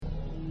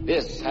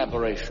This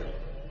aberration,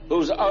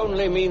 whose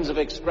only means of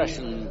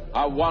expression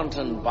are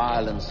wanton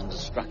violence and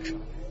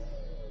destruction.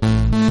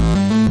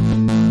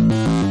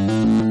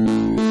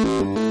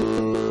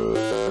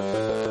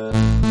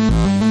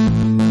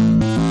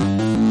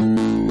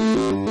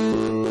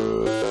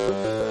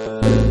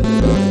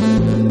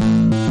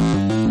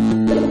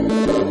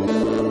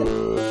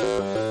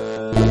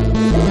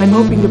 I'm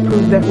hoping to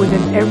prove that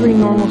within every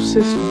normal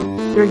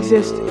system, there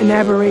exists an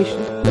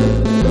aberration,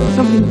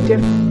 something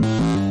different.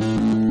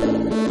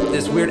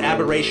 This weird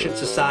aberration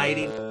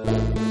society. I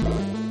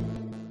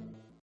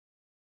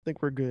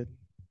think we're good.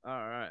 All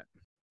right.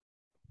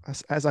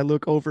 As I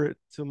look over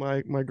to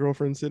my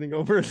girlfriend sitting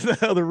over in the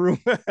other room.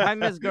 Hi,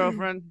 Miss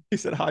Girlfriend. He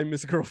said, "Hi,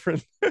 Miss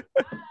Girlfriend."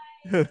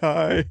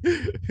 Hi.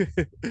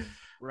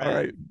 Right. All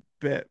right.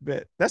 Bet.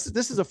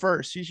 This is a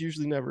first. She's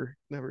usually never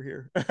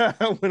here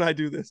when I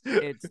do this.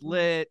 It's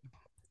lit.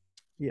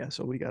 Yeah,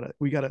 so we got a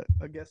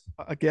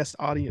guest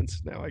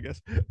audience now, I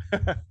guess.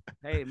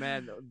 Hey,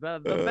 man, the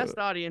best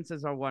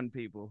audiences are one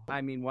people. I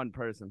mean, one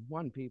person.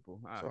 One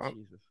people. Oh, So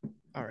Jesus.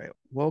 All right.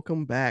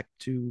 Welcome back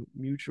to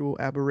Mutual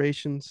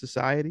Aberration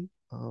Society.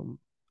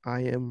 I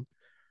am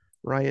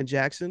Ryan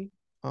Jackson.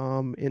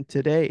 And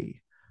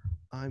today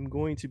I'm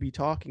going to be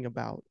talking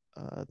about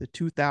the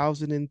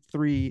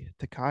 2003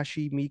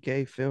 Takashi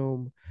Miike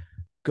film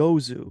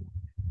Gozu.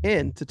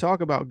 And to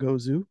talk about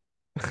Gozu,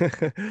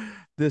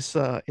 this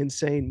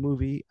insane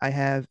movie, I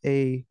have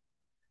a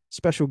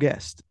special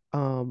guest.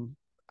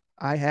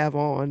 I have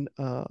on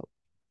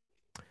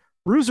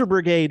Bruiser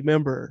Brigade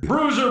member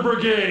Bruiser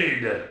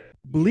Brigade.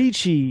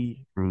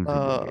 Bleachy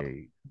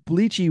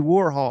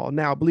Warhol.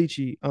 Now,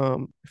 Bleachy,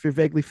 if you're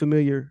vaguely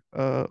familiar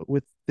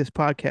with this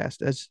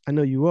podcast, as I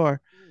know you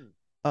are,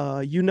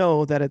 you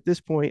know that at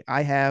this point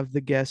I have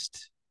the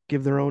guest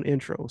give their own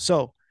intro.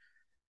 So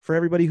for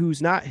everybody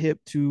who's not hip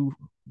to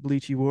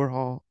Bleachy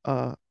Warhol,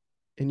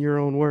 in your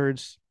own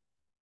words,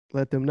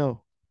 let them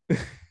know.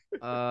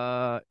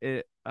 I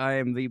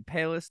am the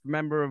palest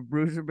member of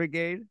Bruiser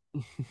Brigade.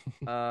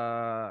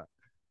 I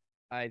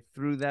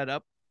threw that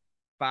up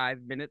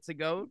 5 minutes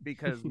ago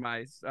because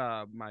my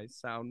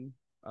sound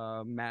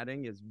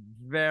matting is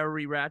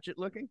very ratchet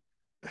looking,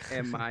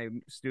 and my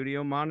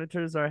studio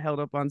monitors are held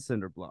up on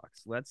cinder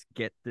blocks. Let's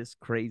get this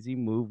crazy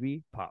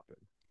movie popping.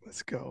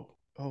 Let's go.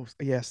 Oh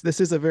yes, this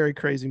is a very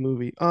crazy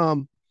movie. I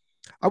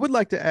would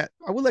like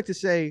to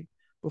say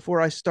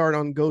before I start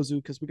on Gozu,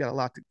 because we got a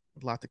lot to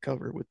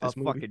cover with this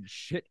movie. Fucking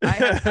shit.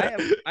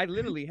 I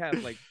literally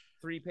have like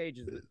 4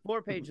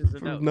 pages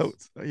of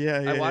notes. Yeah.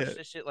 I watched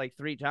this shit like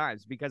 3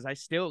 times because I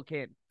still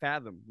can't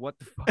fathom what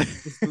the fuck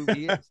this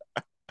movie is.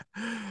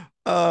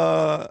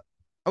 I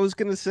was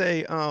gonna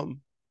say,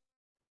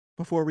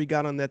 before we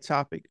got on that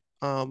topic,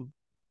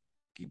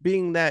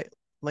 being that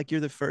like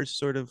you're the first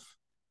sort of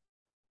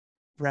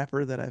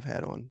rapper that I've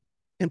had on,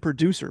 and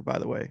producer, by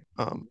the way.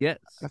 Yes,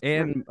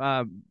 and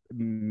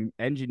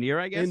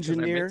engineer, I guess.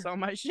 Engineer, I mix all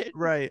my shit.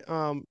 Right.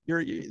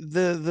 You're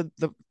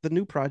the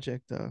new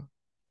project.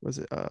 Was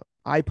it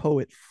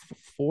iPoet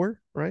 4,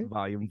 right?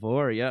 Volume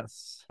 4,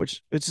 yes.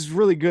 Which is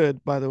really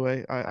good, by the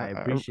way. I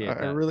appreciate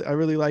that. I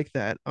really like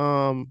that.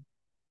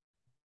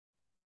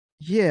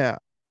 Yeah.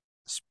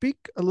 Speak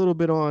a little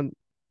bit on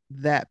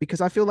that, because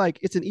I feel like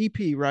it's an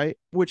EP, right?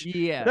 Which,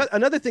 yeah.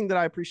 Another thing that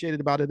I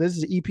appreciated about it, this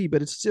is an EP,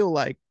 but it's still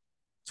like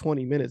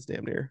 20 minutes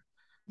damn near.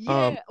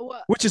 Yeah,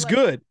 which is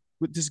good.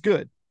 Which is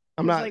good.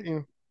 I'm not like,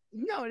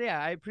 No, yeah,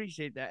 I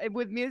appreciate that. And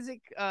with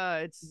music,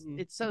 it's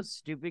so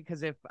stupid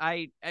because if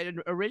I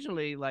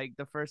originally, like,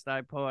 the first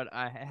iPod,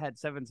 I had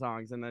 7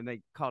 songs, and then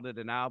they called it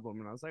an album,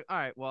 and I was like, all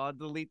right, well, I'll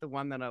delete the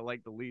one that I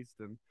like the least,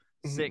 and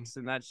 6,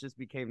 and that's just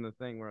became the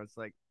thing where it's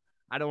like,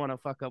 I don't want to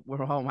fuck up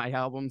where all my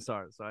albums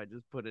are, so I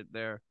just put it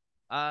there.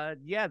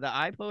 Yeah, the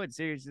iPod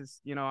series is,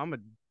 I'm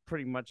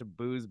pretty much a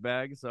booze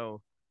bag,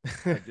 so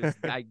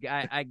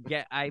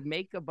I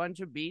make a bunch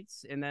of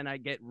beats, and then I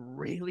get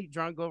really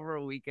drunk over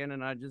a weekend,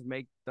 and I just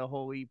make the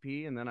whole EP,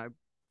 and then I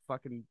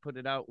fucking put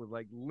it out with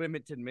like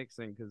limited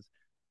mixing because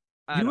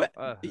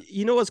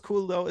you know what's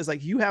cool though is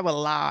like you have a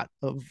lot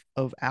of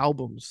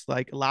albums,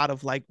 like a lot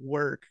of like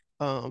work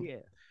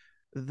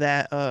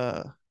that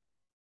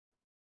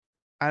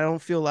I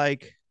don't feel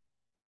like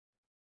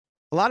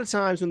a lot of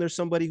times when there's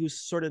somebody who's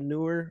sort of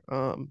newer,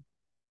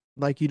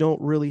 like you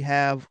don't really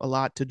have a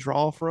lot to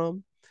draw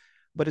from.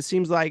 But it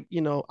seems like,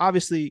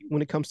 obviously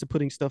when it comes to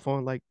putting stuff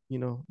on, like,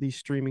 these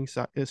streaming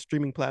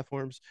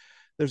platforms,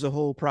 there's a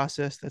whole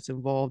process that's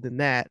involved in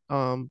that.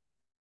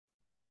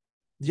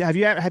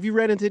 Yeah, have you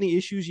read into any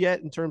issues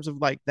yet in terms of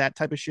like that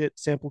type of shit,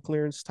 sample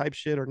clearance type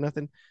shit, or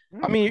nothing?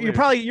 I mean,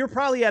 you're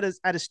probably at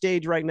a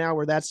stage right now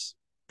where that's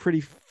pretty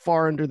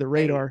far under the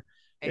radar.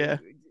 Yeah.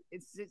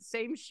 It's the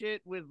same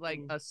shit with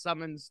like a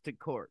summons to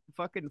court.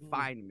 Fucking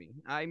find me.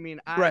 I mean,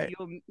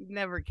 you'll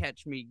never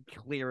catch me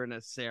clearing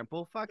a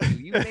sample. Fuck you.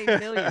 You made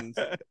millions.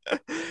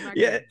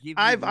 Yeah,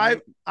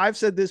 I've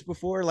said this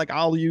before. Like,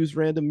 I'll use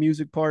random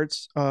music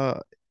parts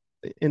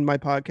in my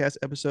podcast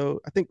episode.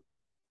 I think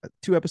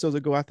 2 episodes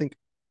ago, I think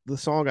the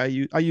song I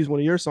use one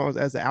of your songs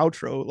as the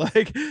outro.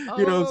 Like, you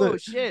know what I'm saying?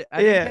 Shit,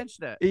 I didn't catch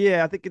that.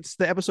 Yeah, I think it's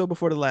the episode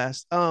before the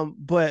last.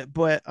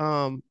 But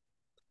I'm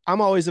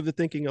always of the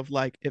thinking of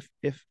like if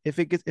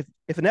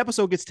an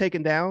episode gets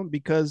taken down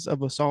because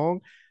of a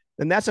song,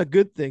 then that's a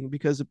good thing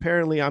because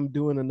apparently I'm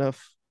doing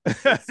enough.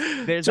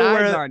 There's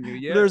eyes on you.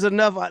 Yeah, there's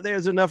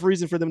enough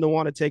reason for them to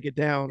want to take it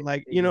down.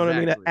 Like, you know what I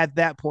mean? At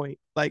that point,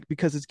 like,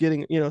 because it's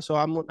getting, you know, so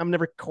I'm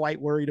never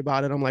quite worried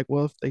about it. I'm like,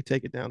 well, if they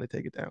take it down, they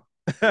take it down.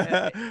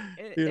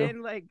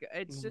 And like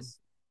it's just,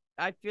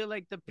 I feel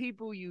like the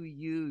people you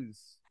use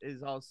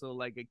is also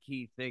like a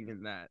key thing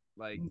in that.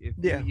 Like if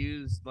you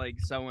use like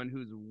someone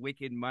who's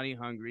wicked money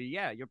hungry,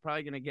 yeah, you're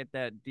probably gonna get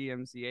that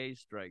DMCA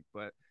strike.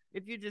 But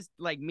if you just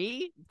like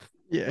me,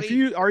 if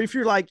you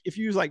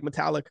use like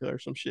Metallica or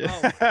some shit,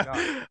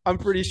 I'm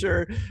pretty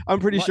sure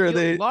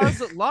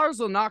Lars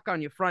will knock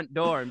on your front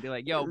door and be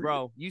like, "Yo,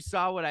 bro, you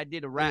saw what I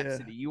did to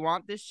Rhapsody. You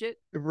want this shit?"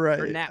 Right?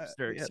 Or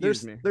Napster,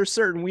 excuse me. There's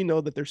certain, we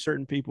know that there's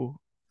certain people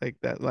like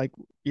that, like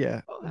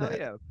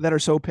that are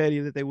so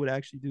petty that they would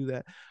actually do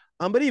that.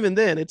 But even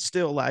then, it's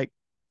still like,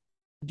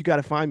 you got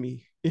to find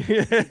me.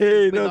 You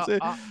know what I'm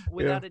saying?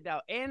 Without a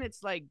doubt. And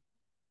it's like,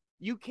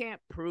 you can't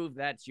prove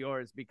that's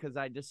yours because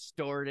I just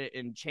stored it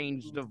and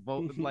changed the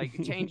vote, like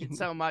change it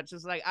so much.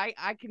 It's like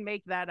I can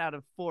make that out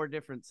of 4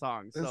 different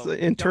songs. So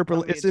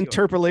it's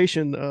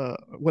interpolation,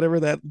 whatever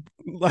that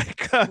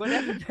like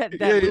whatever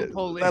that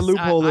loophole is. That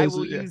loophole I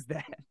will use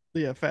that.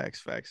 Yeah,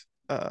 facts.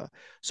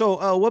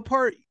 So what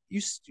part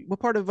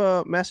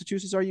of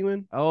Massachusetts are you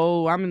in?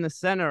 Oh, I'm in the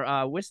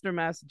center, Worcester,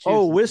 Massachusetts.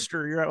 Oh,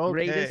 Worcester, you're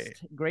okay.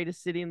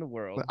 Greatest city in the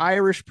world. The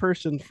Irish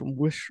person from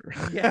Worcester.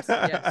 Yes,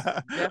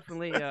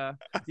 definitely. The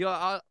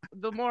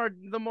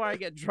more I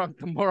get drunk,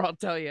 the more I'll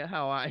tell you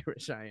how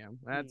Irish I am.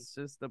 That's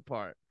just the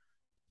part.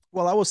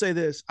 Well, I will say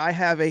this: I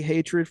have a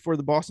hatred for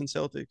the Boston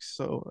Celtics.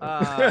 So,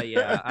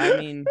 yeah, I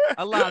mean,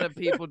 a lot of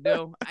people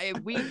do.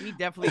 We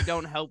definitely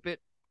don't help it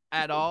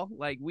at all.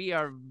 Like, we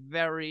are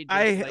very.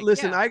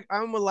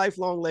 I'm a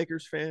lifelong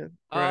Lakers fan.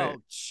 Right?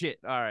 Oh shit!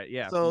 All right,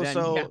 yeah. So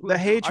the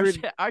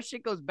hatred, our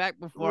shit goes back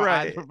before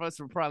I was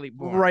probably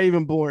born. Right,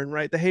 even born.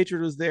 Right, the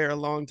hatred was there a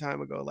long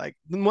time ago. Like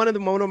one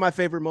of my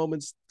favorite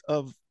moments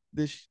of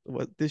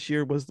this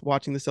year was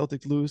watching the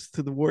Celtics lose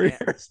to the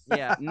Warriors.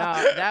 Yeah, no,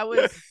 that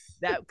was.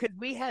 That because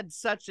we had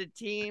such a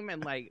team,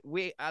 and like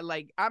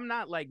I'm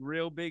not like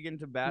real big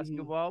into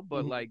basketball,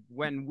 but like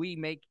when we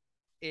make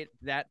it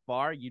that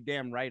far, you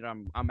damn right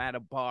I'm at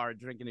a bar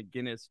drinking a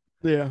Guinness,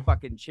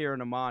 fucking cheering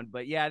them on.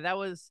 But yeah, that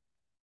was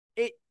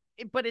it.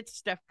 But it's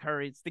Steph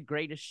Curry, it's the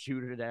greatest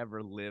shooter to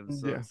ever live.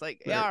 So it's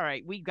like, all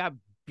right, we got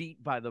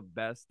beat by the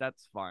best.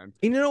 That's fine.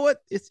 And you know what?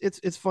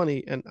 It's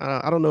funny, and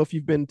I don't know if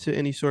you've been to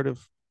any sort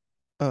of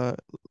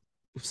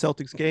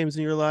Celtics games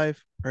in your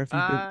life, or if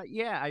you've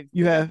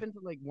been, I've been to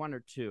like 1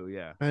 or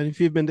 2, and if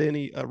you've been to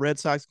any Red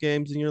Sox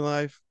games in your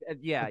life,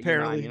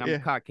 apparently,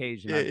 I'm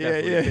Caucasian.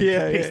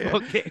 Yeah.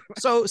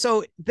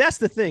 So that's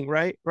the thing,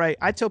 right?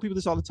 I tell people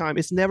this all the time.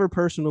 It's never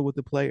personal with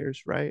the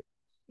players, right?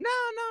 No.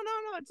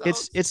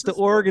 It's the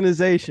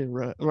organization,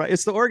 right?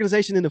 It's the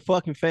organization and the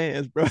fucking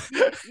fans, bro. Because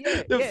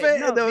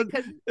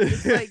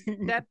it's like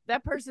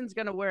that person's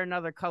gonna wear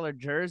another colored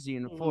jersey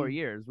in 4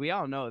 years. We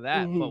all know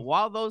that. But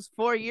while those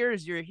 4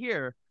 years you're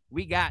here,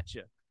 we got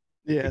you.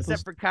 Yeah,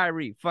 except for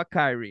Kyrie. Fuck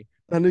Kyrie.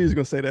 I knew he was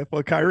gonna say that.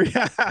 Fuck Kyrie.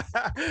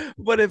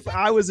 But if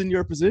I was in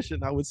your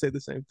position, I would say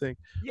the same thing.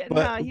 Yeah,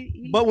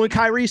 but when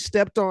Kyrie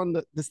stepped on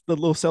the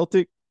little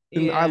Celtic.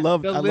 And I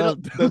love the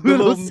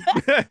little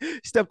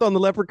stepped on the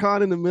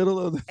leprechaun in the middle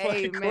of the.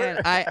 Hey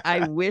man,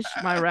 I wish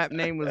my rap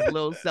name was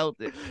Lil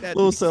Celtic.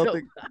 Lil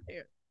Celtic.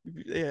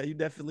 Yeah, you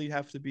definitely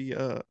have to be.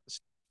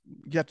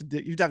 You'd have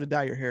to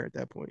dye your hair at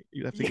that point.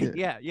 You have to get.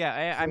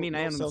 Yeah. I mean, I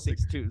am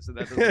 6'2", so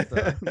that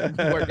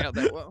doesn't work out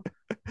that well.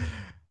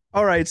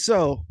 All right,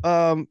 so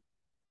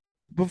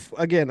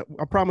again,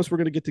 I promise we're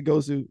gonna get to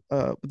Gozu.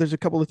 But there's a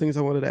couple of things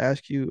I wanted to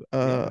ask you.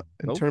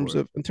 In terms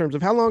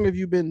of how long have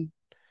you been,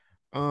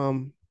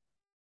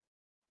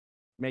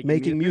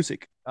 making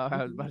music?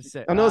 I was about to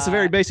say. I know it's a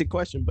very basic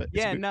question, but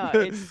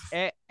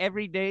it's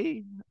every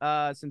day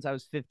since I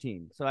was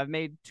 15. So I've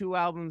made 2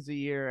 albums a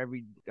year.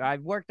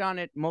 I've worked on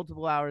it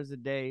multiple hours a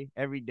day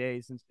every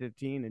day since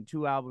 15, and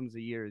 2 albums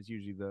a year is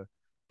usually the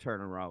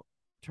turnaround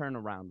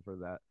for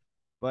that.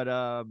 But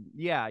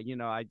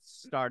I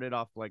started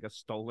off like a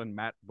stolen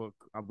MacBook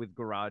with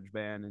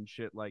GarageBand and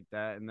shit like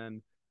that, and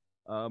then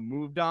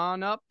moved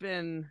on up,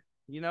 and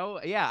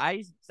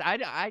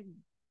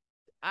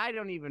I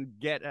don't even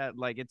get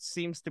like it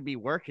seems to be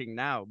working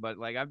now, but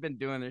like I've been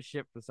doing this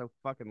shit for so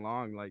fucking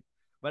long, like,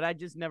 but I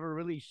just never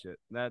release shit.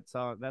 That's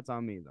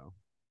on me though.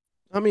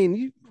 I mean,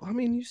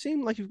 you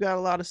seem like you've got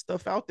a lot of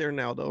stuff out there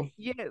now, though.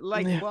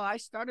 Well, I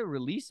started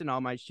releasing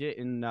all my shit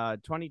in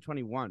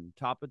 2021,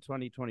 top of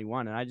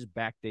 2021, and I just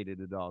backdated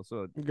it all,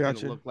 so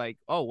it looked like,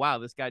 oh wow,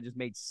 this guy just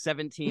made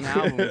 17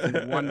 albums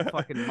in 1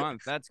 fucking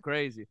month. That's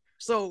crazy.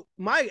 So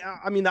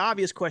the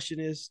obvious question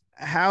is,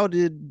 how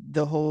did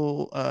the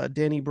whole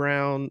Danny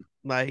Brown,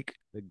 like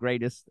the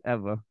greatest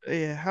ever?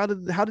 Yeah, how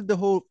did the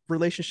whole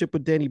relationship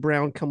with Danny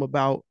Brown come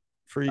about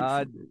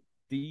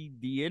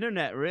The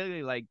internet,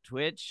 really, like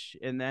Twitch,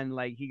 and then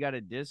like he got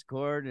a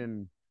Discord,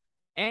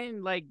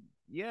 and like,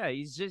 yeah,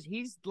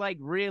 he's like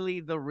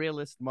really the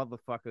realest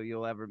motherfucker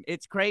you'll ever.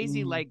 It's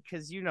crazy, like,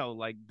 cause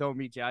like Don't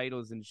Meet Your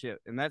Idols and shit,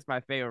 and that's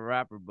my favorite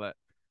rapper. But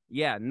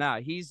yeah, nah,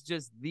 he's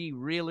just the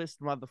realest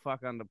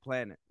motherfucker on the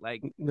planet.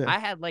 Like, I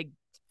had like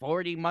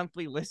 40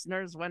 monthly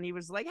listeners when he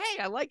was like,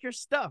 "Hey, I like your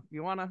stuff.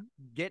 You want to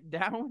get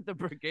down with the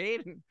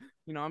brigade?"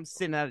 And I'm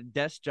sitting at a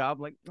desk job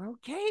like,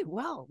 "Okay,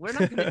 well, we're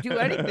not going to do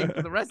anything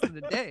for the rest of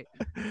the day."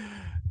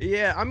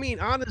 Yeah, I mean,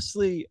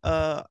 honestly,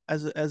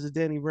 as a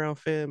Danny Brown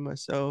fan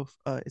myself,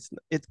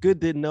 it's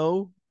good to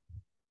know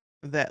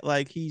that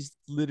like he's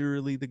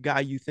literally the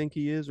guy you think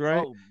he is,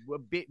 right? Oh,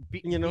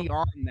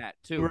 beyond that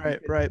too. Right,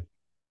 right.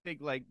 I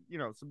think like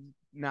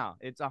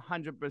it's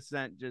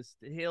 100%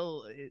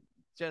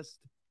 just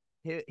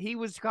he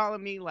was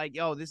calling me like,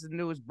 "Yo, this is the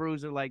newest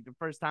Bruiser." Like the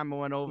first time I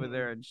went over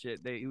there and shit,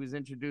 he was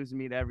introducing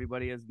me to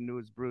everybody as the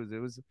newest Bruiser. It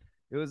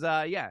was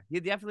yeah,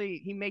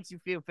 he makes you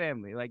feel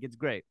family. Like, it's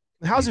great.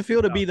 How's it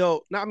feel to be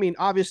though? I mean,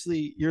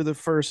 obviously you're the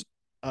first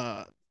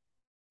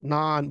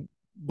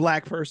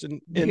non-black person,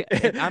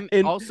 I'm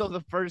also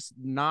the first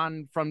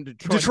non from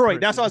Detroit. Detroit.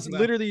 That's what I was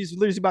literally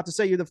about to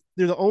say. You're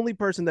the only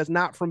person that's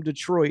not from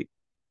Detroit.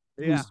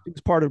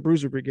 Who's part of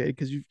Bruiser Brigade,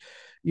 because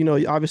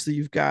obviously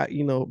you've got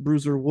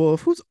Bruiser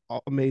Wolf, who's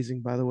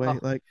amazing, by the way.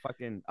 Actually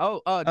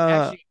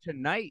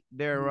tonight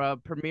they're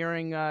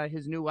premiering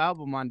his new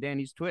album on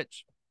Danny's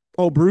Twitch.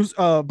 Oh,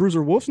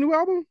 Bruiser Wolf's new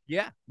album?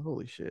 Yeah.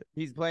 Holy shit.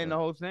 He's playing the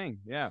whole thing.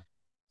 Yeah.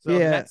 So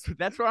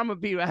that's where I'm gonna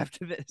be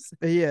after this.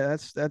 Yeah,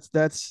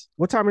 that's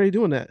what time are you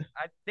doing that?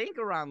 I think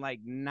around like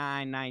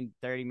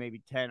 9:30,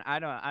 maybe 10. I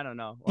don't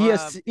know.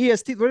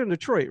 EST. We're in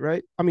Detroit,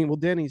 right? I mean, well,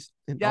 Danny's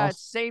in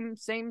Austin.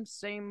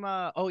 Same.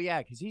 Oh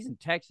yeah, because he's in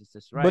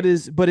Texas, right? But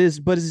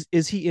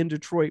is he in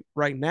Detroit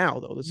right now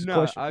though? This is the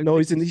question. No,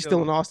 he's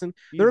still in Austin.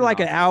 They're like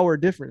an hour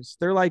difference.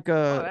 They're like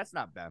oh, that's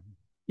not bad.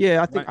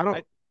 Yeah, I think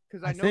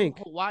because I know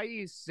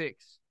Hawaii is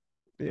 6.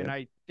 Yeah. And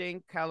I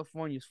think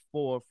California's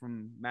 4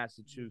 from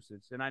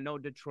Massachusetts. And I know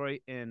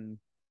Detroit and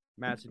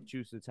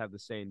Massachusetts have the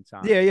same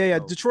time. Yeah.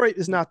 So. Detroit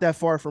is not that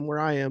far from where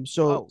I am.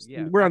 So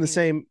we're on the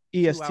same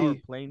EST. 2-hour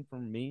plane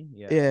from me.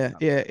 Yeah.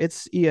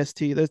 It's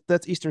EST.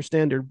 That's Eastern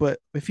Standard. But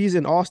if he's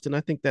in Austin,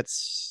 I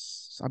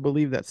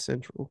believe that's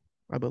Central.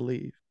 I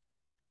believe.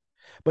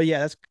 But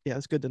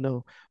that's good to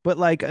know. But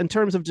like in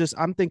terms of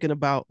I'm thinking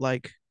about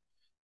like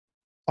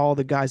all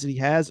the guys that he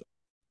has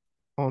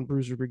on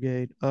Bruiser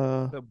Brigade,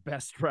 the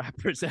best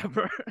rappers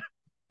ever.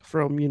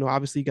 From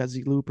obviously you got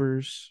Z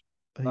Loopers,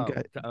 you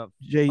got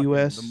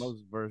JUS, the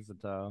most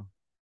versatile,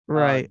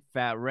 right?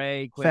 Fat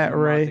Ray,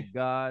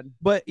 God.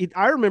 But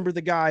I remember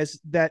the guys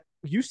that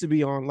used to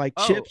be on like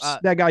Chips.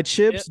 That guy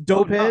Chips,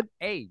 Dopehead.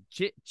 Hey,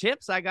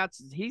 Chips,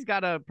 he's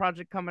got a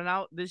project coming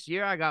out this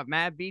year. I got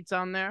Mad Beats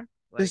on there.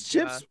 This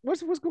Chips,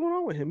 what's going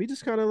on with him? He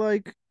just kind of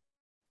like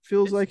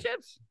feels like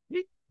Chips.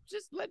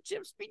 Just let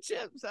Chips be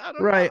Chips. I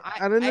don't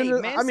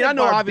know. I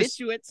know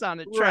obviously it's on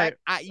the track.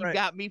 You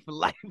got me for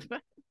life.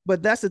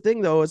 But that's the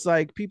thing though. It's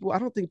like I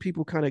don't think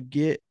people kind of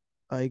get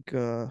like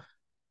I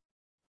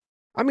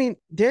mean,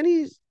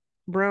 Danny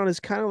Brown is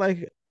kind of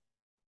like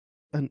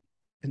an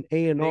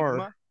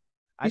A&R.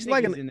 He's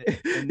like an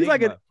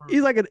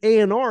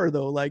A&R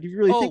though. Like if you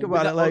really think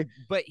about it, like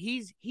but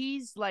he's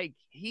like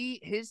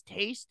his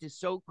taste is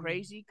so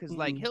crazy because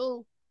like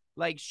he'll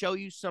like show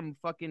you some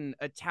fucking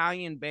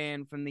Italian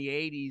band from the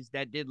 80s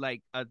that did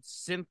like a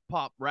synth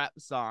pop rap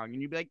song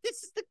and you'd be like,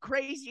 this is the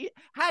crazy,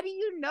 how do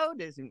you know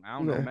this? And I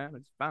don't know, man, I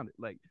just found it.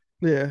 Like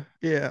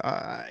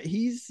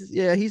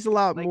he's a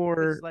lot like,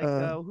 more like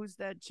who's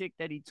that chick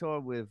that he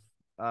toured with?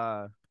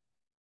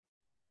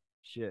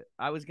 Shit,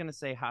 I was gonna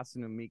say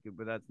Hatsune Miku,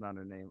 but that's not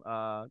her name.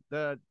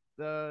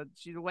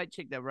 She's a white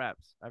chick that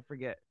raps. I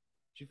forget.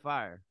 She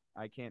fire.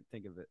 I can't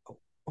think of it.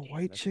 A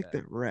white chick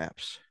that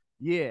raps.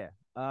 Yeah.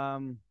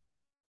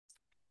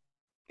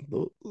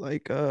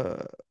 Like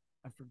I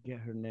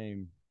forget her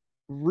name.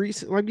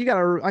 Recent, like you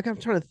gotta. Like I'm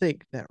trying to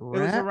think that raps?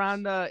 It was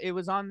around. It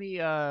was on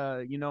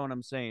the you know what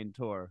I'm saying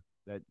tour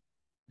that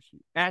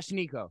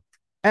Ashnikko.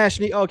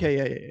 Ashley,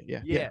 okay,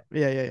 yeah.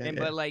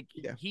 But like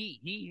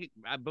he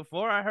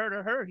before I heard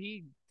of her,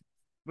 he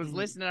was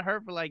listening to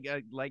her for like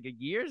a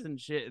years and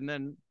shit, and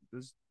then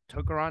just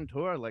took her on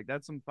tour. Like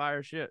that's some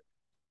fire shit.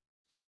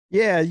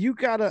 Yeah, you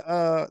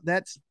gotta.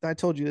 That's I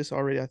told you this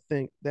already. I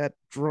think that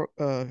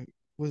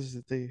was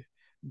it the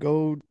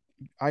Gold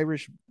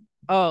Irish.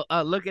 Oh,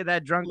 look at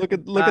that drunk. Look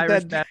at Irish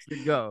that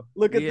bastard go.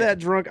 Look at that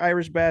drunk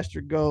Irish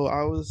bastard go.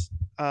 I was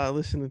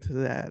listening to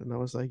that and I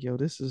was like, yo,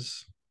 this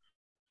is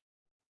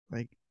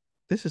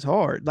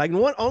hard. Like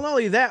not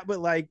only that, but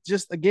like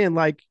just again,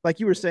 like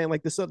you were saying,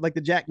 like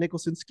the Jack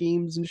Nicholson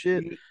schemes and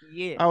shit.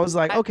 Yeah. I was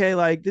like, okay,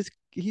 like this,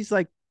 he's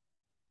like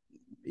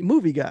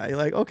movie guy.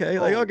 Like, okay,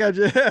 like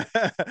okay.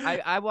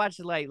 I watch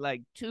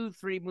like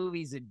 2-3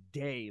 movies a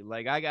day.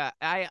 Like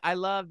I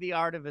love The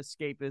Art of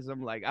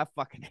Escapism. Like I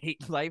fucking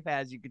hate life,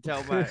 as you can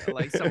tell by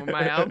like some of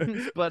my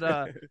albums. But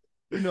I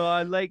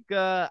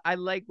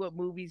like what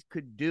movies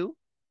could do.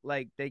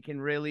 like they can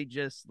really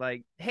just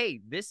like,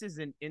 hey, this is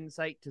an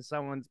insight to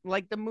someone's,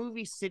 like the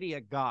movie City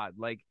of God.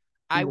 Like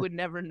I would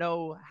never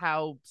know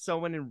how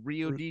someone in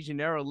Rio de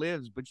Janeiro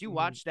lives, but you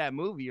watch that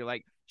movie, you're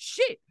like,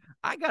 shit,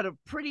 I got a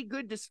pretty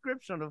good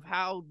description of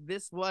how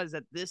this was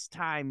at this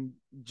time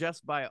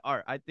just by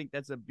art. I think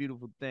that's a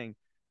beautiful thing.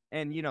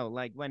 And, you know,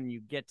 like when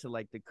you get to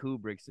like the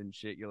Kubricks and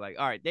shit, you're like,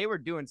 all right, they were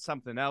doing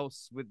something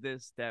else with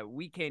this that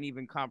we can't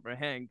even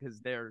comprehend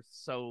because they're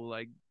so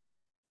like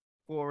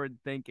forward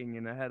thinking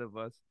and ahead of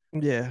us.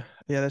 Yeah,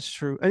 that's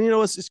true. And you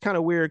know, it's kind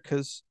of weird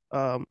because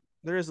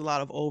there is a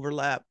lot of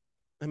overlap,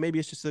 and maybe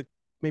it's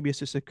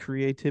just a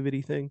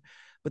creativity thing,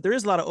 but there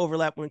is a lot of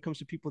overlap when it comes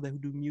to people that who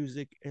do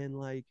music and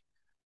like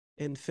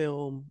in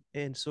film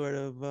and sort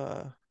of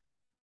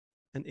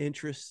an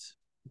interest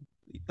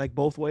like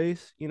both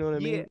ways. You know what I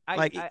mean?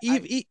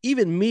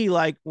 Even me,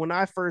 like when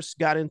I first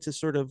got into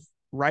sort of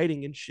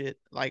writing and shit,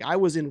 like I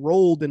was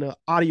enrolled in an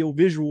audio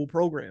visual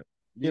program.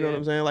 You know what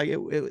I'm saying? Like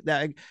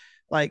that,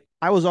 like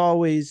I was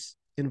always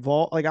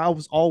involved. Like I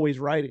was always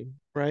writing,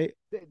 right?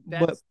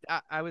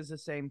 I was the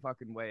same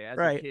fucking way as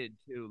a kid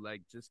too.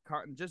 Like just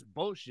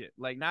bullshit.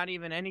 Like not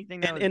even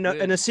anything. And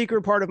a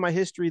secret part of my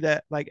history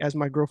that, like, as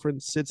my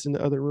girlfriend sits in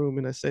the other room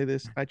and I say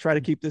this, I try to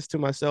keep this to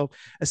myself.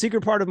 A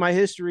secret part of my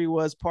history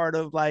was part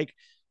of like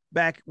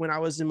back when I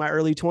was in my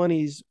early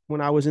 20s, when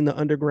I was in the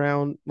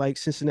underground like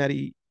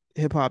Cincinnati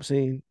hip hop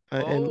scene,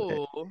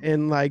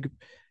 and like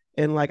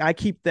I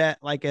keep that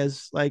like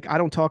as like I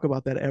don't talk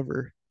about that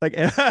ever. Like,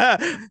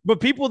 but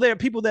people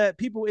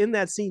in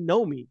that scene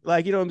know me,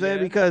 like, you know what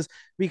I'm saying?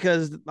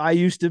 Because I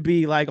used to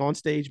be like on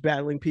stage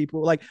battling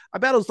people. Like I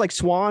battled like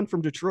Swan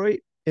from Detroit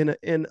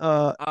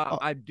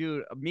I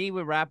do. Me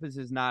with rappers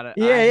is not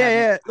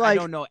a like I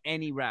don't know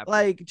any rappers.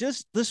 Like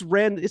just this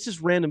random, it's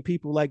just random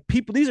people. Like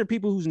people, these are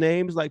people whose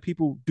names like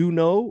people do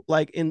know,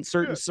 like in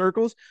certain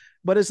circles.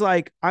 But it's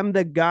like I'm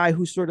the guy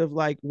who sort of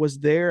like was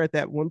there at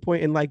that one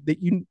point, and like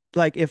that you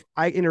like if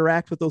I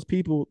interact with those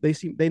people,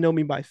 they know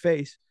me by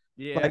face.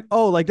 Yeah. Like,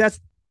 oh, like that's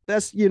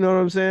you know what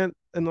I'm saying?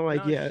 And I'm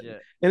like,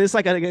 shit. And it's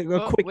like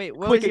a quick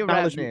was your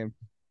rap name?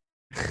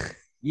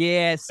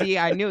 Yeah, see,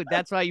 I knew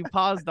that's why you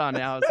paused on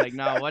it. I was like,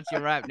 no, what's your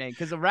rap name?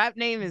 Because the rap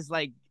name is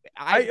like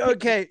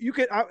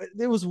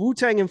it was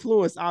Wu-Tang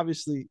influence,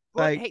 obviously.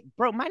 Well, like, hey,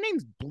 bro, my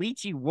name's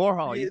Bleachy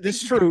Warhol.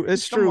 It's true.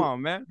 It's true. Come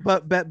on, man.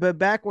 But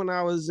back when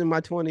I was in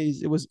my 20s,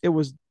 it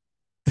was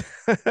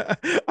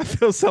I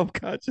feel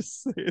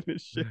self-conscious saying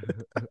this shit.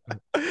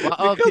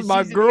 Because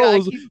my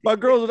girls in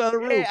the other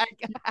room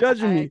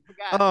judging me.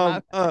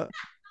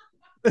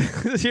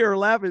 You're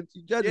laughing,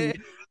 judging me.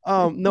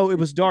 No, it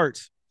was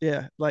darts.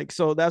 Yeah, like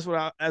so that's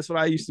what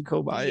I used to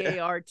go by.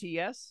 DARTS?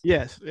 Yes.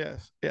 See,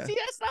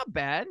 that's not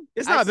bad.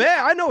 It's not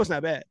bad. I know it's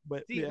not bad,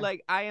 but see,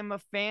 like I am a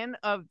fan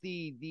of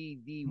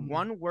the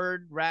one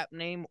word rap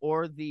name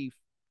or the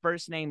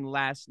first name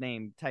last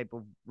name type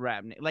of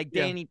rap name, like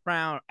Danny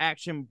Brown,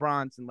 Action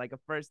Bronson, like a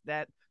first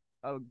that.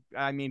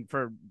 I mean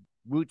for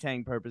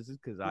Wu-Tang purposes,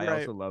 because I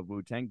also love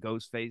Wu-Tang,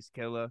 Ghostface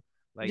Killah,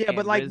 like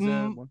but like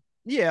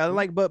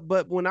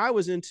but when I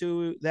was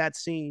into that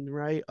scene,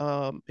 right,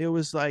 it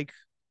was like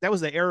that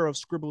was the era of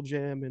Scribble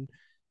Jam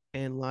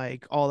and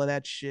like all of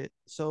that shit.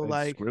 So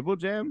like Scribble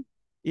Jam,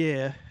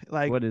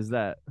 like what is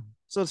that?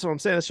 So I'm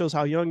saying that shows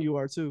how young you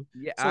are too.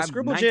 Yeah, so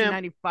Scribble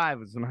 1995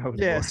 was when I was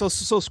born.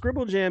 So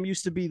Scribble Jam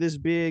used to be this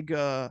big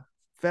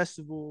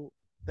festival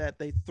that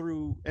they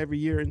threw every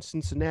year in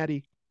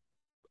Cincinnati,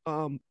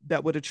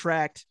 that would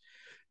attract,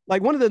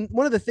 like one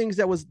of the things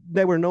that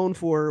they were known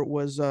for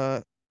was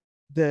the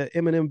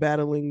Eminem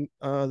battling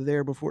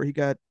there before he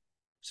got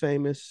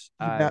famous.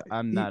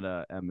 I'm not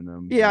a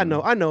Eminem. Yeah,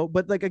 I know,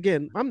 but like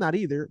again, I'm not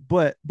either.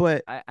 But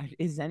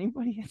is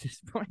anybody at this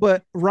point?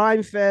 But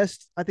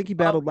Rhymefest, I think he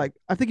battled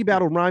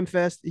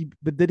Rhymefest.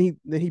 But then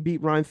he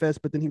beat Rhymefest,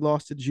 but then he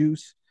lost to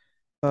Juice.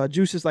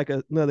 Juice is like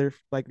another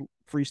like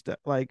freestyle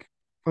like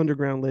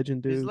underground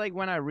legend, dude. It's like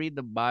when I read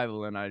the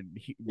Bible and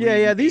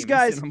these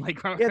guys. I'm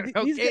like,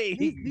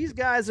 these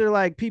guys are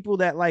like people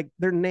that like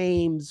their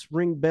names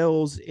ring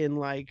bells in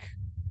like.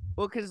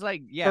 Well, because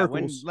like circles.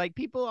 When like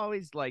people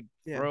always like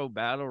throw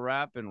battle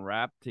rap and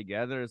rap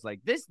together, it's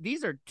like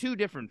these are two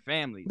different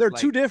families. They're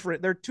two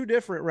different,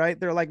 right?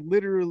 They're like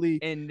literally,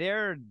 and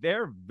they're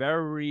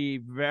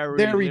very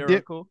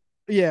lyrical.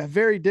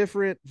 Very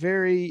different.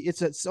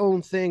 It's its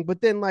own thing. But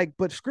then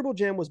but Scribble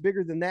Jam was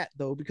bigger than that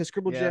though, because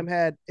Scribble Jam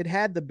had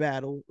the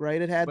battle,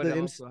 right? It had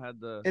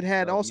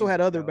also had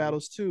other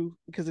battles too,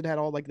 because it had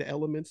all like the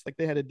elements. Like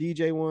they had a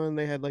DJ one,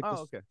 they had like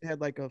they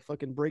had like a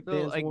fucking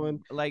breakdance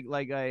one, like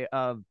a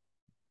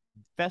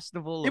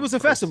festival. It was a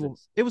festival.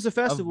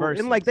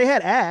 And like they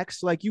had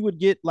acts. Like you would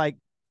get like,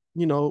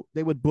 you know,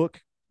 they would book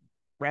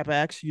rap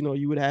acts. You know,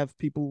 you would have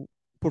people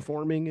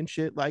performing and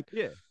shit. Like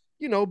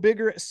you know,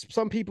 bigger.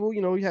 Some people,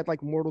 you know, you had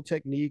like Mortal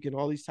Technique and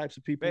all these types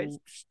of people. Hey,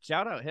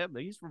 shout out him.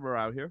 He's from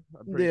around here.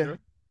 I'm pretty sure.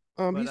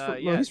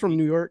 But, he's from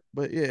New York.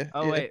 But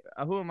wait,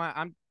 who am I?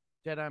 I'm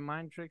Jedi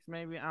Mind Tricks.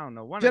 Maybe I don't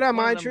know. Jedi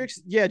Mind Tricks.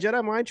 Yeah,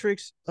 Jedi Mind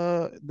Tricks.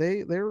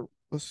 They're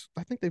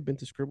I think they've been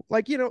to Scribble.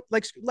 Like,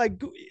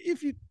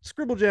 if you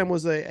Scribble Jam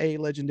was a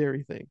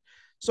legendary thing.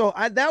 So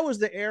that was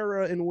the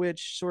era in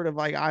which sort of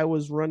like I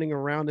was running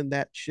around in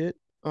that shit.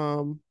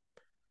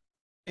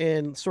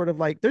 And sort of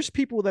like there's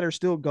people that are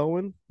still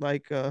going,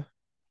 like uh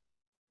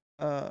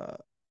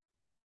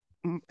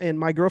and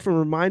my girlfriend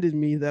reminded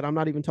me that I'm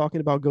not even talking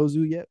about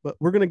Gozu yet, but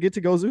we're gonna get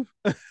to Gozu.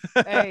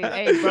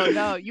 Hey, bro,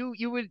 no,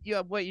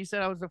 what you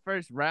said I was the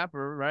first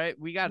rapper, right?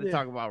 We got to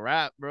talk about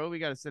rap, bro. We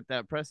got to set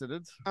that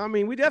precedence. I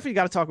mean, we definitely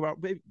got to talk about.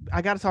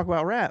 I got to talk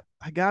about rap.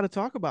 I got to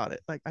talk about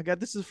it. Like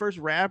this is the first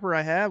rapper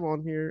I have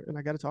on here, and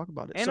I got to talk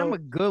about it. And I'm a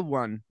good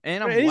one,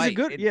 and I'm and white. He's a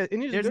good, yeah.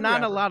 And he's there's a good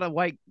not rapper. a lot of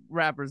white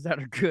rappers that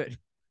are good.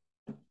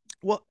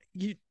 Well,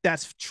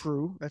 that's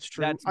true. That's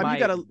true. That's you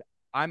gotta.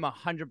 I'm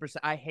 100%.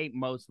 I hate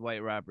most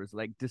white rappers,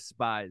 like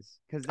despise,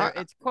 because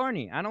it's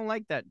corny. I don't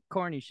like that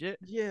corny shit.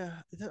 Yeah,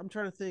 I'm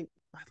trying to think.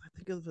 I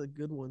think of the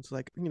good ones,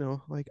 like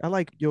like I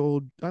like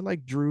Droog. I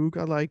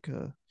like.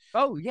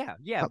 Oh yeah,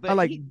 but I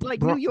like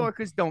New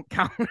Yorkers don't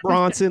count.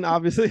 Bronson,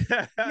 obviously.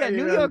 Yeah,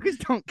 New Yorkers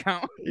don't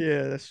count.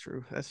 Yeah, that's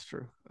true. That's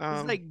true.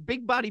 It's like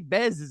Big Body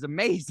Bez is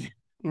amazing.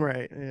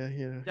 Right.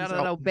 Yeah. Shout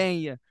out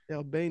Albania.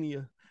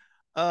 Albania.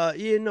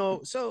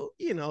 So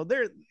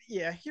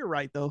you're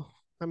right though.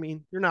 I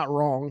mean, you're not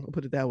wrong. I'll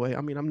put it that way.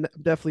 I mean, I'm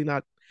definitely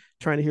not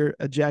trying to hear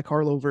a Jack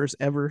Harlow verse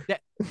ever.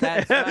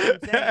 That's what I'm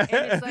saying.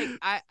 And it's like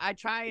I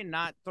try and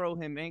not throw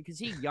him in because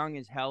he's young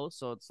as hell.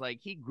 So it's like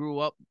he grew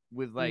up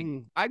with like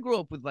I grew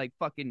up with like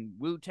fucking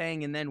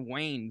Wu-Tang and then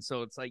Wayne.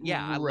 So it's like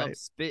I love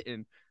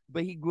spitting.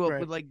 But he grew up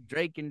with like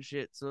Drake and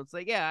shit. So it's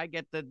like I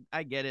get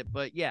it.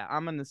 But yeah,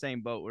 I'm in the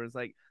same boat where it's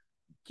like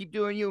keep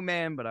doing you,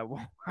 man. But I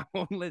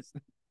won't listen.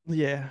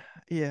 Yeah.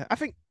 I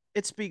think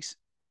it speaks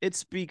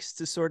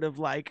to sort of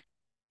like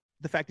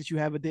the fact that you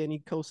have a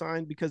Danny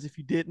cosign, because if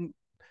you didn't,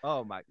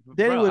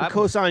 Danny would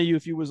cosign you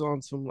if you was on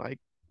some like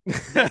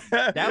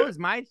that was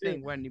my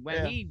thing when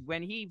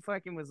he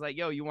fucking was like,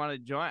 yo, you want to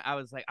join? I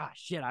was like,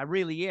 shit, I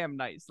really am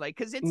nice. Like,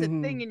 cause it's a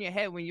thing in your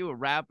head when you're a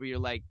rapper, you're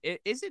like,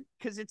 is it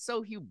cause it's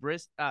so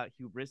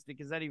hubristic?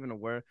 Is that even a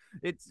word?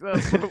 It's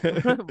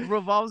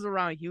revolves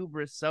around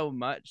hubris so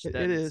much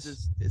that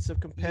it's a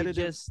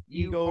competitive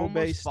you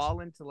almost fall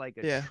into like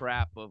a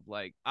trap of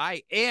like,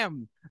 I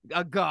am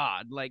a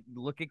god. Like,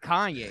 look at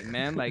Kanye,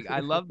 man. Like,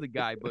 I love the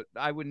guy, but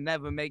I would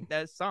never make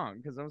that song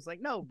because I was like,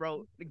 no,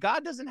 bro,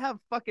 God doesn't have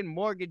fucking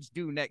mortgage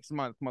due next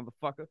month,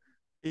 motherfucker.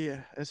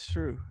 Yeah, that's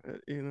true.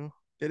 It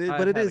is,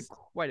 but it is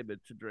quite a bit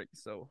to drink.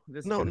 So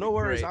this no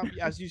worries.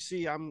 As you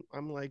see, I'm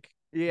like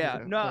I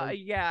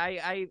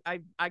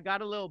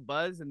got a little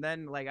buzz, and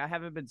then like I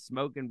haven't been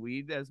smoking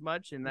weed as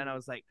much, and then I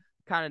was like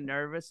kind of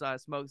nervous, so I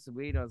smoked some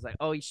weed. I was like,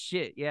 oh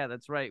shit, yeah,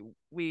 that's right,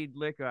 weed,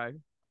 liquor. I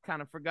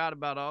kind of forgot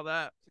about all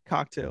that.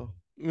 Cocktail.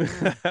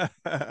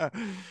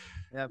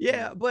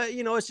 Yeah, but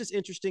it's just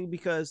interesting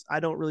because I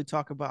don't really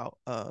talk about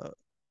a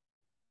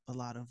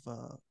lot of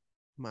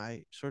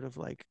my sort of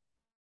like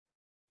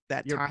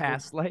that your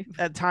past life,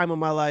 that time of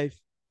my life.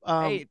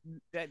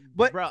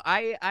 But bro,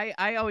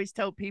 I always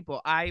tell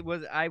people I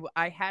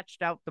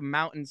hatched out the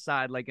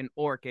mountainside like an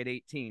orc at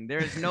 18.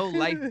 There is no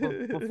life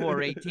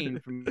before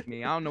 18 for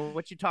me. I don't know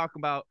what you talk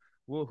about.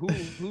 Well,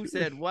 who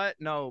said what?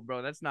 No,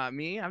 bro, that's not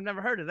me. I've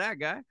never heard of that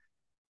guy.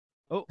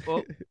 Oh,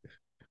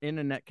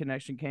 internet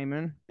connection came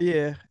in.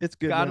 Yeah, it's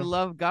good. Gotta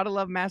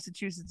love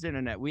Massachusetts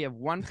internet. We have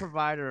one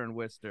provider in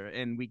Worcester,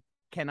 and we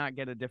cannot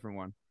get a different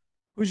one.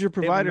 Who's your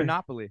provider?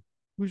 Monopoly.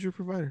 Who's your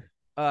provider?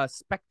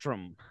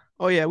 Spectrum.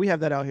 Oh yeah, we have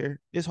that out here.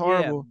 It's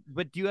horrible. Yeah,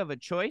 but do you have a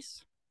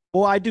choice?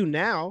 Well, I do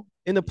now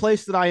in the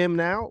place that I am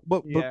now,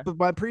 but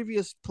my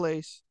previous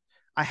place,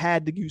 I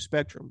had to use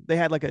Spectrum. They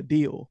had like a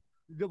deal.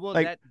 Well,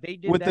 like they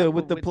did with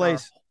that the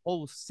place,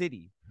 whole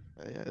city.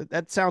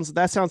 That's how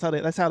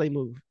they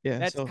move. Yeah,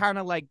 that's kind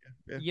of like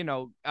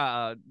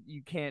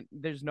you can't.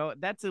 There's no.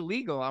 That's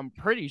illegal. I'm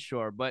pretty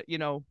sure, but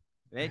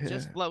it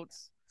just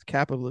floats. It's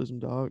capitalism,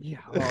 dog. Yeah.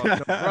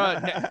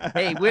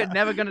 Hey, we're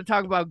never gonna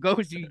talk about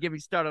Gozu. You get me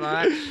started on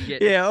that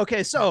shit. Yeah.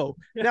 Okay. So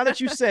now that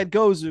you said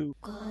Gozu.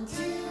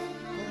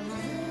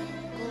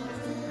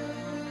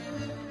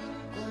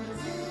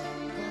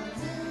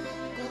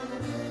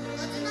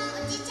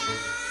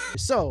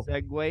 So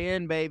segue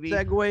in, baby.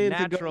 Segue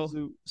into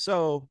Gozu.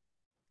 So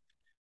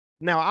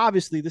now,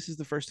 obviously, this is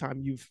the first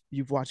time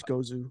you've watched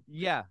Gozu.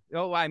 Yeah.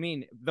 Oh, I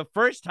mean, the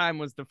first time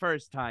was the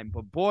first time,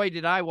 but boy,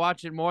 did I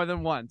watch it more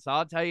than once.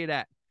 I'll tell you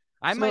that.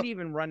 I might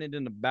even run it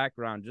in the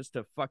background just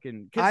to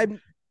fucking.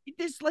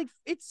 It's like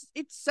it's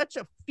such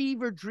a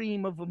fever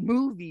dream of a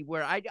movie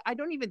where I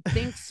don't even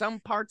think some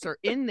parts are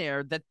in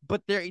there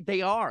but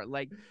they are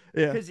like,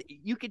 because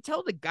you could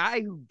tell the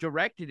guy who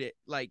directed it,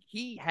 like,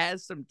 he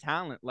has some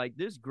talent. Like,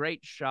 there's great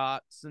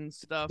shots and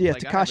stuff. Yeah,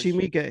 like, Takashi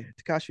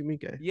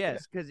Miike.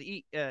 Yes, because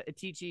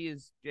Itachi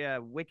is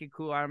wicked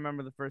cool. I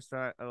remember the first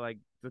time, like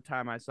the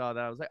time I saw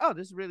that, I was like, oh,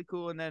 this is really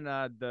cool. And then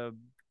the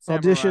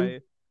samurai...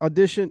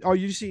 Audition. Oh,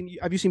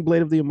 have you seen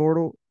Blade of the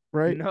Immortal?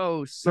 right?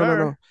 No, sir.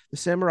 No. The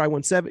samurai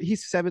one, 13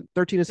 assassins. 13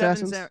 Deadly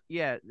assassins.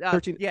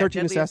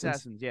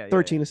 Yeah,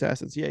 13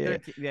 assassins. Yeah.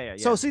 13, yeah.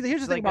 So see,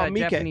 here's It's the thing like about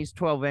Miike. Japanese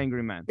 12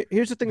 Angry Men.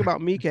 Here's the thing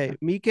about Miike.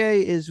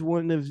 Miike is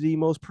one of the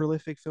most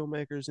prolific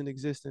filmmakers in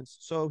existence.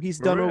 So he's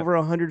done over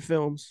 100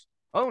 films.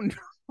 Oh no.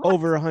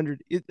 Over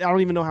 100. I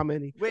don't even know how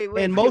many. Wait.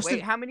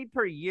 How many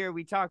per year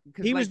we talking?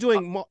 He was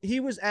doing. He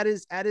was at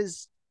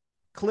his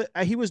clip.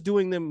 He was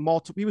doing them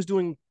multiple. He was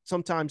doing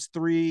sometimes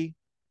 3,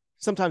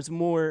 sometimes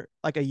more,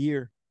 like a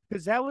year.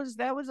 Because that was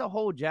a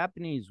whole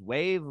Japanese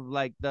wave of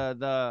like the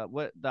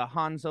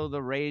Hanzo the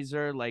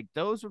Razor, like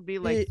those would be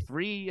like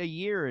 3 a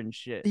year and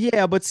shit.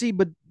 Yeah, but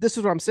this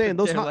is what I'm saying.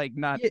 Those they're like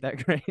not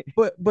that great.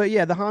 But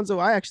yeah, the Hanzo.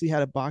 I actually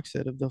had a box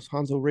set of those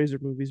Hanzo Razor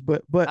movies.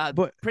 But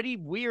pretty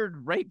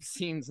weird rape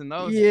scenes in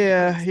those.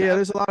 Yeah.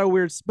 There's a lot of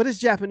weird, but it's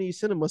Japanese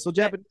cinema, so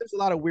there's a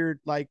lot of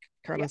weird like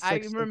kind of.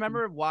 I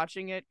remember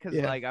watching it because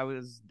like I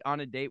was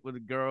on a date with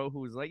a girl who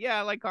was like, "Yeah,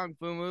 I like kung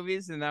fu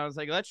movies," and I was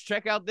like, "Let's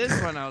check out this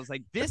one." I was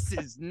like, "This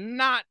is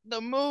not the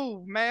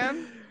move,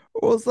 man."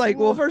 Well, it's like,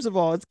 first of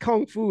all, it's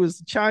kung fu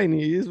is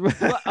Chinese.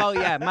 Oh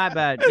yeah, my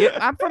bad. Yeah,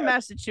 I'm from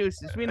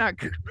Massachusetts. We not.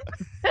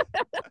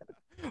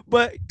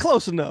 But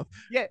close enough.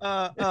 Yeah.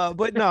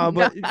 But no,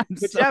 but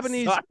so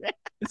Japanese, sorry.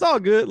 it's all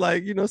good.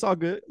 Like, it's all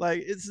good.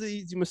 Like, it's an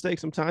easy mistake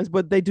sometimes,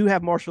 but they do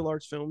have martial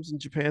arts films in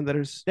Japan that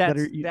are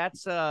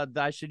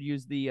I should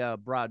use the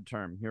broad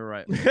term. You're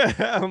right.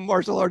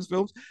 martial arts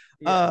films.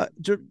 Yeah.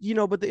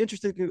 But the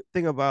interesting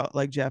thing about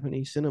like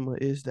Japanese cinema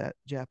is that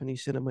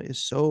Japanese cinema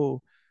is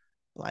so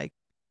like,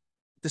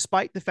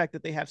 despite the fact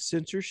that they have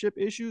censorship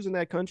issues in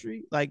that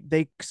country, like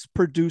they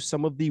produce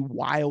some of the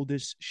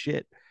wildest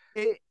shit.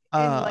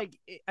 I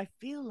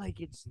feel like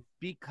it's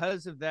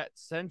because of that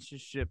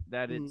censorship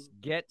that it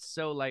gets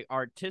so like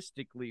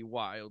artistically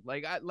wild.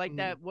 Like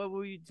that. What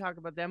were you talking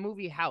about? That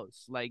movie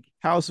House, like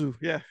Houseu,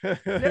 yeah.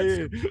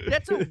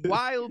 that's a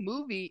wild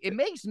movie. It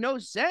makes no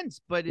sense,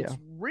 but it's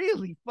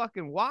really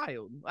fucking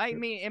wild. I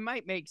mean, it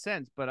might make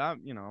sense, but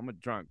I'm a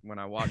drunk when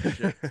I watch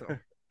shit. So.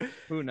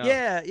 Who knows?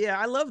 Yeah.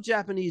 I love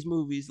Japanese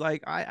movies.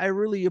 Like I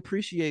really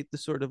appreciate the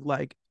sort of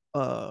like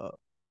the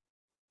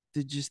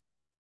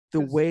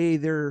way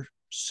they're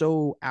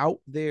so out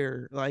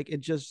there, like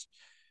it just,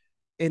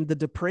 and the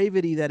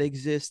depravity that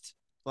exists,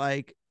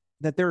 like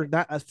that they're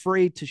not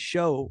afraid to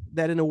show,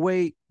 that in a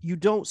way you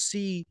don't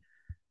see,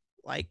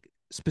 like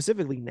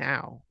specifically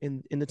now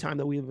in the time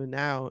that we live in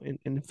now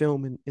in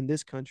film in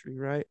this country,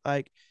 right?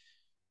 Like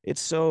it's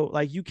so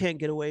like you can't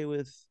get away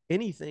with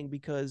anything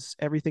because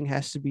everything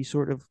has to be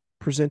sort of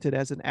presented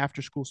as an after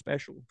school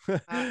special.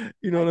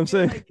 You know what I'm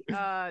saying?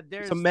 Like,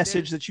 there's a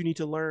message that you need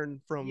to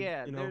learn from.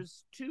 Yeah,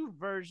 there's 2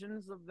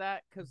 versions of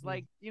that because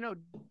like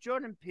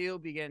Jordan Peele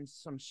began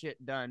some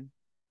shit done,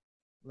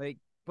 like,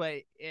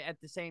 but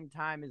at the same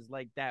time is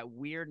like that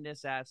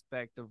weirdness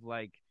aspect of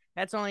like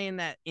that's only in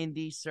that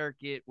indie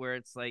circuit where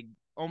it's like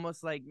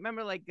almost like,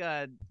 remember like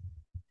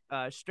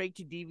straight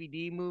to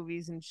DVD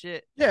movies and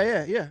shit.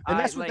 Yeah. And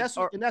that's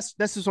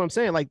just what I'm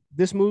saying. Like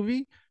this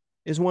movie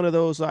is one of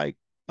those like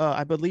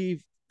I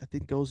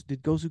think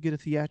did Gozu get a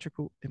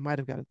theatrical? It might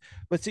have got it.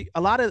 But see,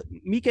 a lot of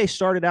Miike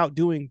started out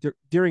doing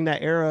during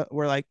that era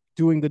where like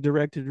doing the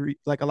directed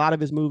like a lot of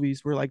his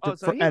movies were like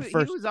first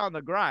he was on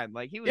the grind,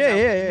 like he was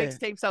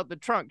mixtapes out the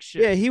trunk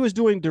shit. Yeah, he was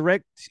doing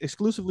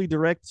exclusively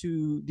direct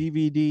to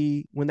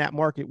DVD when that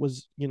market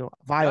was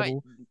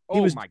viable.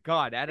 Right. My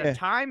god, at a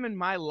time in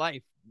my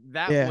life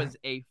that was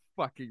a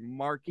fucking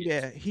market.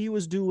 Yeah, he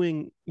was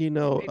doing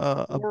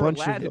a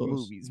bunch of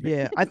those movies.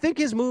 Yeah, I think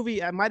his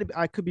movie,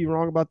 I could be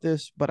wrong about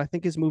this, but I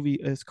think his movie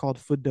is called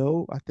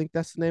Fudo. I think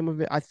that's the name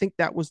of it. I think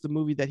that was the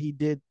movie that he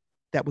did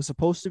that was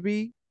supposed to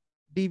be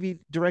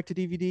direct to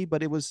DVD,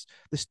 but it was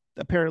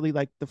apparently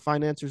like the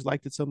financiers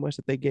liked it so much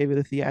that they gave it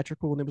a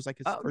theatrical, and it was like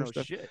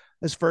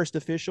his first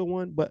official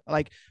one. But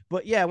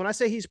yeah, when I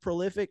say he's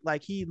prolific,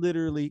 like he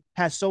literally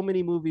has so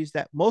many movies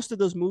that most of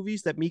those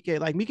movies that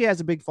Miike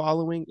has a big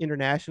following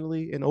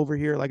internationally, and over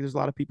here like there's a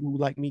lot of people who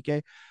like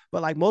Miike,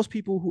 but like most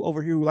people who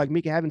over here who like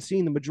Miike haven't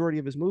seen the majority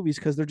of his movies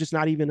because they're just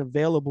not even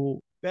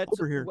available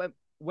over here.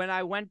 When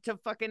I went to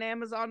fucking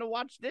Amazon to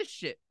watch this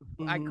shit,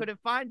 I couldn't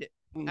find it.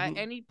 At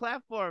any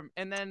platform,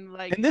 and then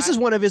like, and this is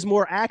one of his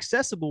more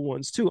accessible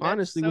ones too,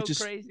 honestly, which is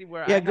crazy.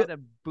 Where I had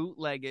to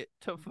bootleg it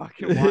to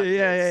fucking watch.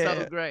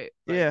 So great.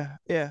 Like,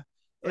 yeah.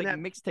 Like that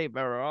mixtape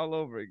era all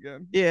over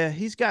again. Yeah,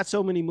 he's got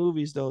so many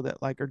movies though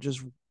that like are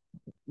just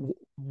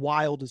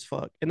wild as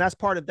fuck, and that's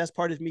part of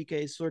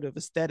Miike's sort of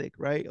aesthetic,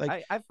 right?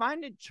 Like I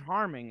find it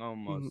charming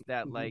almost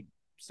that like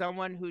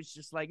someone who's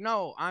just like,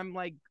 no, I'm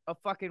like a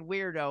fucking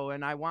weirdo,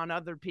 and I want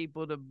other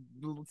people to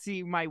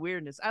see my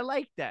weirdness. I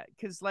like that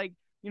because like.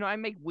 I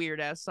make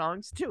weird ass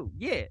songs too.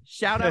 Yeah,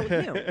 shout out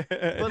him.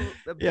 But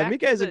yeah,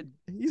 Miike's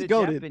he's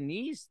goated.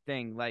 Japanese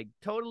thing, like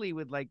totally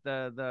with like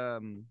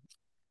the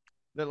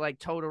like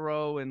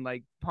Totoro and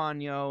like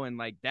Ponyo and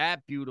like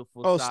that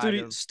beautiful.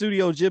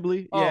 Studio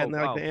Ghibli. Yeah, and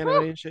like the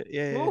anime and shit.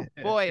 Yeah.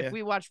 Boy, if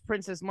we watch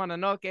Princess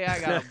Mononoke,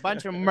 I got a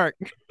bunch of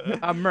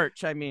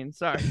merch. I mean,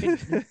 sorry.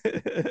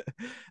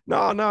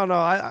 No.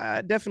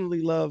 I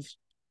definitely love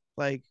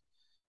like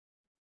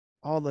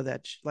all of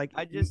that. Like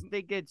I just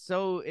think it's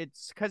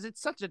because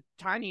it's such a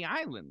tiny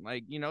island.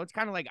 Like, it's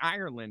kind of like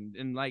Ireland,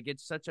 and like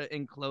it's such an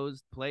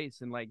enclosed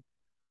place, and like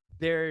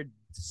there are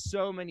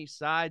so many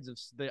sides of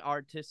the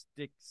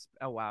artistic.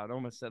 Oh wow, it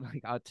almost said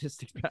like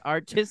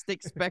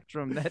artistic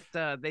spectrum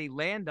that they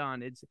land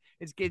on.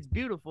 It's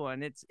beautiful,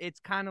 and it's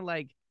kind of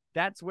like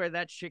that's where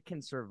that shit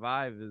can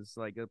survive, is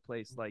like a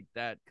place like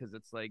that, because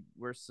it's like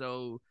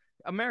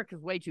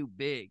America's way too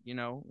big,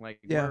 like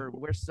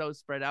we're so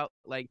spread out.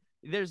 Like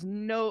there's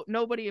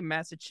nobody in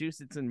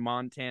Massachusetts and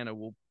Montana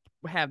will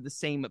have the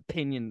same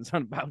opinions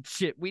about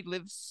shit. We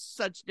live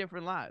such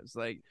different lives.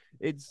 Like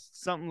it's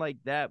something like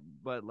that,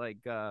 but like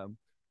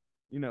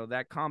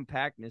that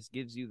compactness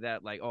gives you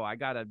that, like, oh, I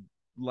gotta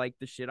like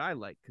the shit I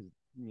like, because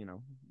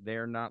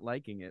they're not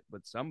liking it,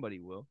 but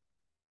somebody will.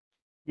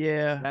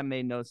 Yeah, that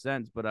made no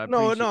sense, but I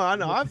no, I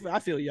know. I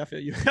feel you.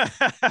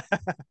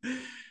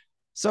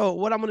 So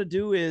what I'm gonna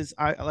do is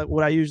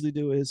what I usually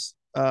do is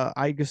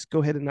I just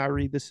go ahead and I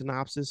read the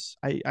synopsis.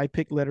 I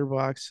pick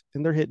Letterboxd,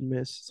 and they're hit and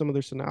miss. Some of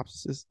their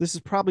synopses. This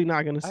is probably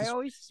not gonna. I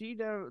always see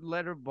the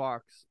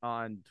Letterboxd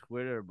on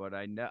Twitter, but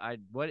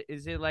what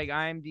is it, like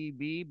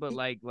IMDb? But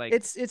like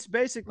it's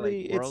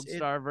basically like World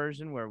Star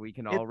version where we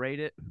can all rate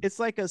it. It's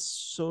like a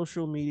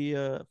social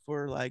media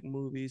for like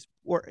movies,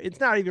 or it's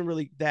not even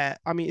really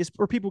that. I mean, it's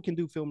where people can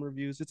do film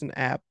reviews. It's an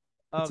app.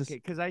 Okay,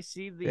 because I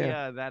see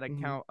the that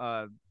account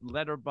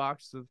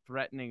Letterboxd with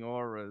threatening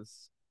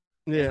auras.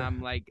 Yeah, and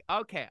I'm like,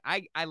 okay,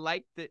 I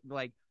liked it.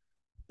 Like,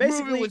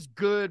 basically, it was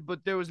good,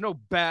 but there was no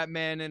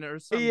Batman in it or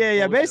something.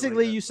 Yeah.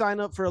 Basically, like you sign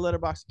up for a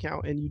Letterboxd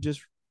account and you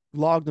just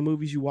log the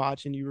movies you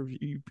watch, and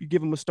you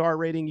give them a star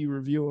rating, you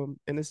review them,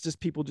 and it's just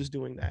people just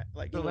doing that.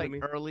 Like, so, like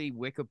early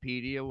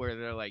Wikipedia, where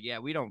they're like, yeah,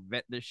 we don't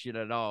vet this shit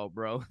at all,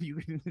 bro.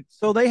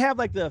 So they have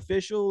like the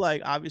official,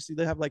 like obviously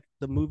they have like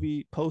the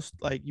movie post,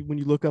 like when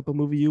you look up a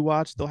movie you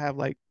watch, they'll have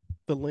like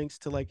the links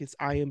to like its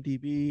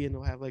IMDb, and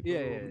they'll have like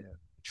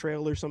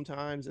trailer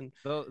sometimes, and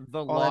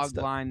the log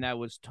line that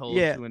was told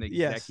to an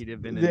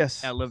executive in an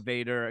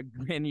elevator,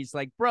 and he's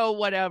like, bro,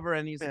 whatever,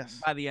 and he's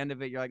by the end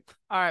of it, you're like,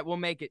 all right, we'll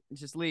make it,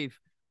 just leave.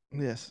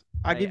 Yes,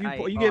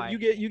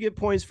 you get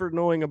points for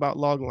knowing about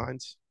log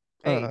lines.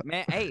 Hey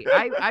man,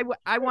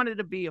 I wanted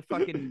to be a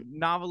fucking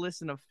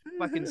novelist and a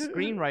fucking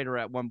screenwriter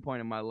at one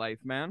point in my life,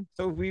 man.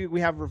 So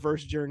we have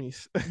reverse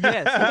journeys.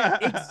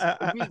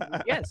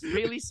 Yes,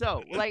 really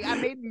so. Like I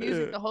made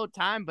music the whole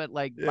time, but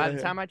like by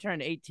the time I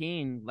turned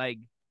 18, like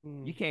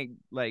you can't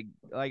like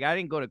I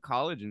didn't go to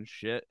college and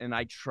shit, and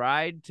I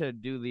tried to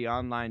do the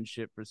online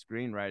shit for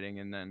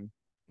screenwriting, and then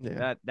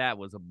that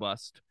was a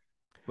bust.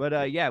 But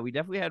we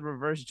definitely had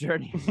reverse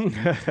journeys.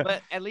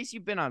 But at least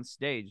you've been on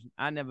stage.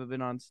 I never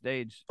been on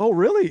stage. Oh,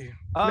 really?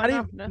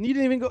 No. You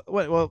didn't even go.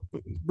 Well,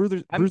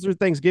 Bruiser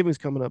Thanksgiving's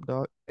coming up,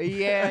 dog.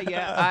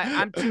 Yeah.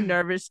 I'm too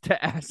nervous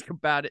to ask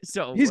about it.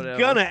 So he's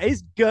gonna.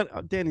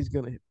 Danny's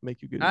gonna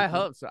make you good. I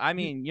hope so. I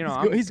mean,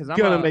 he's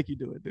gonna make you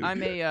do it, dude.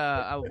 I'm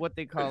a what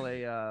they call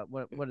a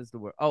what is the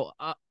word? Oh,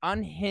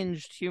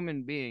 unhinged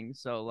human being.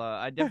 So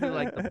I definitely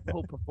like the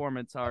whole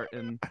performance art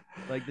and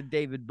like the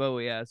David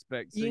Bowie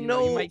aspect. So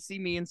you might see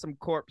me in some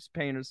corpse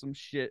paint or some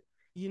shit.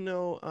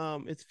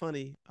 It's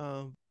funny.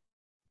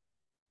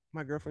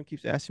 My girlfriend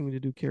keeps asking me to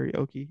do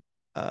karaoke.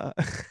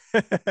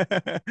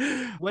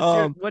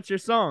 What's your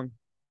song?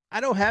 I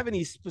don't have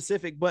any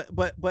specific, but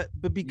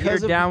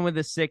because you're down with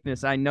the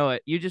sickness, I know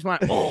it. You just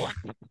want no,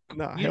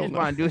 you just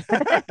want to do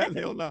it.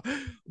 Hell no.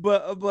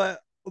 But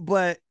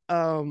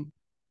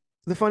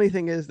the funny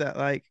thing is that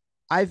like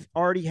I've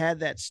already had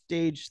that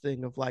stage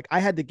thing of like I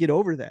had to get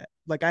over that.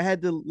 Like I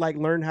had to like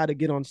learn how to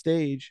get on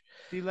stage.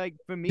 See, like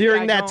for me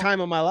during that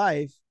time of my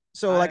life.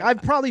 So like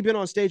I've probably been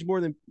on stage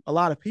more than a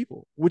lot of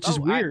people, which is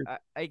weird.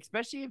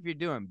 Especially if you're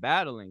doing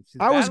battlings.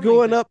 I was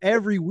going up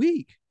every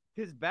week.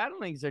 Because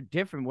battlings are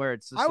different, where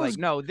it's just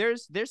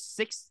there's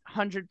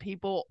 600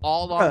 people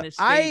all on this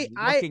stage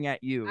looking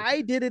at you.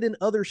 I did it in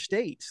other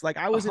states. Like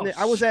I was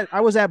I was at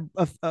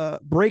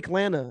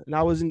Breaklanta, and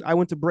I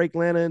went to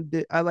Breaklanta,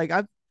 and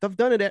I've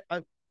done it.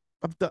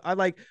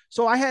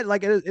 So I had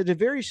like in a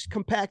very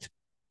compact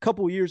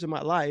couple years of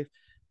my life,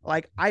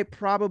 like I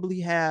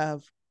probably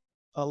have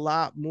a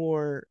lot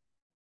more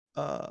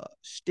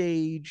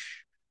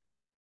stage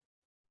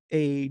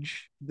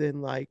age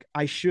than like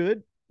I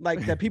should,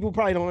 like that people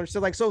probably don't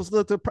understand. Like so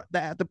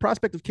the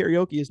prospect of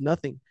karaoke is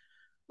nothing.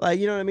 Like,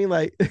 you know what I mean?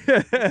 Like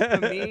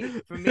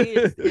for me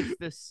it's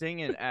the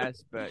singing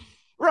aspect.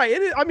 Right.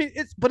 It is, I mean,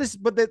 but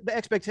the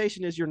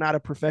expectation is you're not a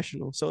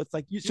professional, so it's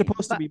like you're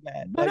supposed to be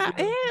bad. But like,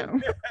 I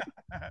am.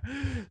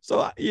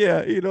 So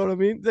yeah, you know what I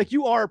mean. Like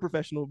you are a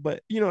professional,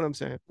 but you know what I'm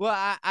saying. Well,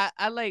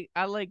 I like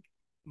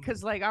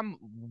because like I'm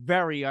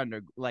very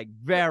underground.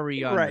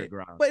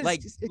 But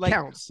like it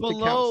counts.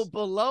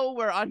 Below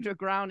where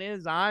underground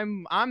is,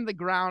 I'm the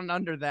ground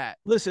under that.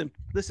 Listen.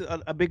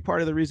 A big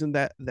part of the reason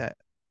that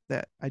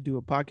I do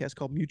a podcast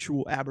called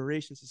Mutual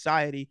Aberration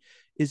Society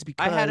is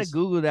because I had to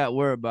Google that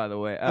word, by the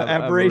way,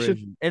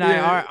 aberration, and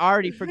I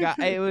already forgot.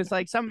 It was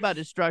like something about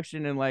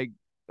destruction and like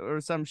or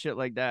some shit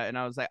like that, and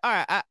I was like, all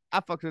right,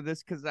 I fucked with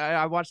this because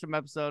I watched some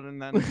episode,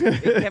 and then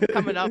it kept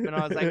coming up, and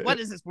I was like, what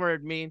does this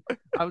word mean?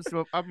 I'm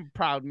a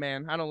proud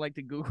man. I don't like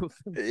to Google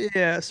things.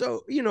 Yeah,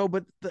 so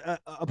but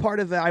a part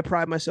of that, I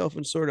pride myself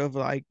in sort of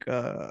like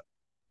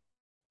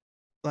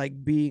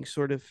being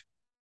sort of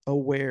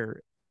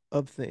aware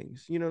of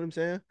things. You know what I'm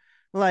saying?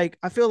 Like,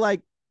 I feel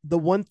like the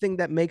one thing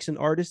that makes an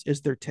artist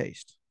is their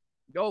taste.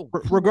 Oh,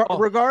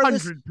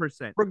 regardless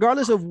 100%.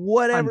 regardless of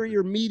whatever 100.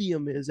 your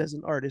medium is as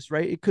an artist,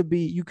 right? You could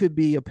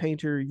be a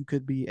painter, you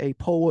could be a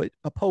poet,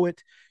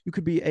 you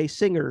could be a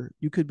singer,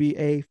 you could be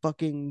a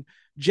fucking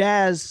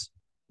jazz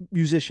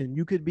musician,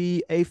 you could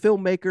be a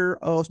filmmaker,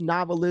 a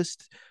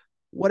novelist,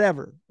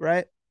 whatever,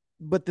 right?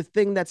 But the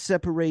thing that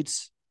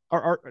separates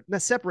our art,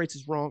 not separates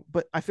is wrong,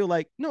 but I feel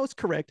like, no, it's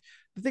correct.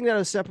 The thing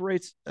that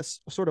separates a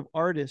sort of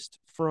artist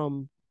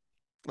from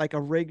like a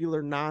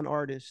regular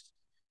non-artist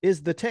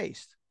is the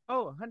taste.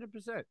 Oh,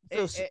 100%.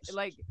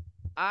 Like,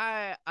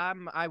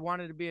 I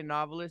wanted to be a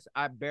novelist.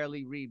 I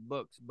barely read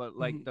books, but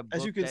like the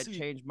book that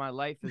changed my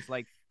life is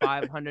like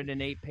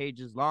 508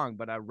 pages long,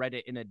 but I read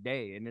it in a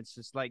day, and it's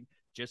just like,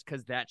 just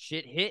because that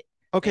shit hit.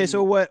 Okay,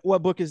 so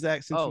what book is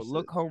that?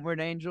 Look Homeward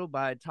Angel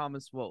by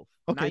Thomas Wolfe.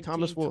 Okay,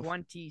 Thomas Wolfe.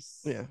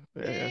 1926, yeah.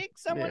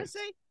 I want to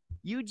say.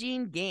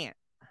 Eugene Gant.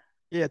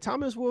 Yeah,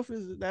 Thomas Wolfe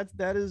is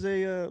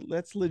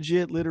that's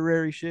legit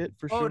literary shit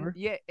for sure.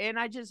 Yeah, and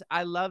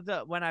I loved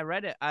when I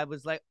read it, I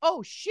was like,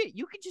 oh shit,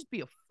 you could just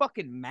be a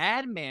fucking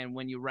madman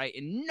when you write,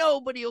 and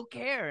nobody will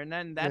care. And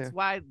then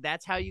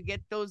that's how you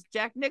get those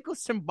Jack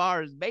Nicholson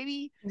bars,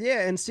 baby.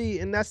 Yeah, and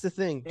that's the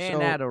thing. And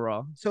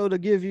Adderall. So to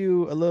give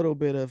you a little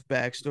bit of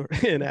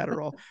backstory in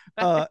Adderall,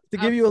 to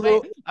give you a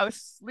little, I was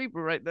sleeping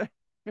right there.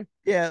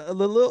 Yeah, a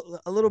little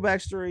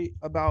backstory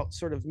about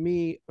sort of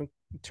me in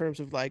terms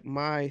of like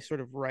my sort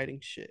of writing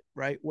shit,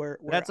 right? Where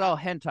that's all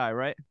hentai,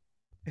 right?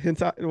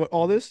 Hentai,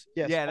 all this?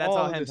 Yes. Yeah, that's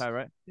all hentai,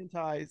 right?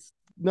 Hentai is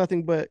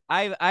nothing but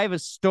I have a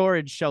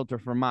storage shelter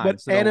for mine. But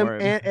so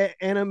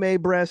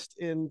anime breast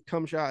and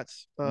cum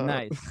shots.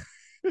 Nice.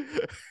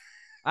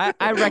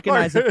 I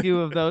recognize a few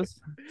of those.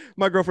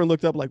 My girlfriend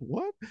looked up like,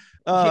 what?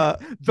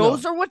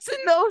 Those are what's in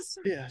those?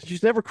 Yeah,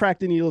 she's never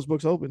cracked any of those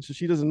books open, so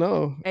she doesn't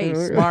know. Hey,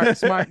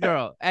 smart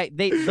girl. Hey,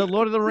 the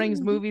Lord of the Rings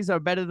movies are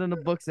better than the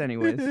books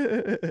anyways.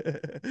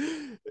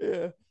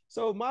 Yeah.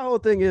 So my whole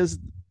thing is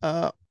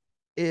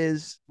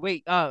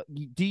wait,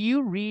 do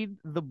you read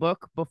the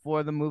book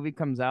before the movie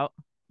comes out?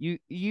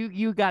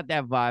 You got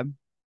that vibe.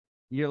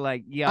 You're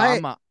like,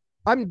 yeah,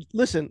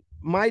 listen,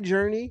 my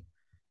journey,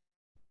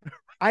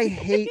 I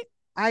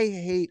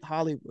hate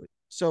Hollywood.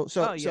 So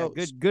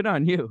good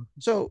on you.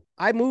 So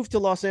I moved to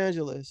Los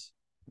Angeles,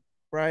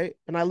 right?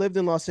 And I lived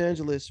in Los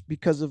Angeles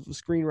because of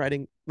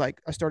screenwriting.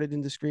 Like, I started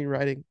into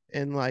screenwriting,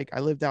 and like I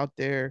lived out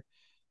there.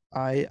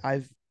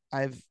 I've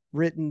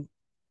written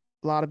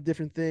a lot of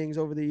different things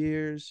over the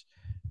years.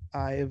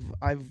 I've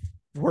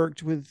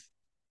worked with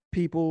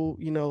people,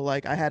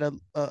 like I had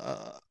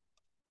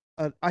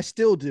I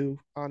still do,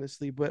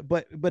 honestly, but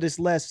it's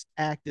less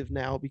active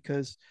now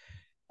because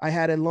I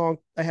had for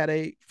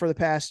the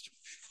past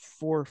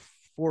 4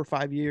 or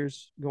 5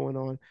 years going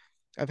on,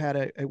 I've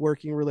had a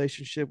working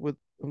relationship with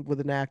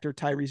an actor,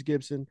 Tyrese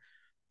Gibson,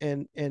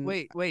 and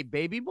wait,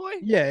 Baby Boy?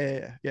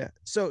 Yeah.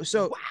 So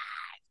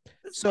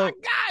my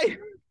guy.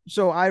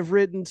 So I've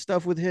written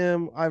stuff with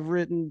him. I've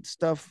written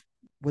stuff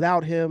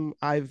without him.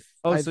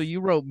 So you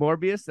wrote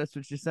Morbius? That's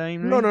what you're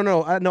saying? Right?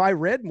 No. I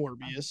read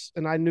Morbius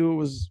and I knew it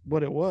was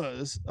what it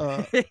was.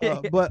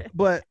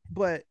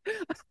 But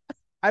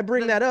I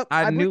bring that up.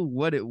 I knew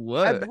what it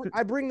was.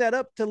 I bring that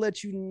up to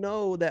let you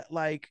know that,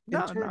 like,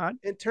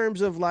 in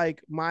terms of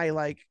like my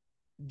like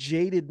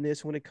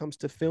jadedness when it comes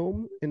to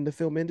film in the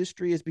film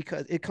industry, is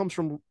because it comes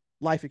from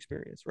life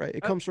experience, right?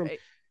 It comes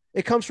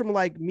from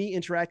like me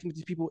interacting with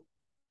these people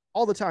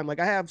all the time. Like,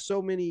 I have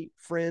so many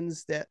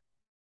friends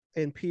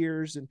and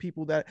peers and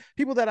people that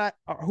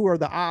who are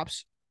the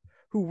ops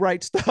who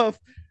write stuff.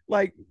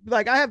 Like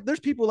there's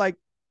people, like,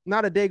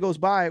 not a day goes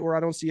by where I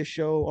don't see a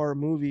show or a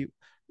movie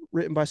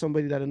written by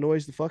somebody that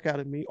annoys the fuck out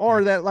of me,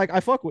 or that like I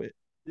fuck with.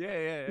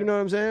 Yeah. You know what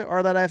I'm saying?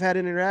 Or that I've had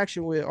an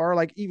interaction with, or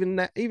like even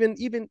that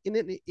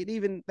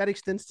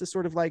extends to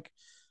sort of like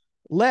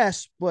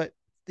less, but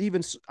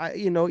even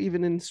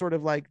in sort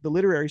of like the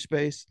literary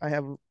space, I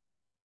have,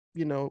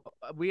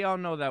 we all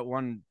know that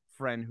one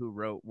friend who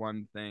wrote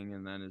one thing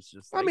and then it's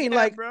just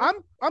like, bro,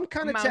 I'm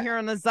kind of out here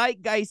on the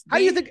zeitgeist. How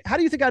do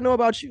you think I know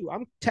about you?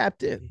 I'm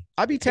tapped in.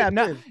 I be tapped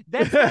in.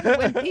 That's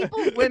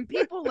when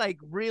people like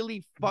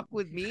really fuck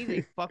with me,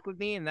 they fuck with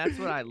me, and that's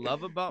what I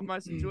love about my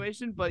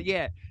situation. But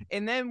yeah,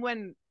 and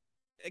then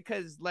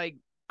because like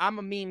I'm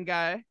a meme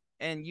guy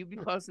and you be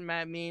posting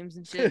mad memes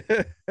and shit.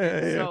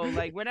 So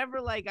like whenever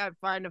like I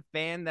find a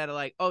fan that are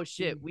like, oh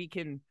shit, we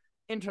can.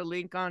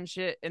 interlink on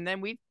shit, and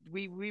then we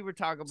were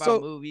talking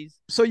about movies.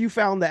 So you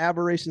found the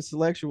Aberration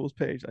Selectuals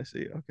page? I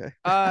see. Okay.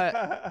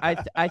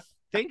 I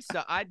think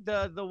so.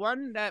 The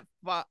one that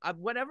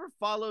whatever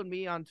followed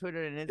me on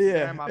Twitter and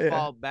Instagram, I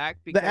followed back.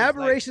 Because, the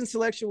Aberration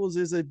Selectuals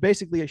is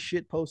basically a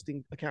shit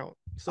posting account.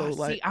 So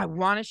see, I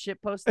want a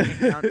shit posting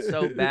account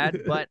so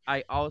bad, but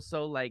I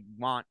also like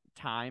want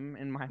time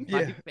in my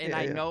life, and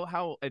I know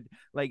how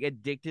like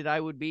addicted I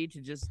would be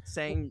to just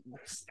saying.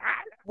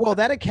 Well,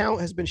 that account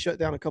has been shut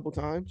down a couple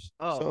times.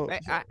 Oh, so.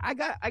 I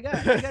got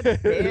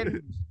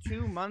banned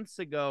 2 months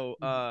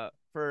ago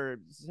for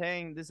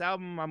saying this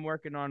album I'm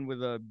working on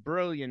with a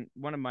brilliant,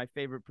 one of my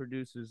favorite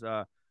producers,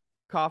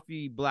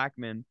 Coffee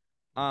Blackman.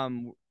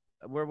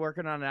 We're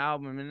working on an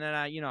album, and then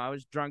I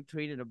was drunk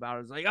tweeting about it.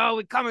 I was like, "Oh,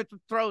 we come at the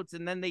throats,"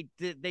 and then they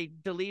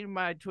deleted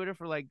my Twitter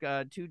for like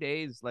 2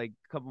 days, like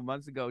a couple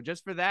months ago,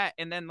 just for that.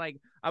 And then like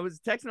I was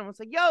texting him, I was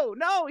like, "Yo,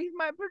 no, he's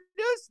my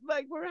producer.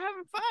 Like we're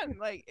having fun.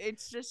 Like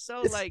it's just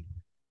so like."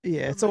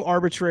 Yeah, it's so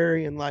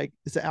arbitrary and like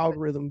it's an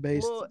algorithm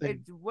based. Well,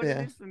 what it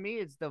is for me,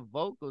 it's the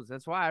vocals.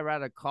 That's why I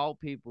rather call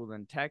people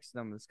than text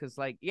them. It's because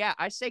like, yeah,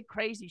 I say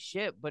crazy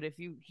shit, but if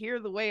you hear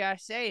the way I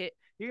say it,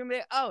 you're gonna be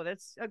like, oh,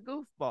 that's a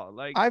goofball.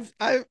 Like as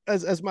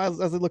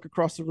I look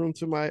across the room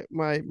to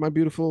my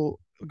beautiful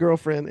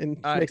girlfriend and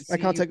makes eye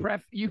contact.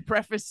 You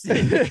preface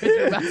it because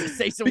you're about to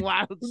say some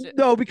wild shit.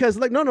 No, because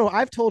like no,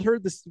 I've told her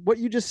this. What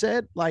you just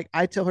said, like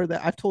I tell her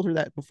that I've told her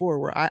that before.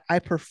 Where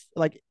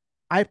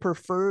I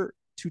prefer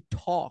to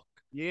talk.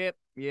 Yep.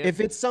 If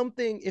it's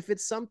something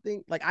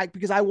like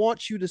because I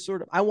want you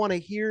to I want to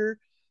hear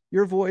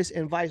your voice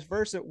and vice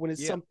versa when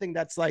it's something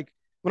that's like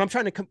when I'm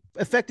trying to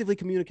effectively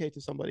communicate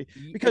to somebody,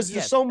 because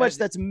there's so much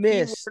that's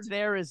missed.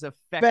 There is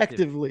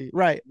effectively,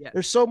 right? Yes.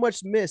 There's so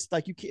much missed.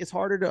 Like it's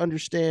harder to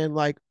understand.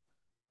 Like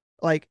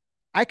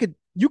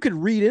you could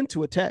read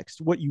into a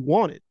text what you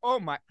wanted. Oh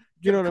my,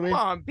 you know what I mean?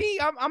 Come on, B.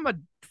 I'm a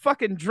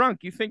fucking drunk.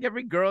 You think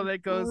every girl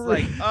that goes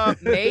like,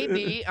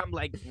 maybe? I'm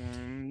like,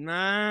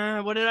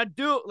 nah. What did I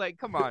do? Like,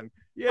 come on.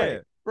 Yeah.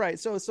 Right.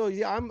 So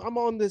yeah, I'm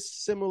on this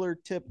similar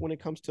tip when it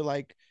comes to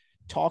like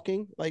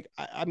talking. Like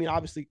I mean,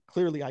 obviously,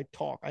 clearly I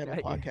talk. I have a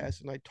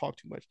podcast and I talk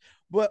too much.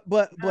 But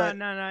no.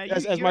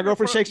 As my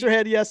girlfriend shakes her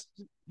head, yes,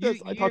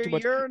 I talk too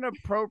much. You're an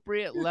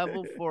appropriate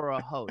level for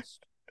a host.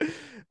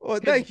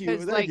 Well, thank you.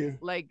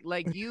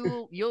 Like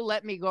you'll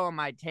let me go on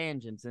my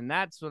tangents, and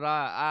that's what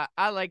I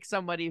like.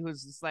 Somebody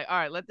who's just like, all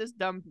right, let this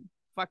dumb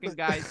fucking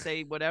guy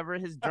say whatever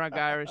his drunk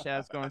Irish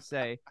ass gonna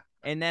say,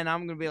 and then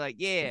I'm gonna be like,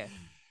 yeah,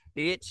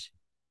 bitch.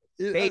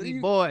 Baby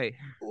boy.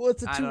 Well,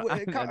 it's a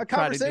two-way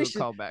conversation.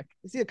 Callback.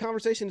 See, a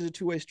conversation is a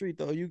two-way street,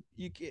 though. You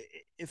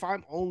if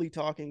I'm only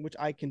talking, which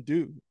I can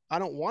do, I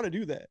don't want to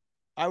do that.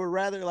 I would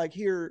rather like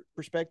hear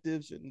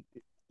perspectives and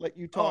let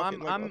you talk.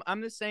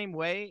 I'm the same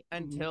way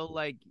until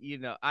like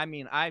I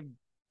mean I'm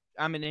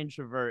an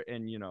introvert,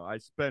 and I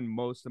spend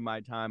most of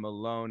my time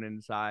alone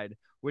inside,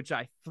 which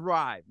I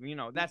thrive.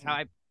 That's how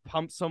I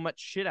pump so much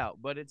shit out.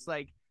 But it's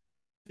like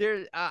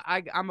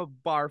I'm a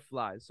bar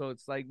fly, so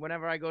it's like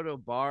whenever I go to a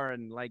bar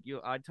and like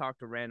I talk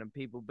to random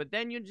people, but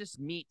then you just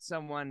meet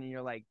someone and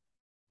you're like,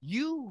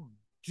 you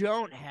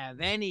don't have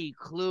any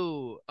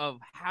clue of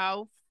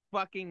how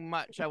fucking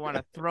much I want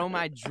to throw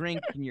my drink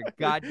in your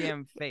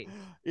goddamn face.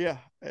 Yeah.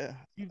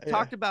 You've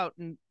talked about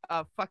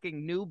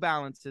fucking New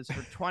Balances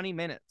for 20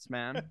 minutes,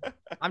 man.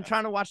 I'm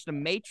trying to watch The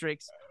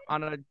Matrix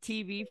on a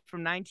TV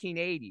from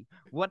 1980.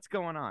 What's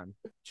going on?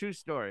 True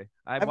story.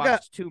 I've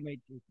watched two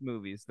Matrix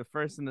movies, the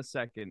first and the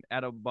second,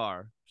 at a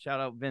bar.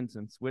 Shout out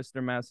Vincent's,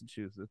 Worcester,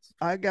 Massachusetts.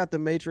 I got The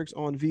Matrix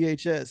on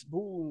VHS.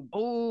 Boom.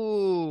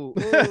 Ooh.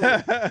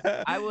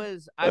 I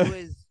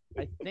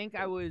think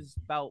I was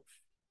about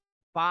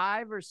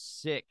 5 or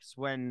 6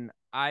 when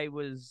I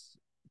was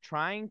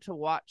trying to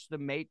watch The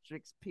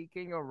Matrix,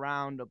 peeking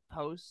around a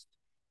post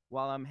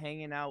while I'm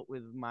hanging out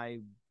with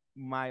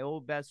my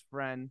old best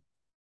friend,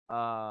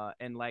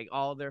 and like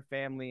all their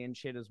family and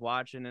shit is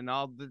watching, and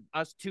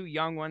us two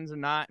young ones are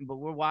not, but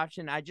we're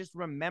watching. I just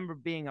remember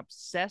being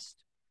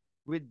obsessed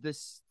with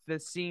the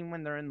scene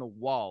when they're in the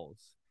walls,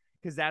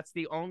 because that's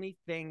the only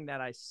thing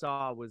that I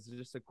saw was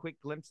just a quick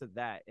glimpse of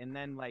that. And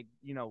then like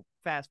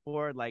fast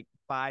forward like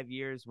 5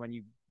 years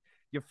when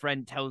your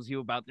friend tells you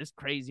about this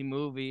crazy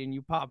movie and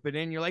you pop it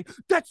in, you're like,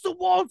 that's the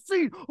wall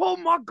scene. Oh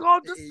my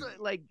God.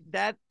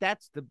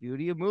 That's the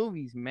beauty of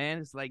movies, man.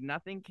 It's like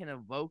nothing can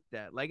evoke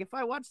that. Like if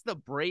I watch The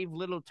Brave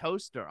Little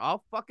Toaster,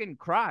 I'll fucking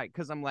cry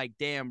because I'm like,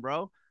 damn,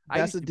 bro.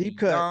 That's a deep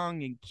cut.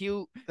 Young and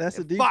cute. That's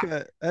a deep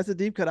cut. That's a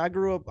deep cut. I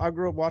grew up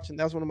watching.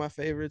 That was one of my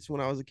favorites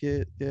when I was a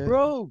kid. Yeah.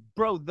 Bro,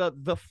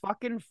 the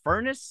fucking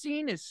furnace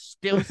scene is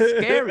still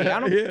scary. I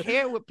don't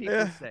care what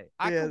people say.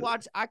 I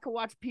could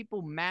watch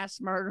people mass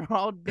murder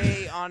all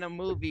day on a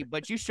movie,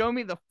 but you show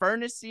me the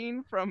furnace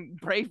scene from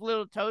Brave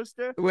Little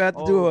Toaster. We have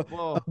to do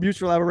a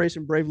mutual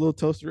aberration Brave Little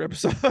Toaster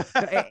episode.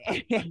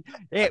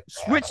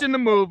 Switching the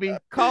movie.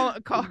 Call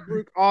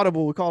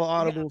Audible. We call it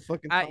Audible.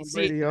 Fucking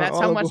radio. That's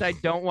Audible. how much I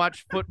don't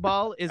watch football.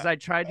 Is I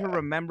tried to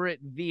remember it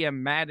via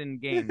Madden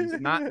games,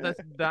 not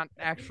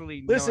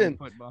actually Listen, knowing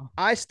football.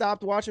 I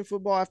stopped watching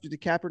football after the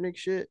Kaepernick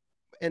shit,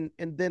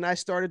 and then I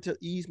started to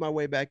ease my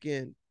way back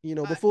in.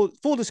 But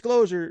full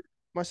disclosure,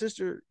 my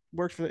sister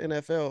works for the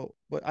NFL,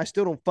 but I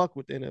still don't fuck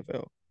with the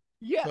NFL.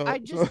 Yeah, So- I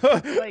just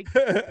so- like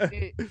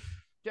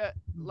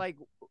like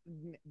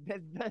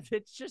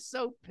it's just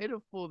so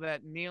pitiful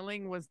that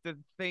kneeling was the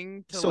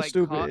thing to so like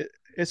stupid.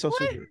 It's so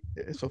What? stupid.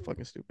 It's so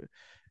fucking stupid.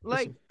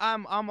 like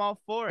I'm all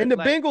for it. And the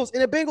like,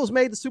 Bengals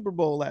made the Super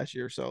Bowl last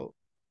year, so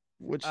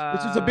which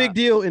is a big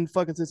deal in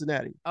fucking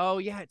Cincinnati. Oh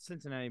yeah, it's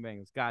Cincinnati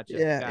Bengals. Gotcha.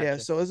 Yeah. gotcha.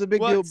 So it's a big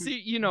Well, deal.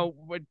 see,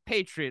 with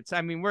Patriots,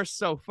 I mean, we're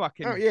so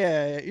fucking. Oh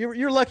yeah.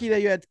 You're lucky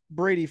that you had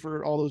Brady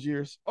for all those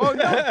years. Oh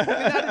no,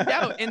 without a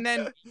doubt. And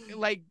then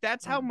like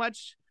that's how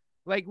much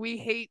like we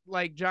hate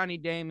like Johnny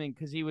Damon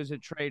because he was a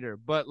traitor.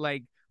 But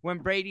like when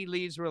Brady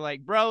leaves, we're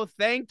like, bro,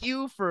 thank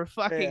you for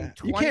fucking Yeah.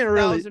 You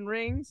 20,000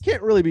 rings.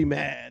 Can't really be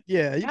mad.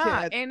 Yeah, you Yeah,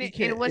 can't. and you it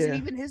can't, wasn't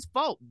yeah. even his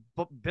fault.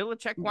 But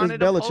Belichick was wanted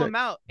to pull Belichick. him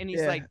out, and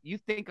he's Yeah. like, "You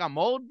think I'm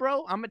old,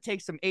 bro? I'm gonna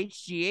take some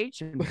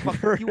HGH and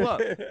fuck you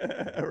up."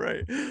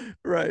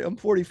 Right. I'm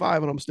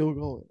 45 and I'm still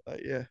going.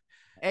 Yeah.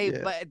 Hey,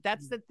 Yeah. but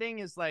that's the thing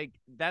is like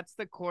that's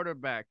the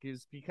quarterback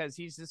is because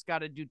he's just got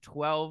to do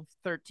 12,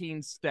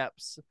 13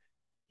 steps.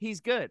 He's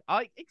good.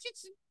 It's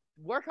just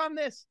work on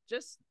this.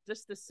 Just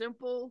a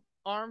simple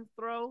arm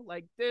throw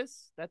like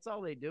this. That's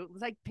all they do.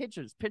 It's like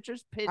pitchers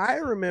pitch. I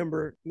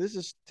remember, this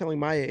is telling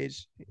my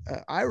age.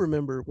 I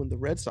remember when the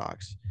Red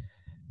Sox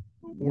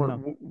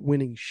weren't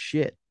winning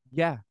shit.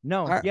 Yeah,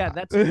 no, I- yeah,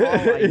 that's all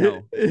I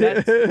know.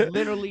 That's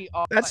literally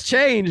all. That's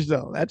changed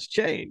though. That's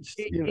changed.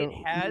 It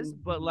has,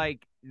 but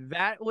like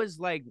that was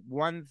like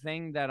one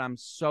thing that I'm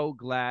so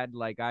glad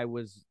like I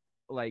was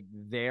like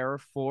there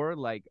for.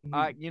 Like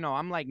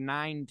I'm like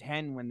 9,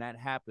 10 when that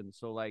happened.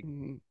 So like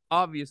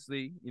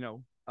obviously,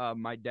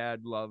 my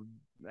dad loved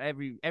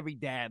every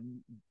dad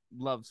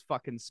loves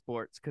fucking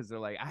sports because they're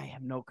like, I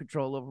have no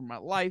control over my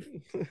life.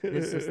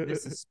 This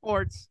is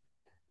sports.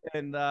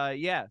 And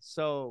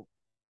so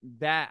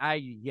that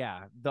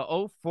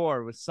the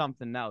 04 was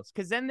something else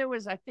because then there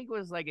was I think it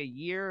was like a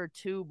year or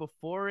two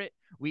before it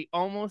we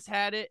almost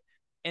had it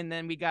and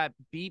then we got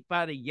beat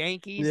by the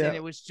Yankees and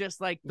it was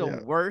just like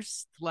the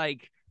worst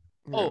like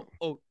oh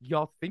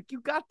y'all think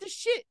you got the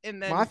shit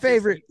and then my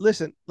favorite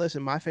listen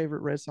my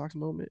favorite Red Sox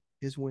moment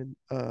is when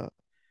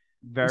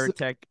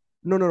Veritek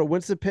no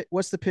what's the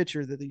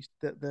pitcher that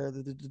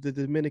the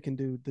Dominican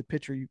dude the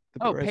pitcher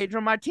Pedro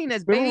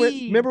Martinez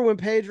remember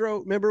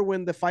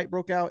when the fight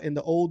broke out and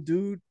the old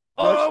dude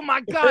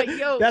my god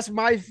yo that's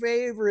my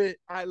favorite.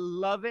 I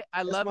love it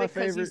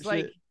because he's shit.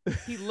 like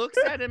he looks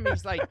at him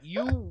he's like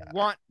you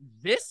want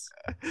this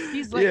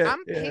he's like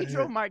I'm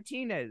Pedro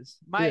Martinez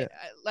like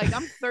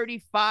I'm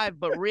 35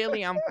 but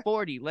really I'm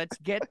 40 let's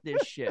get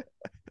this shit.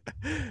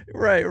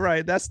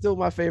 Right that's still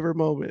my favorite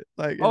moment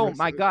like oh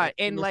my god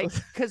and like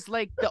because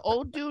like the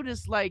old dude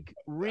is like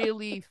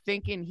really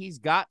thinking he's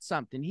got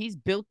something he's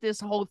built this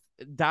whole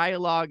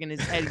dialogue in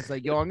his head he's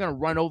like yo I'm gonna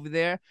run over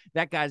there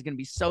that guy's gonna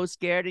be so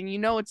scared and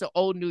it's an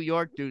old New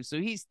York dude so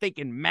he's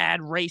thinking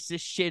mad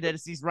racist shit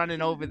as he's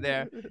running over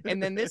there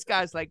and then this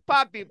guy's like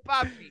Poppy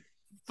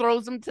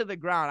throws him to the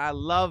ground. I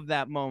love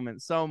that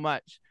moment so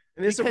much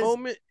and it's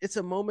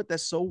a moment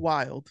that's so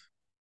wild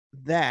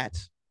that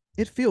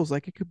it feels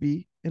like it could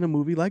be in a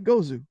movie like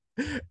Gozu.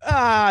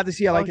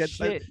 See, I like that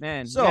shit,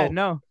 man. So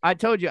no, I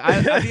told you,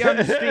 I be on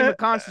the stream of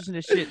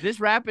consciousness shit. This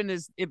rapping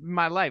is in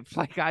my life.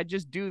 Like I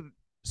just do.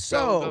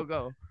 So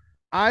go.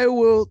 I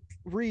will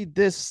read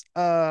this.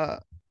 Oh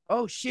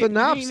shit!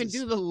 Synopsis. You didn't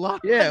even do the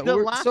log. Yeah. the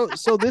line.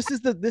 So this is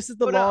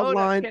the log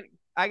line.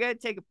 I gotta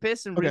take a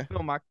piss and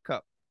refill my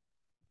cup.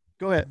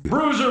 Go ahead.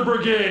 Bruiser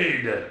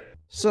Brigade.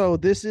 So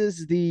this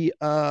is the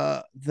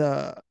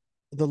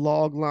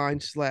log line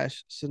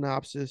 /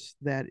 synopsis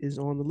that is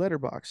on the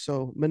letterbox.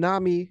 So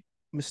Minami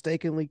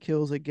mistakenly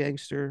kills a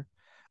gangster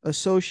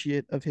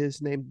associate of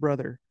his named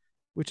Brother,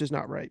 which is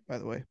not right, by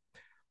the way.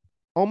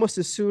 Almost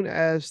as soon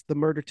as the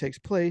murder takes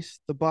place,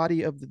 the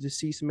body of the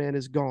deceased man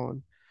is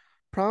gone,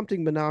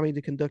 prompting Minami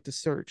to conduct a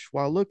search.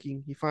 While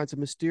looking, he finds a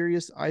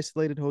mysterious,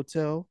 isolated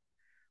hotel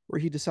where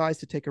he decides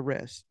to take a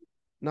rest.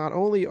 Not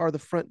only are the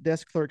front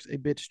desk clerks a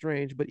bit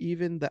strange, but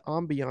even the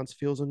ambiance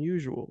feels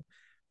unusual.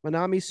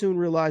 Minami soon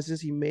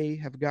realizes he may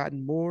have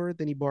gotten more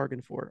than he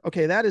bargained for.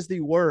 Okay, that is the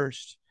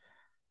worst.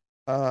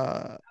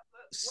 That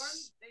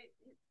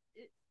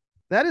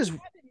is a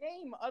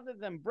name other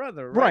than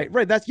Brother, right.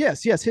 That's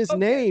yes. His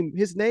name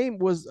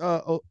was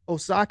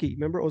Osaki.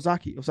 Remember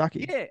Ozaki?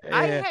 Yeah,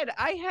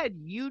 I had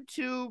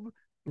YouTube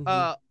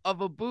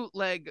of a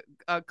bootleg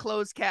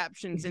closed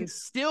captions and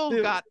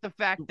still got the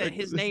fact that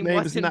his name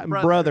wasn't not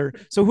brother.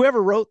 So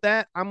whoever wrote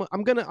that, I'm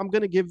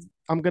gonna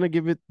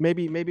give it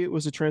maybe it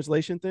was a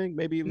translation thing.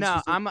 Maybe it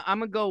was I'm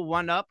gonna go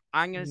one up.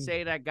 I'm gonna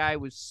say that guy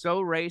was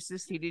so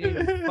racist he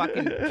didn't even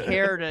fucking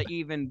care to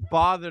even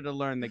bother to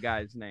learn the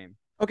guy's name.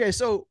 Okay,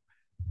 so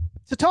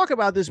to talk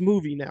about this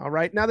movie now,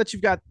 right? Now that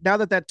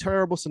that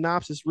terrible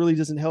synopsis really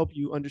doesn't help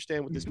you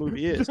understand what this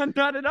movie is.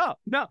 Not at all.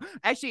 No,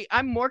 actually,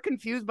 I'm more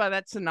confused by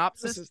that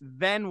synopsis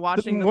than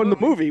watching the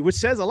movie, which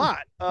says a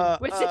lot.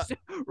 Which it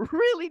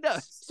really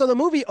does. So the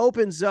movie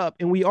opens up,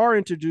 and we are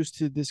introduced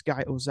to this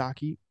guy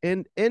Ozaki,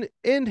 and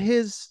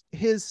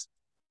his,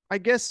 I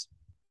guess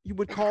you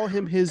would call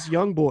him his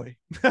young boy.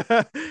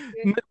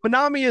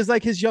 Manami is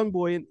like his young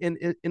boy, and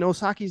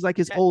Osaki is like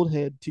his old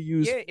head, to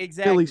use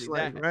Philly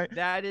slang, right?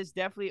 That is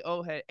definitely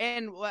old head.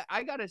 And what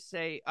I gotta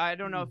say, I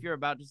don't know if you're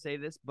about to say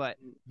this, but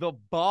the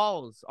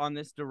balls on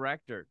this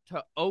director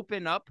to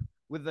open up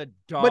with a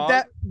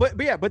dog. But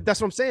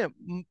that's what I'm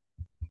saying.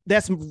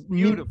 That's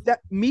beautiful.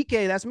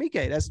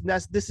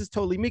 This is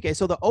totally Mike.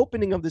 So the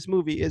opening of this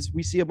movie is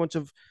we see a bunch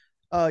of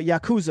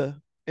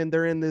Yakuza, and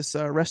they're in this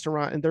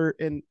restaurant, and they're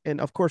in,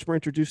 and of course we're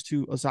introduced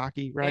to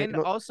Ozaki, right? And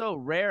also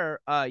rare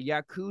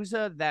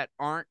Yakuza that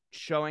aren't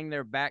showing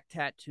their back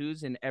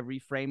tattoos in every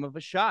frame of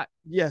a shot.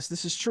 Yes,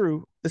 this is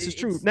true.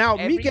 Now,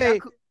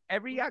 Mike,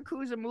 every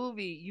Yakuza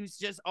movie,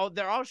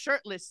 they're all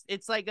shirtless.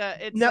 It's like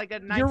a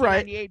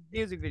 1998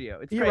 music video.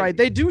 It's you're crazy. right.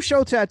 They do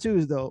show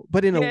tattoos though,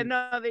 but they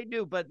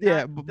do, but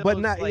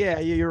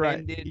you're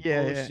right.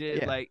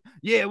 Bullshit, like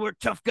we're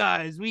tough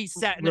guys. We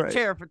sat in a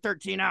chair for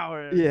 13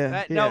 hours.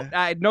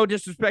 No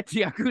disrespect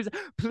to Yakuza,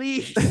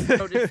 please.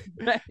 No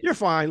disrespect. You're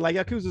fine. Like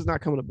Yakuza's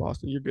not coming to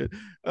Boston. You're good,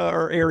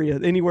 or area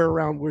anywhere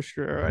around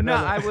Worcester. No,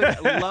 I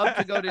would love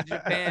to go to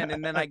Japan,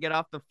 and then I get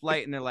off the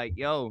flight, and they're like,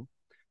 "Yo,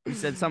 you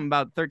said something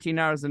about 13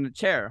 hours in the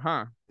chair,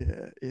 huh?"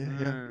 Yeah.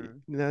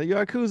 Now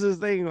your Yakuzas,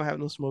 they ain't gonna have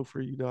no smoke for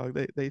you, dog.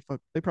 They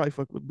probably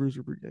fuck with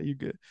Bruiser Brigade. You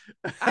good?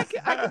 I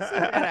could see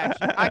that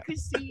actually.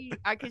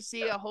 I could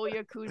see a whole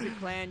Yakuza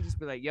clan just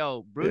be like,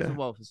 "Yo, Bruiser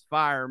Wolf is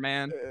fire,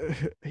 man."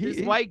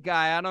 This white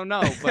guy, I don't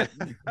know, but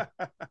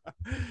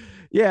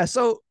yeah.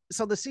 So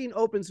the scene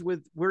opens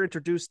with we're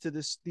introduced to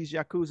these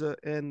Yakuza,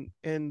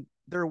 and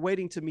they're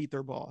waiting to meet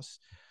their boss.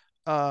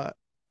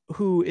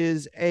 Who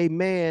is a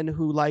man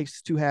who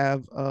likes to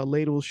have a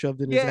ladle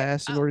shoved in his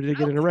ass in order to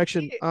get an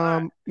erection.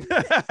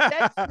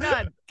 That's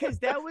not, because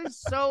that was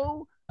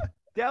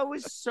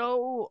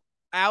so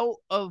out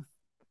of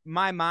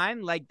my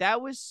mind. Like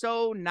that was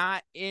so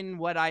not in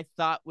what I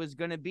thought was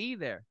gonna be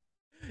there.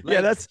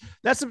 Like,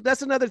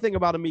 that's another thing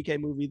about a Mike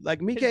movie.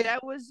 Like Mike,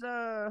 that was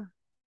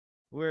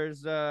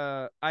where's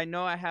I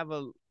know I have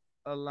a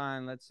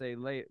line, let's say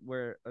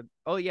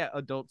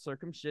adult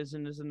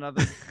circumcision is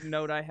another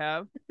note I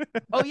have.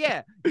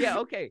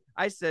 Okay,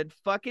 I said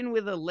fucking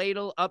with a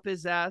ladle up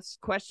his ass, ?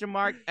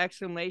 LMAO,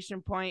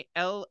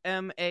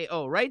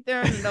 right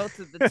there in the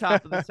notes at the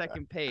top of the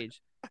second page.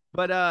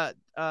 But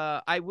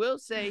I will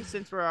say,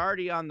 since we're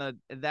already on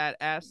that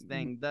ass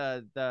thing,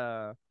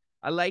 I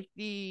like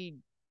the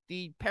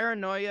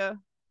paranoia,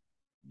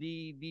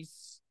 the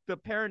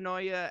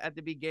paranoia at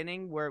the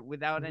beginning, where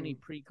without any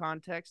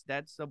pre-context,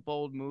 that's a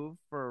bold move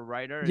for a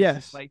writer.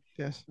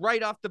 It's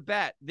right off the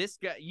bat, this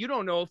guy, you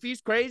don't know if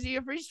he's crazy,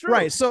 if he's true.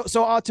 Right. So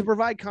to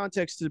provide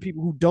context to the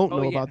people who don't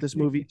know about this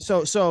movie,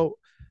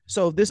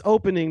 so this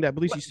opening that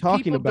Belushi's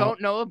talking about.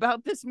 Don't know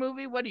about this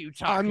movie? What are you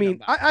talking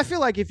about? I feel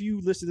like if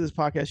you listen to this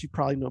podcast, you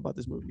probably know about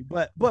this movie.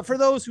 But for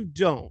those who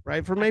don't,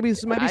 right? For maybe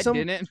some I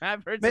didn't.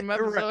 I've heard some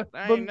episodes.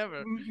 I ain't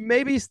never.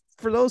 Maybe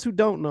for those who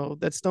don't know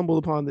that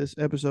stumbled upon this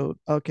episode.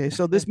 Okay,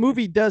 so this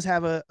movie does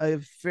have a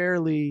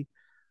fairly,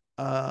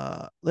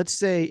 let's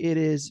say it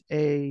is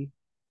a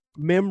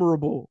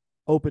memorable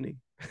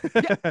opening.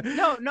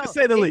 No, to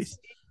say the least.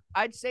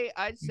 I'd say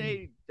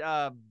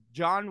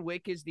John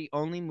Wick is the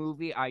only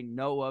movie I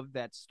know of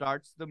that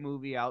starts the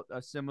movie out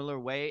a similar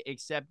way,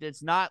 except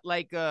it's not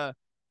like a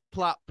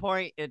plot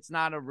point. It's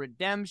not a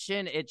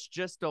redemption. It's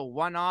just a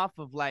one-off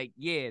of like,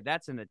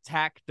 that's an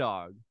attack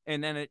dog.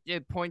 And then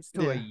it points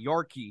to a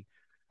Yorkie.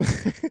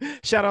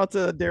 Shout out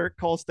to Derek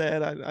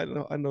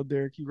Kolstad. I know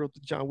Derek. He wrote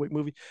the John Wick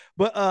movie.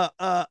 But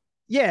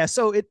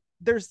so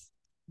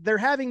they're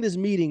having this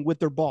meeting with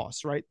their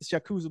boss, right? This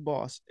Yakuza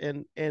boss.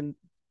 And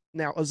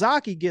now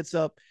Ozaki gets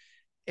up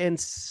and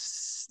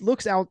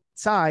looks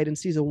outside and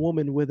sees a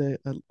woman with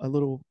a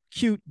little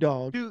cute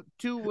dog.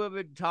 Two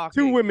women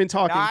talking. Two women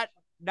talking.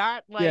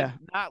 Not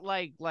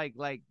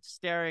like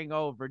staring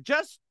over.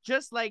 Just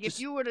like if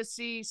you were to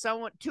see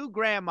two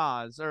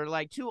grandmas or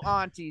like two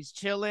aunties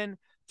chilling,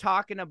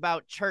 talking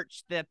about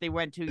church that they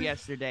went to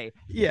yesterday.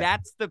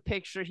 That's the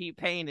picture he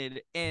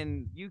painted,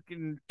 and you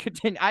can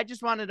continue. I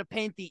just wanted to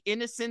paint the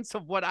innocence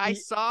of what I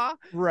saw,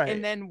 right?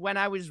 And then when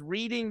I was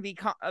reading the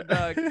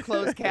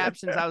closed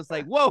captions, I was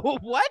like, "Whoa,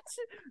 what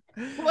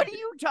are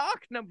you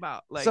talking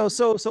about?" Like, so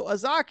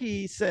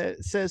Ozaki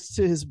says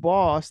to his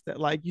boss that,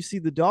 like, you see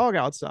the dog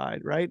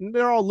outside, right? And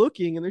they're all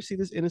looking, and they see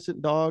this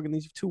innocent dog and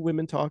these two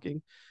women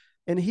talking,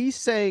 and he's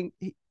saying.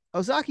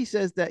 Ozaki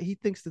says that he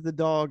thinks that the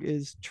dog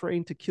is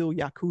trained to kill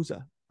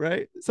Yakuza,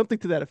 right? Something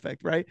to that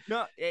effect, right?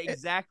 No,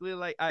 exactly.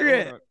 Like,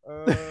 yes.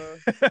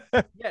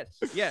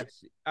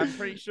 I'm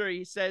pretty sure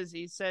he said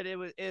it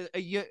was a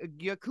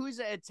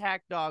Yakuza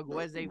attack dog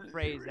was a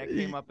phrase that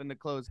came up in the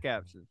closed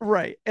captions.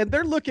 Right. And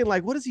they're looking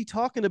like, what is he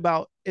talking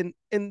about? And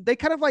they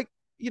kind of like,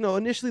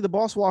 initially the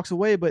boss walks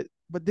away, but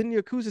then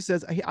Yakuza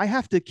says, I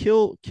have to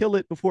kill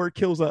it before it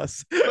kills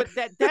us. But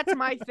that's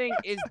my thing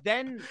is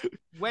then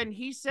when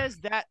he says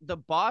that, the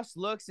boss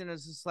looks and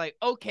is just like,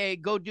 okay,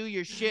 go do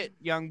your shit,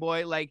 young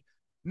boy. Like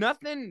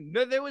nothing,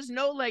 there was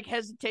no like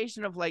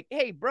hesitation of like,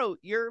 hey, bro,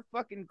 you're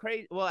fucking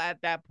crazy. Well,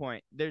 at that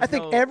point, I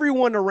think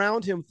everyone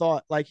around him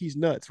thought like he's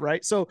nuts,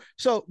 right? So,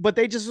 but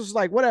they just was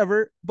like,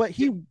 whatever. But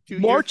he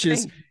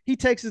marches. He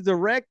takes a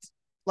direct,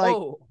 like,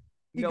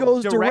 he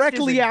goes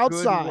directly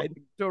outside.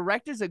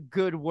 Direct is a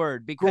good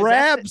word because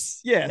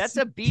grabs. That's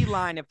a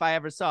beeline if I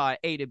ever saw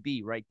A to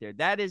B right there.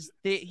 That is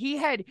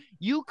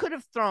you could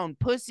have thrown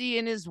pussy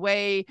in his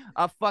way,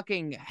 a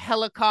fucking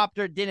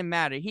helicopter, didn't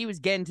matter. He was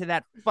getting to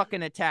that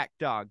fucking attack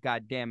dog.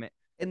 God damn it.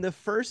 And the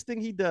first thing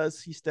he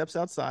does, he steps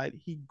outside,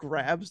 he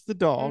grabs the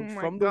dog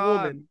from the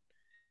woman,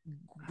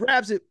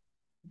 grabs it,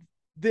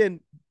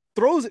 then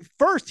throws it.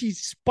 First, he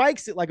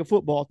spikes it like a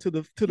football to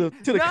the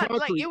concrete.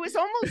 Like it was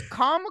almost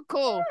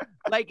comical.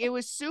 Like it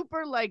was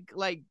super like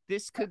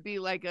this could be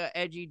like a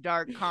edgy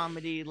dark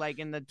comedy like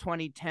in the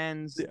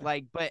 2010s. Yeah.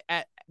 Like, but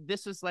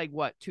this was like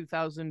what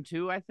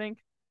 2002, I think.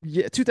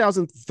 Yeah,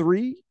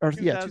 2003 or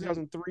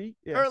 2003.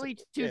 Yeah, early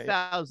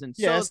 2000s.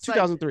 Yeah, so it's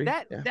 2003.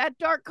 Like that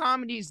dark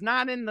comedy is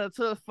not in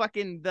the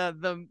fucking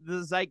the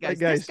zeitgeist.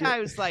 This guy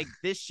was like,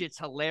 this shit's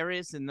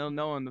hilarious and they'll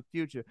know in the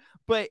future.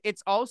 But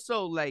it's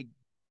also like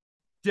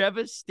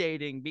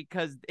devastating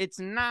because it's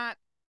not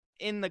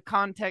in the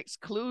context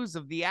clues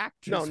of the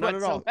actress. No, not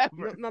at all.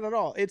 Not at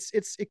all.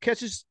 It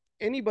catches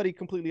anybody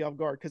completely off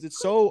guard because it's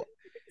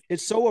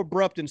so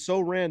abrupt and so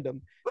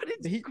random. But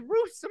it's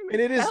gruesome. And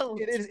it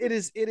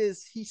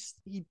is.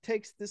 He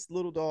takes this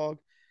little dog,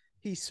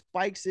 he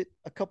spikes it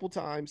a couple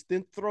times,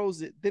 then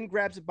throws it, then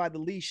grabs it by the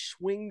leash,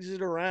 swings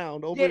it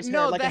around over his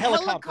head like a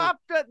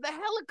helicopter. The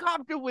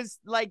helicopter was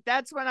like,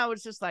 that's when I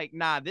was just like,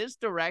 nah, this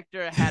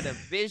director had a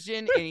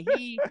vision and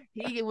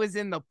he was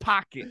in the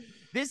pocket.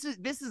 This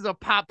is a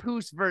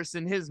Papoose verse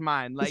in his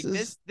mind. Like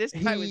this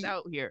guy was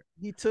out here.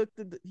 He took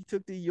the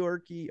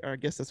Yorkie, or I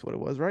guess that's what it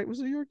was, right?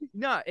 Was it a Yorkie?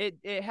 No,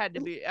 it had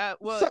to be.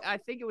 I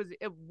think it was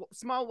a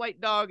small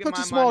white dog. Took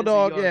the small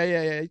dog.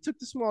 Yeah. He took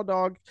the small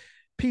dog.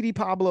 P.D.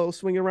 Pablo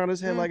swinging around his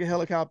head like a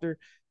helicopter,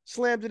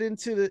 slammed it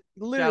into the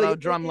literally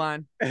drum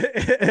line.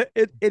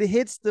 It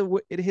hits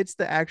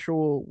the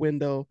actual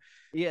window.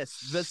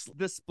 Yes,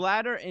 the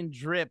splatter and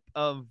drip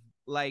of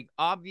like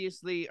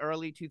obviously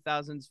early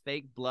 2000s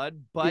fake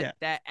blood, but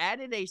that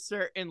added a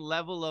certain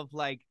level of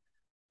like,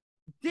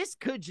 this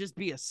could just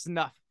be a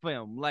snuff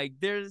film. Like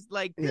there's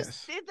like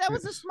this, that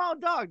was a small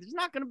dog. There's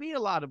not going to be a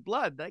lot of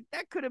blood. Like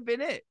that could have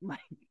been it. Like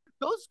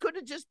those could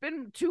have just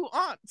been two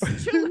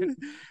aunts chilling.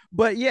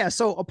 But yeah,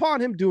 so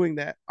upon him doing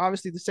that,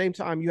 obviously at the same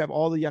time you have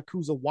all the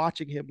Yakuza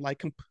watching him like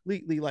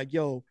completely like,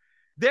 yo,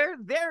 they're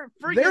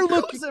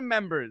Yakuza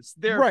members.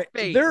 They're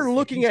fake. They're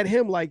looking at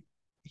him like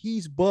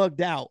he's bugged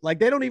out. Like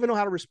they don't even know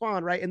how to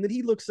respond, right? And then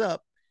he looks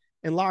up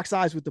and locks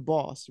eyes with the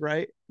boss,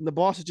 right? And the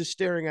boss is just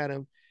staring at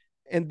him.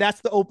 And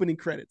that's the opening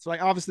credits.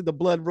 Like obviously the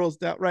blood rolls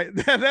down, right?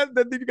 Then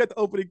you got the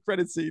opening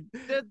credit scene.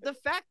 The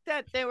fact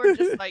that they were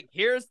just like,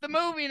 here's the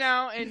movie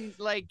now, and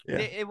like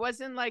it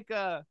wasn't like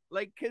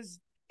because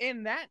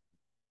in that,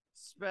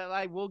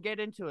 like we'll get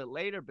into it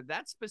later, but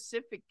that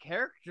specific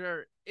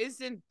character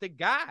isn't the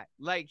guy.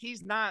 Like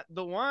he's not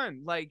the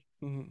one. Like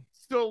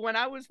so when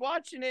I was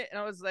watching it, and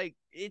I was like,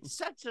 it's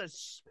such a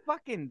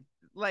fucking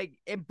like,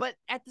 but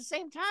at the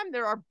same time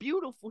there are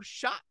beautiful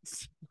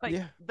shots.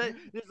 Like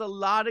there's a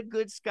lot of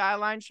good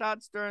skyline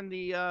shots during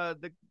the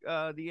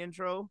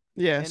intro.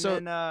 Yeah. And so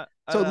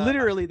then,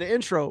 literally the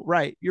intro,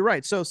 right? You're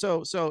right. So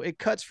it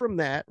cuts from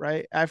that,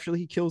 right? After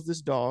he kills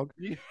this dog,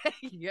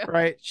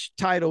 right?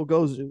 Title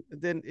goes to,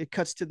 then it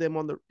cuts to them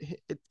on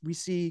we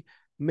see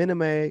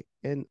Miname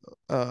and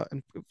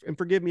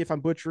forgive me if I'm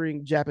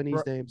butchering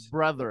Japanese names.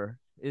 Brother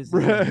is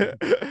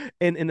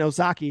and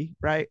Ozaki,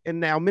 right?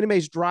 And now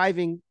Miname's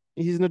driving.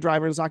 He's in the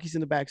driver, and Zaki's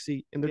in the back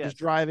seat, and they're just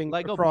driving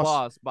like across. A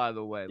boss, by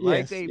the way,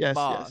 like a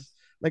boss,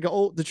 like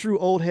the true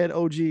old head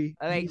OG.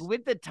 Like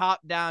with the top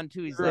down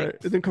too. He's right. like,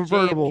 the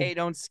convertible. JFK,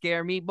 don't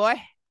scare me, boy.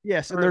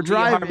 Yes, and they're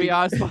driving.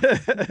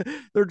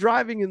 They're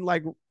driving in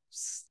like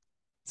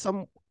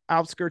some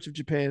outskirts of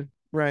Japan,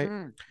 right?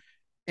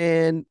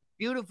 And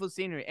beautiful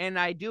scenery. And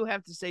I do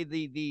have to say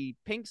the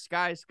pink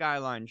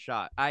skyline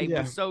shot.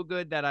 Was so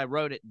good that I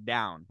wrote it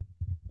down,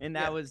 and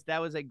that was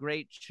a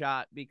great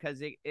shot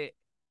because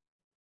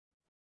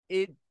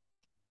if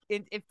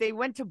they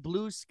went to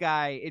blue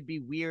sky, it'd be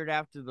weird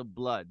after the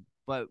blood.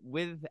 But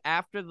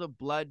after the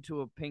blood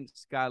to a pink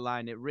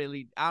skyline, it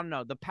really, I don't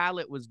know, the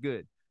palette was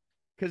good.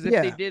 Because if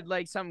they did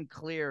like something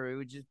clear, it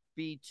would just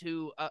be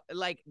too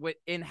like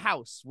in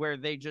House, where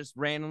they just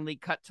randomly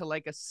cut to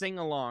like a sing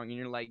along, and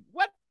you're like,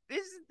 what?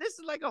 This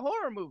is like a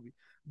horror movie.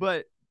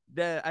 But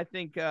I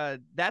think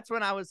that's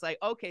when I was like,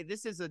 okay,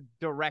 this is a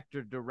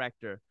director.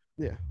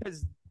 Yeah.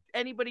 Because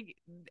anybody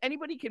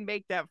can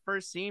make that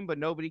first scene, but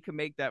nobody can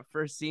make that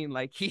first scene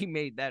like he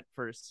made that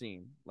first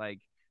scene. Like,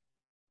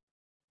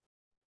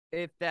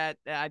 if that,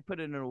 I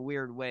put it in a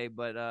weird way,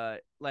 but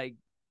like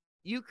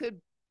you could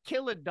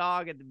kill a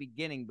dog at the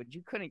beginning, but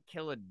you couldn't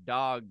kill a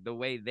dog the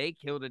way they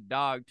killed a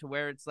dog, to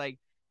where it's like,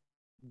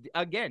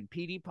 again,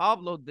 PD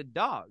Pablo the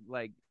dog,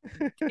 like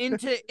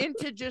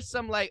into just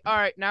some like, all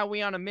right, now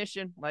we on a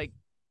mission. Like,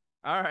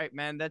 all right,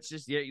 man, that's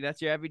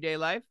your everyday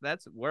life.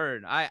 That's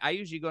word. I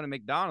usually go to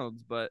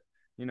McDonald's, but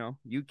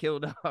you kill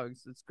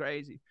dogs. It's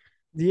crazy.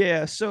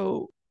 Yeah.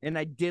 So, and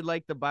I did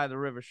like the by the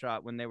river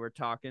shot when they were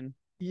talking.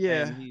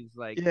 Yeah. And he's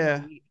like,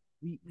 yeah.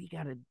 We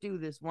got to do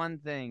this one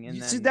thing.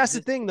 And See, then that's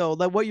the thing, though,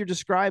 like what you're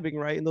describing,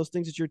 right? And those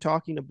things that you're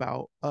talking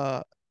about,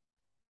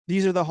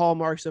 these are the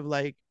hallmarks of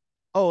like,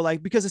 oh,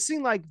 like, because a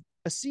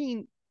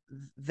scene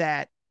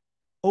that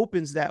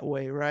opens that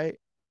way, right?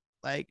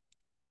 Like,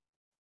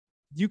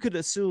 you could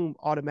assume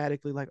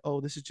automatically, like,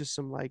 oh, this is just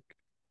some like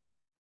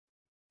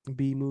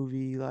B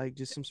movie, like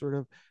just some sort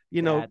of,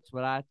 that's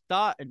what I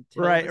thought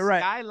until right.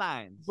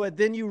 Skylines. But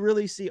then you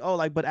really see, oh,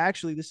 like, but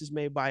actually this is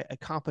made by a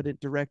competent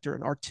director,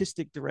 an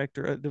artistic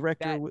director, a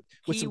director with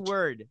some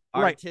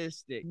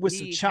artistic, with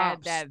some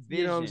chops. Had that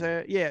vision. You know what I'm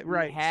saying? Yeah,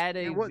 right. He had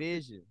a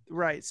vision.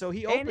 Right. So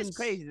he opens. opens. And it's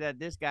crazy that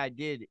this guy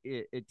did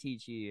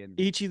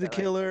Ichi the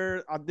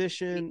Killer,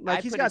 Audition.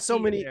 Like, he's got so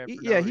many.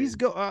 He's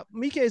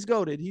Miike's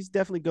goated. He's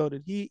definitely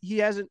goated. He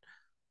hasn't,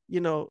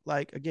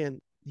 like,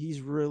 again, he's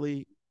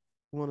really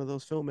one of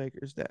those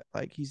filmmakers that,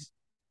 like, he's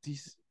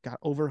got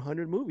over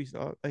 100 movies,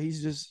 dog.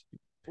 He's just,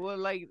 well,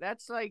 like,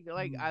 that's like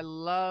I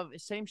love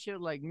same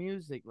shit like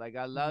music. Like,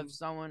 I love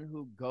someone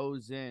who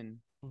goes in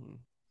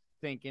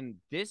thinking,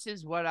 this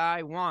is what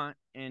I want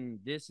and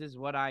this is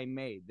what I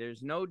made.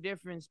 There's no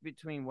difference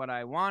between what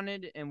I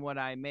wanted and what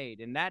I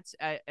made. And that's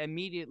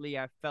immediately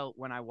I felt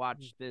when I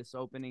watched this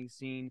opening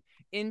scene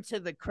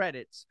into the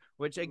credits,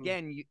 which,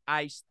 again,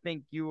 I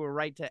think you were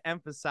right to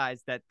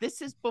emphasize that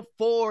this is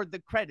before the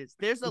credits.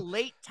 There's a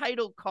late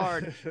title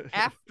card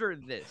after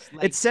this.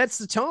 Like, it sets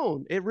the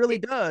tone. It really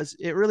does.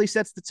 It really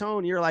sets the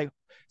tone. You're like,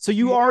 so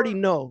you already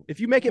know if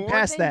you make it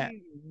past that.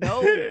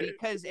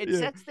 Because it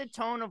sets the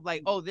tone of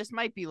like, oh, this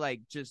might be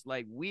like just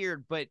like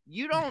weird, but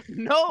you don't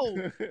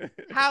know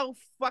how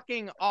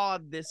fucking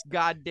odd this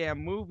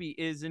goddamn movie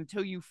is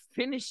until you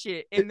finish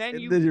it, and then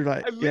you're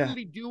like, I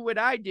literally do what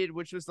I did,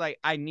 which was like,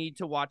 I need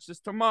to watch this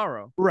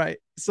tomorrow. Right.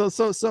 So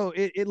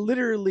it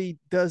literally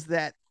does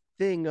that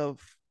thing of,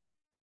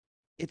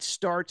 it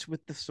starts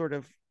with the sort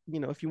of,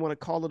 if you want to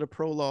call it a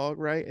prologue,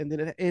 right, and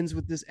then it ends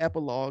with this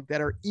epilogue that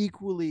are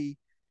equally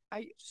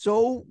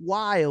so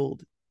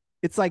wild.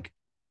 It's like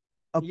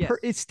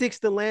it sticks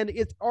the land.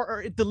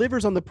 Or it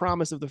delivers on the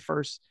promise of the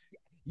first.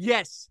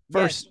 The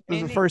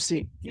first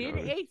scene. Did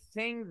a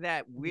thing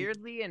that,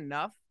 weirdly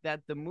enough,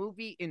 that the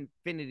movie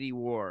Infinity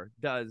War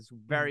does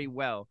very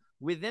well.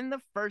 Within the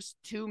first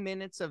 2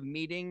 minutes of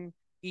meeting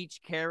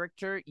each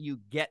character, you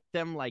get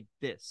them like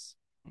this,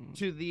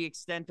 to the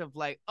extent of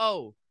like,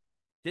 oh,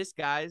 this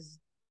guy's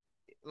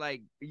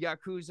like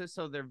Yakuza,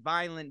 so they're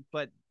violent,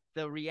 but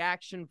the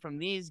reaction from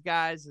these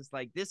guys is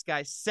like, this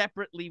guy's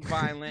separately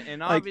violent,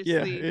 and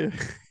obviously,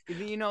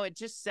 it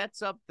just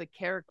sets up the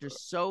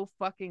characters so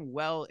fucking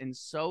well and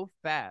so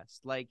fast.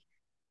 Like,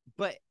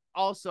 but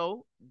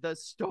also the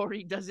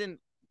story doesn't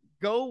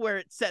go where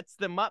it sets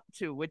them up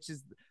to, which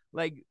is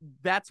like,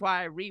 that's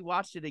why I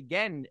rewatched it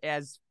again,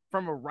 as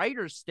from a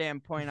writer's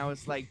standpoint. I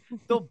was like,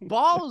 the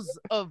balls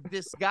of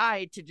this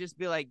guy to just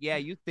be like, yeah,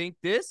 you think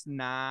this?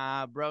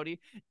 Nah, Brody.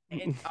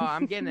 And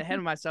I'm getting ahead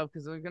of myself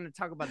because we're going to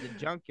talk about the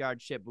junkyard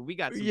shit, but we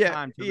got some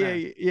time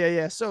to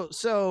Yeah.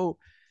 So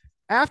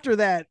after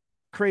that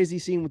crazy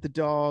scene with the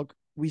dog,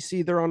 we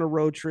see they're on a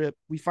road trip.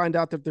 We find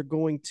out that they're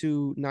going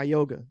to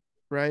Nyoga,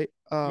 right?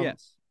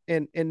 Yes.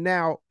 And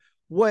now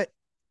what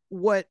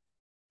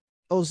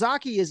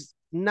Ozaki is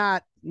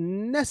not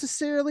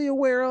necessarily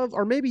aware of,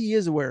 or maybe he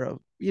is aware of,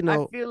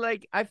 I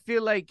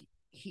feel like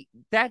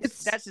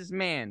that's his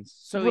man's.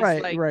 So he's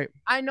like,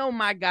 I know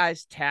my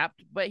guy's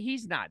tapped, but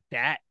he's not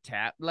that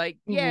tapped. Like,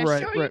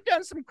 you've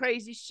done some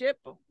crazy shit,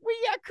 but we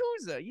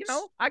Yakuza,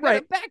 I got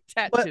a back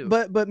tattoo.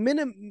 But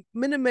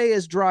Miname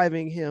is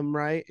driving him,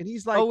 right? And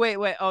he's like, oh wait,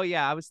 oh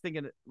yeah, I was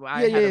thinking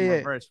I had him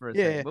reversed for a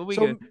second.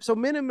 But so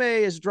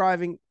Miname is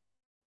driving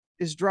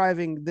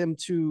them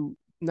to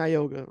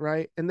Nyoga,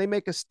 right? And they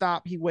make a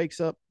stop. He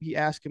wakes up. He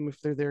asks him if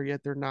they're there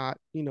yet. They're not,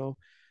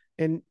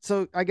 And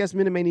so I guess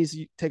Miname needs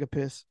to take a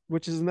piss,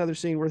 which is another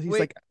scene where he's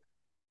like,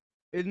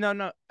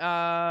 no.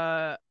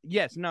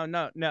 Yes,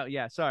 no.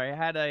 Yeah, sorry.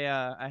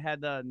 I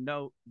had a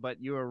note,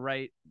 but you were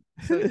right.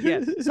 So,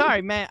 yes.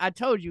 Sorry, man. I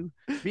told you.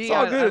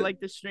 I like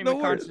the stream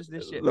of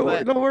consciousness shit. No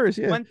worries.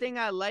 Yeah. One thing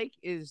I like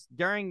is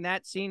during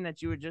that scene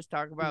that you were just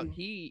talking about,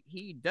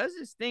 he does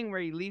this thing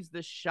where he leaves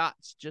the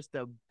shots just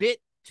a bit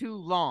too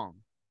long.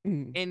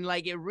 And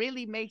like, it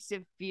really makes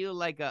it feel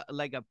like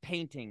a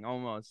painting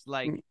almost.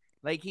 Like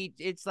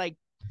it's like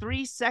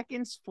 3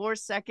 seconds, 4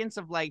 seconds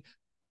of like,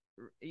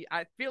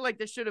 I feel like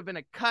there should have been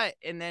a cut,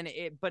 and then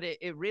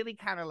it really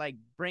kind of like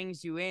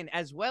brings you in.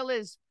 As well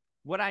as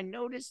what I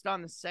noticed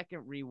on the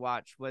second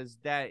rewatch was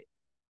that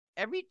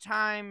every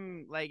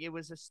time, like, it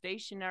was a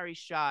stationary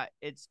shot,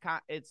 it's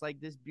like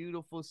this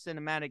beautiful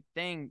cinematic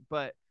thing,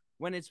 but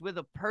when it's with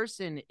a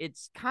person,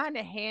 it's kind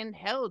of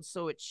handheld,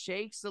 so it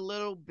shakes a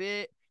little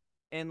bit.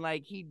 And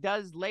like he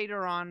does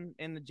later on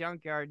in the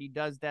junkyard, he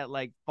does that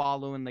like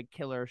following the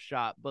killer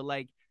shot. But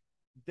like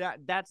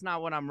that's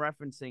not what I'm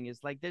referencing.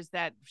 Is like there's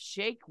that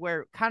shake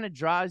where it kind of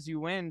draws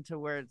you in to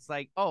where it's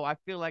like, oh, I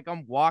feel like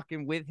I'm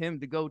walking with him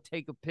to go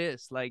take a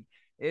piss. Like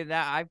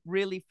I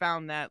really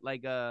found that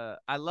like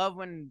I love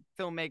when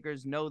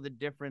filmmakers know the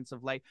difference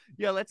of like,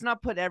 yeah, let's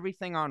not put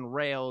everything on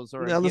rails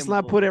or let's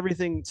not put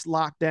everything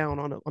locked down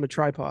on a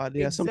tripod.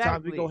 Yeah, exactly.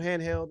 Sometimes we go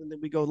handheld and then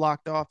we go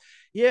locked off.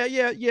 Yeah.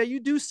 You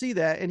do see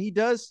that, and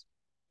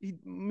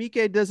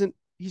Miike doesn't.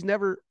 He's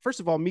never. First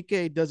of all,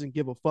 Miike doesn't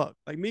give a fuck.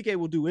 Like Miike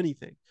will do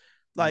anything.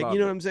 Like, you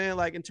know what I'm saying?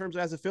 Like in terms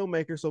of as a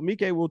filmmaker, so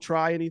Miike will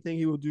try anything,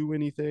 he will do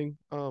anything.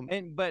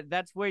 But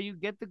that's where you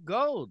get the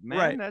gold, man.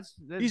 Right. That's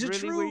He's really a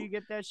true, where you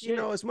get that shit. You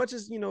know, as much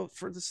as, you know,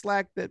 for the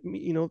slack that,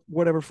 you know,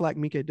 whatever flack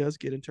Miike does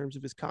get in terms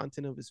of his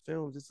content of his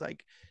films, it's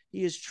like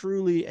he is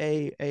truly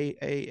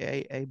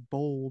a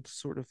bold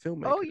sort of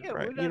filmmaker. Oh yeah,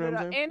 right? You know what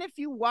I'm saying? And if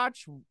you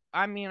watch,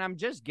 I mean, I'm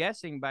just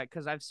guessing, but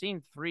because I've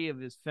seen 3 of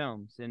his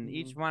films, and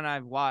each one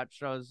I've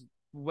watched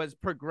was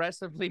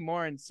progressively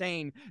more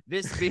insane.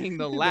 This being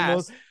the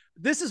last.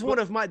 This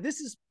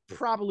is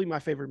probably my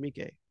favorite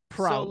Miike,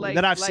 probably, so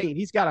that I've seen.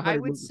 He's got 100 I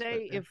would movies,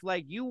 say if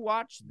like you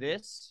watch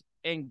this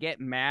and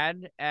get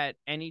mad at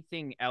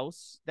anything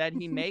else that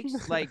he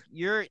makes, like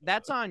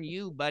that's on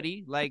you,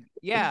 buddy. Like,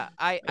 yeah,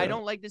 I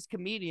don't like this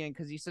comedian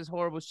because he says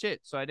horrible shit,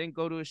 so I didn't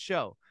go to a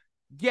show.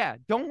 Yeah,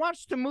 don't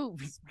watch the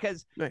movies,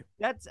 because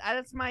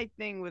that's my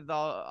thing with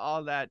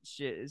all that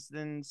shit. It's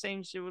the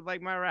same shit with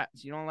like my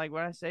raps. You don't like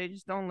what I say,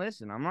 just don't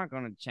listen. I'm not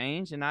gonna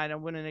change, and I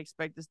wouldn't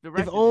expect this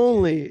director.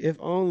 If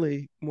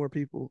only more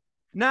people.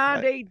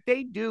 Nah,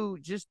 they do.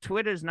 Just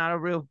Twitter's not a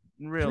real.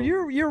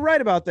 You're right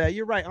about that.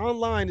 You're right.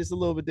 Online is a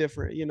little bit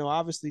different. You know,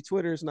 obviously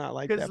Twitter's not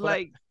like that. Because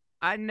like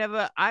I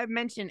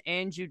mentioned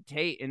Andrew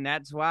Tate, and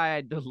that's why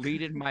I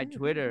deleted my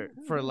Twitter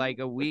for like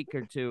a week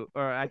or two,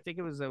 or I think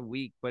it was a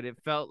week, but it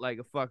felt like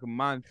a fucking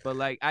month. But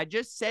like I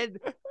just said,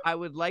 I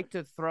would like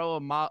to throw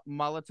a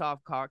Molotov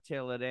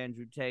cocktail at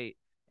Andrew Tate,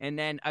 and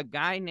then a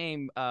guy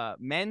named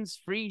Men's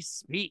Free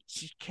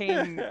Speech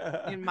came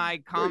in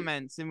my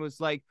comments and was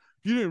like,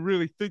 "You didn't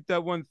really think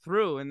that one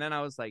through," and then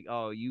I was like,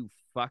 "Oh, you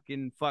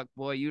fucking fuck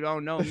boy, you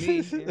don't know me,"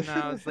 and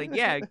I was like,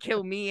 "Yeah,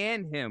 kill me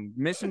and him.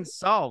 Mission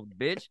solved,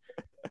 bitch."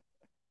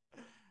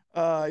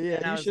 Yeah,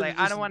 and I was like,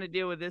 I don't want to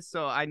deal with this,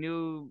 so I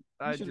knew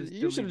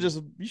you should have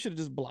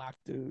just blocked,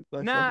 dude.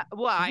 Like, nah,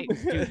 well,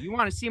 dude, you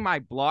want to see my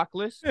block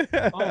list?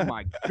 Oh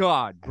my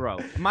god, bro,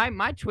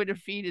 my Twitter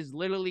feed is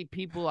literally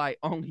people I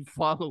only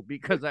follow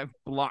because I've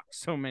blocked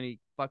so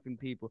many fucking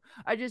people.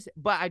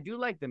 But I do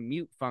like the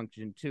mute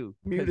function too.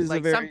 Mute is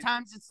like a very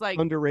sometimes it's like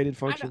underrated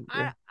function.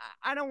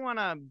 I don't want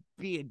to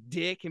be a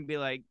dick and be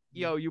like,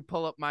 yo, you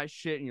pull up my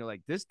shit and you're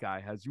like, this guy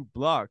has you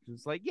blocked.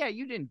 It's like, yeah,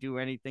 you didn't do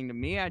anything to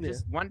me.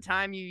 One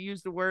time you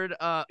used the word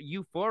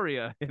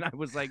euphoria, and I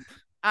was like,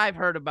 I've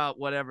heard about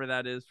whatever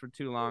that is for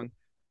too long.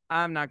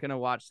 I'm not gonna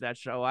watch that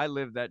show. I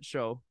live that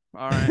show.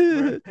 All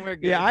right, we're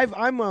good. Yeah,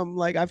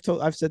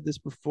 I've said this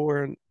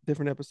before in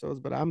different episodes,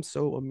 but I'm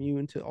so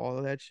immune to all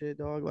of that shit,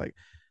 dog. Like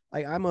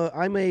I'm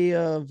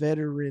a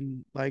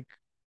veteran. Like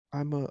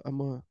I'm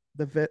a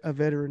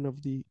veteran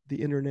of the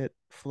internet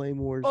flame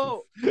wars.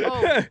 Oh,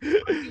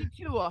 me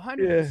too,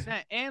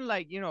 100%. And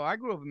like, you know, I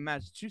grew up in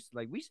Massachusetts.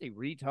 Like we say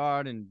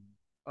retard and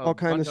all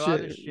kind of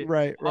shit.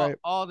 Right.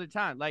 All the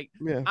time. Like,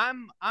 yeah.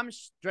 I'm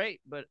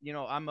straight, but you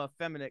know, I'm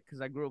effeminate because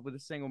I grew up with a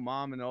single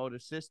mom and an older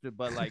sister.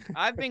 But like,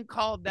 I've been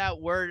called that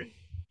word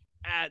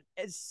at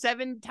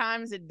 7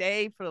 times a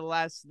day for the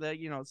last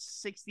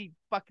 60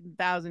 fucking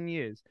thousand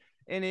years,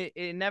 and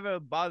it never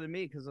bothered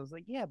me because I was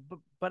like, yeah,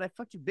 but I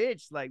fucked you,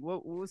 bitch. Like,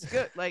 what's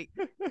good? Like,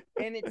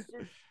 and it's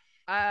just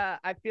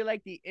I feel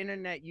like the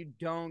internet, you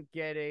don't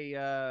get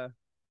a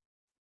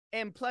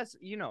and plus,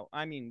 you know,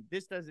 I mean,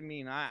 this doesn't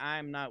mean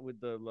I'm not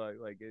with the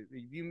like if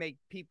you make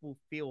people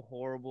feel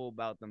horrible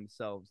about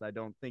themselves, I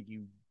don't think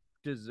you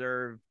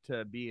deserve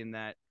to be in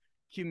that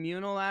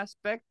communal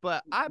aspect.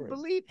 But I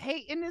believe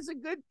hating is a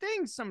good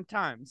thing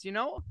sometimes, you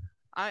know.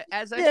 I'm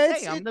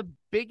the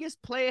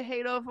biggest player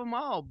hater of them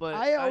all. But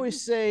I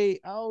always say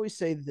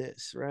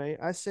this, right?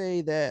 I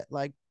say that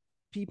like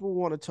people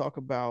want to talk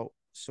about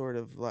sort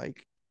of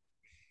like,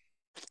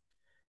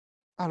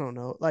 I don't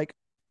know, like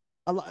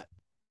a lot.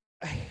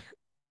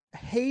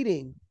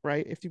 Hating,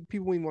 right? If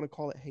people even want to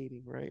call it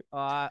hating, right?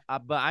 But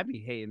I be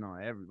hating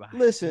on everybody.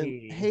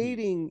 Listen,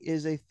 hating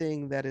is a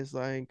thing that is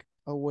like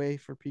a way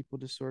for people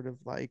to sort of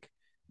like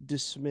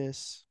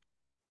dismiss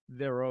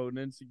their own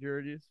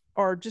insecurities,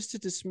 or just to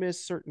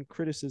dismiss certain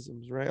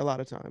criticisms, right? A lot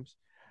of times,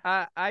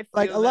 I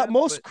feel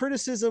most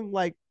criticism,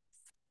 like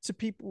to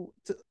people,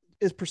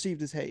 is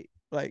perceived as hate.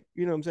 Like,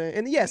 you know what I'm saying?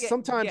 And yes,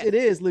 sometimes it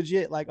is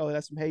legit, like, oh,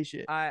 that's some hate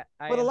shit. But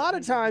a lot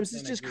of times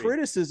it's just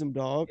criticism,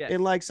 dog. Yes.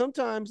 And like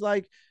sometimes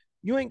like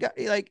you ain't got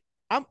like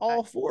I'm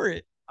all for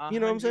it. You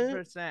know what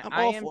I'm saying? I'm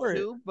all for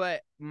it.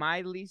 But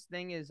my least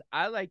thing is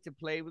I like to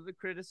play with the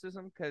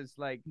criticism because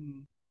like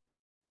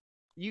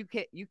you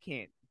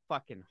can't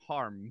fucking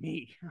harm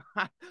me.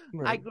 I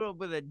Right. grew up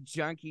with a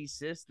junkie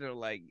sister.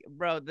 Like,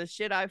 bro, the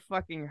shit I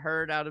fucking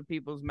heard out of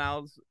people's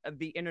mouths,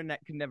 the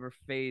internet could never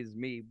phase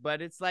me.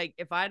 But it's like,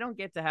 if I don't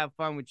get to have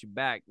fun with you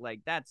back, like,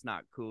 that's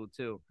not cool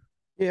too.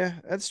 Yeah,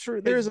 that's true.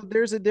 'Cause-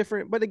 There's a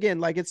different, but again,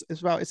 like it's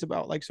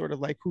about like sort of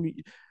like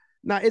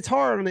now it's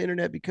hard on the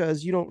internet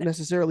because you don't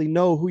necessarily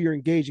know who you're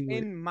engaging with.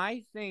 And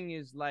my thing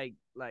is like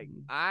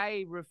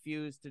I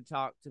refuse to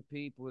talk to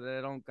people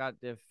that don't got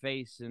their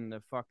face in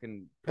the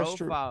fucking That's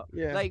true. profile.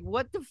 Yeah. Like,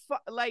 what the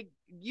fuck? Like,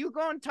 you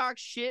go and talk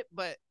shit,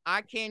 but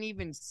I can't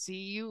even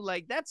see you.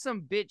 Like, that's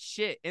some bitch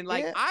shit. And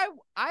like, Yeah.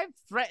 I've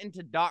threatened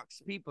to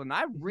dox people, and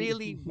I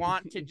really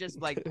want to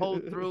just like pull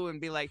through and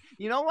be like,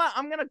 you know what?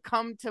 I'm gonna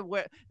come to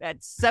where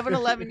that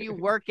 7-Eleven you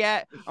work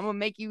at. I'm gonna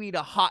make you eat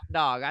a hot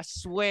dog. I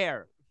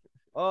swear.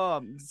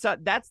 So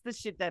that's the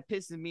shit that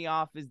pisses me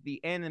off is the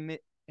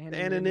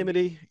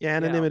Anonymity. Yeah,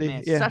 anonymity.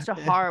 man, Yeah. such a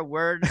hard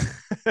word.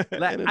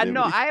 Like, I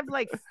know Anonymity. I have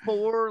like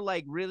 4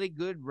 like really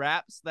good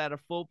raps that are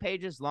full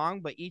pages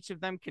long, but each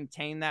of them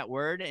contain that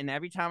word. And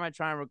every time I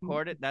try and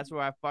record it, that's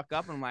where I fuck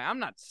up. And I'm like, I'm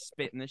not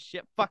spitting this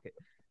shit. Fuck it.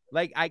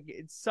 Like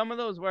some of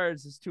those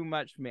words is too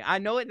much for me. I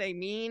know what they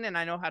mean and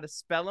I know how to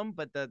spell them,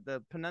 but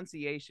the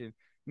pronunciation,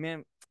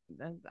 man,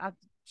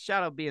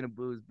 shout out being a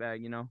booze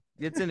bag, you know.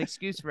 It's an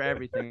excuse for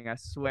everything, I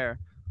swear.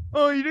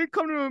 Oh, you didn't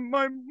come to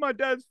my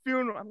dad's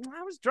funeral.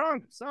 I was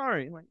drunk.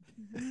 Sorry. Like,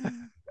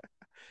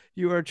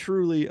 You are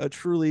truly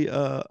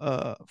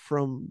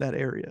from that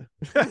area.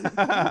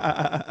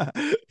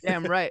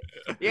 damn right.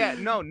 Yeah,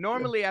 no,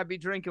 normally I'd be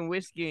drinking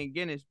whiskey and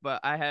Guinness, but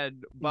I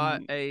had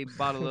bought a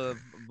bottle of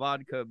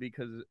vodka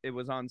because it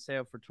was on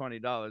sale for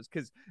 $20.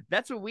 Because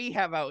that's what we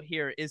have out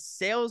here is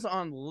sales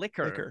on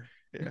liquor.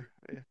 Yeah.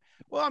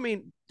 Well, I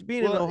mean,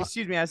 being Well, in Ohio,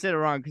 excuse me, I said it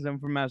wrong because I'm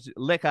from Massachusetts.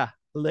 Liquor.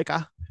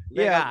 liquor.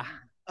 Yeah.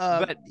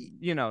 But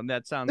you know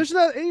that sounds. There's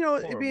not,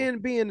 horrible.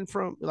 being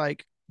from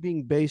like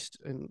being based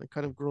and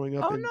kind of growing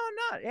up. Oh in, no,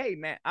 not. Hey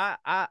man,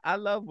 I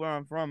love where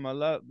I'm from. I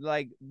love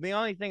like the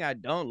only thing I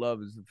don't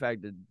love is the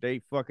fact that they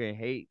fucking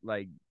hate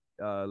like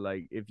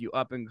if you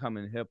up and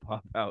coming hip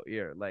hop out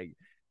here. Like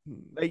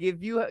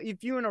if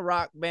you in a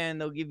rock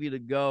band, they'll give you the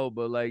go,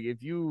 but like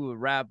if you a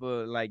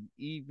rapper like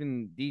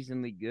even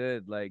decently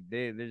good, like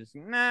they're just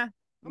nah.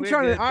 I'm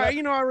trying to, I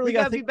really we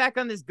got gotta to be back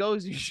on this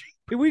gozy shit.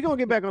 We're gonna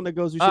get back on the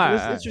Gozu shit. All But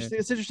right, it's interesting.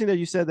 It's interesting that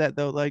you said that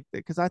though, like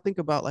because I think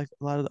about like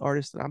a lot of the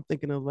artists that I'm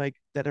thinking of, like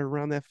that are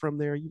around that from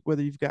there.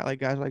 Whether you've got like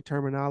guys like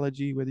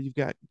Terminology, whether you've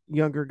got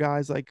younger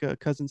guys like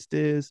Cousin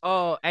Stiz.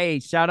 Oh, hey,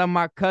 shout out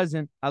my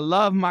cousin. I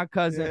love my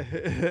cousin.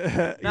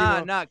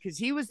 Nah, Nah, because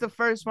he was the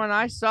first one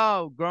I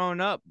saw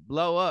growing up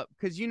blow up.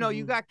 Because, you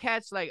Mm-hmm. got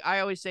cats like I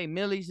always say,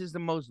 Millie's is the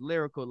most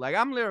lyrical. Like,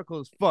 I'm lyrical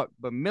as fuck,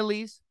 but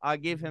Millie's, I'll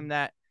give Mm-hmm. him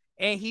that.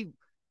 And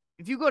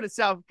if you go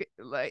to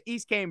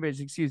East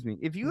Cambridge, excuse me,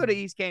 if you Mm-hmm. go to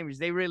East Cambridge,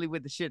 they really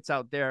with the shits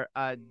out there.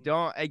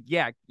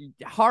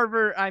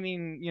 Harvard. I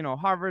mean,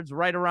 Harvard's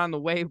right around the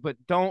way, but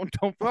don't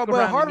well, fuck but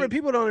around. Harvard,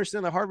 people don't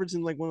understand that Harvard's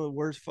in like one of the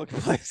worst fucking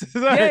places.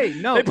 Yeah,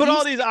 no, they put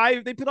all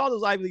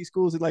those Ivy League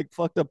schools in like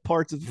fucked up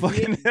parts of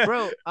fucking. Yeah,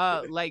 bro,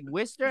 like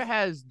Worcester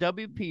has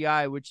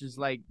WPI, which is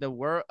like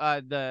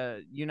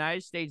the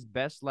United States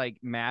best like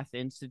math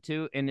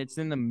institute, and it's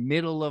in the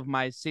middle of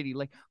my city.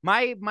 Like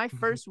my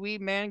first weed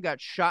man got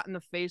shot in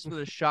the face with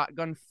a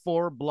shotgun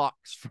 4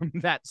 blocks from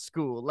that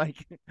school.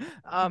 Like,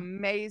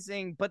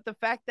 amazing. But the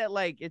fact that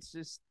like it's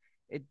just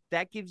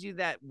that gives you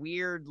that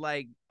weird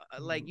like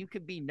you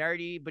could be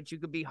nerdy, but you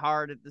could be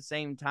hard at the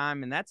same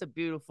time, and that's a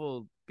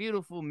beautiful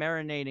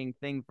marinating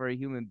thing for a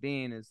human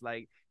being. Is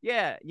like,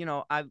 yeah,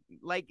 I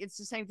like it's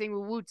the same thing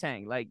with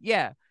Wu-Tang. Like,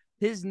 yeah,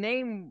 his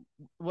name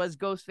was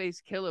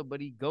Ghostface Killer, but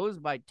he goes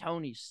by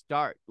Tony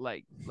Stark.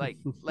 Like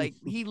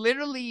he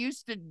literally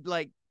used to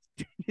like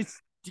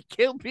to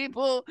kill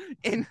people,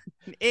 and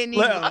he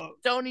loved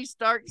Tony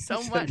Stark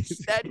so much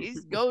that he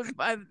goes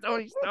by the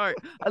Tony Stark.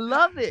 I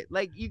love it.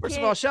 Like, you First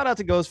can't. of all, shout out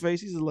to Ghostface.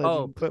 He's a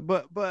legend. Oh,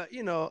 but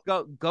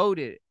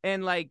goated,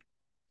 and like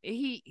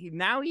he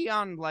now he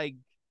on like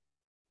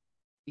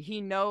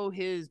he know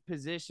his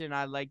position.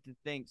 I like to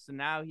think so.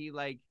 Now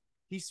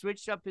he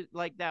switched up his,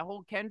 like that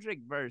whole Kendrick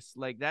verse.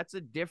 Like, that's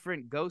a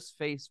different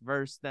Ghostface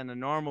verse than a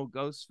normal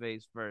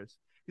Ghostface verse.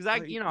 Because I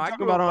talking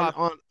grew about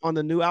up on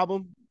the new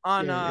album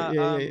on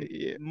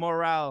yeah.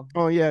 Morale.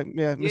 Oh yeah,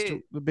 Mr.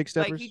 The Big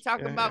Steppers. Like, he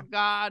talked about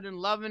God and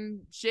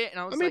loving shit, and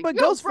I was mean, like,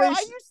 but yo, bro, I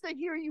Ghostface- used to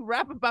hear you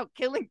rap about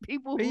killing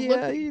people who Yeah,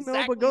 look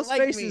exactly but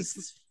like Ghostface me.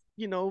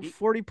 is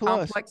 40 plus.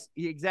 Complex,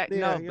 exactly.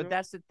 Yeah, No, but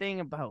that's the thing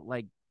about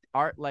like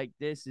art like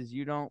this is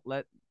you don't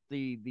let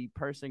the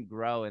person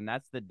grow, and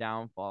that's the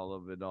downfall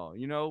of it all.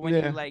 When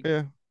you like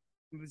the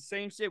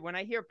same shit. When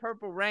I hear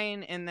Purple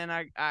Rain, and then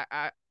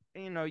I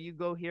you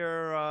go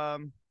hear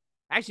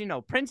actually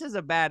no, Prince is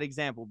a bad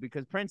example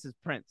because Prince is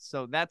Prince,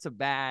 so that's a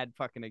bad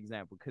fucking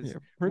example because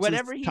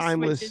whatever he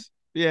timeless. switches.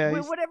 Yeah,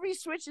 Whatever he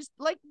switches,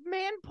 like,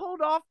 man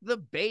pulled off the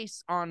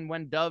bass on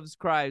When Doves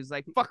Cries.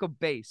 Like, fuck a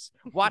bass.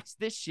 Watch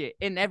this shit.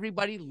 And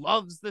everybody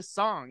loves the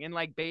song. And,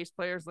 like, bass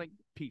players, like,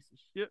 piece of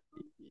shit.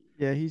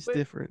 Yeah, he's But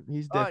different.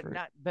 He's different.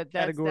 not but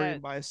that's Category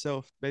that. by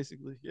itself,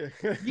 basically. Yeah.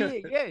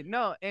 Yeah,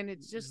 no, and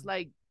it's just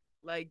like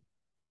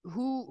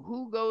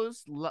who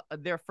goes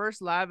their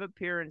first live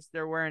appearance,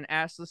 they're wearing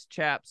assless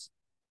chaps,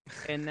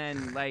 and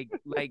then like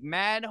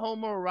mad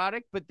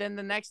homoerotic, but then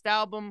the next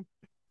album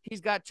he's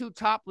got two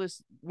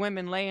topless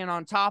women laying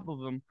on top of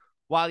him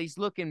while he's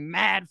looking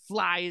mad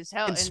fly as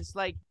hell, and it's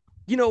like,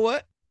 you know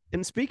what?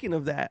 And speaking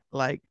of that,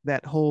 like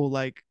that whole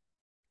like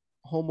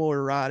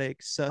homoerotic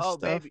sus oh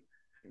stuff. baby,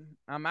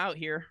 I'm out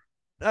here.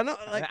 I know,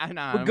 like I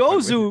know, but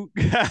I'm fucking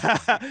with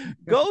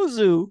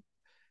Gozu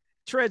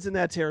treads in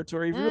that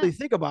territory. If you really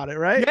think about it,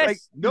 right?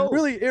 Yes,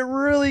 Like it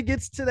really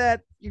gets to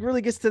that. It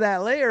really gets to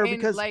that layer and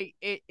because like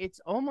it's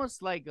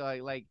almost like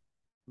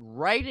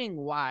writing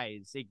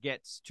wise, it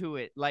gets to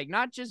it, like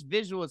not just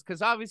visuals,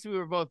 because obviously we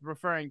were both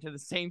referring to the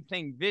same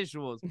thing,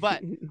 visuals,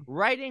 but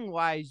writing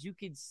wise, you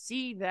could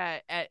see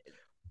that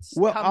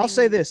well, I'll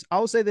say this.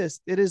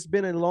 It has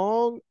been a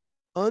long,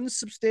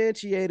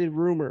 unsubstantiated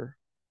rumor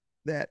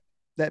that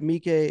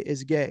Mike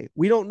is gay.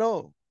 We don't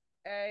know.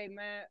 Hey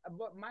man,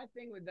 but my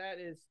thing with that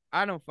is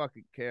I don't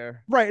fucking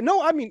care. Right.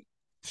 No, I mean,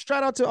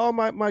 shout out to all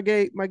my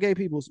gay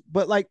peoples.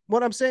 But like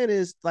what I'm saying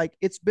is like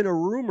it's been a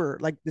rumor,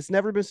 like it's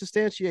never been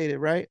substantiated,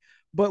 right?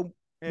 But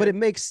it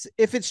makes,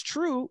 if it's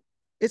true,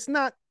 it's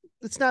not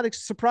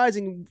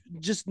surprising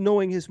just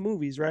knowing his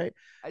movies, right?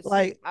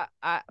 But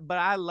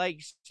I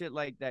like shit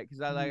like that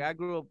because I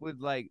grew up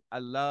with I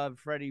love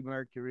Freddie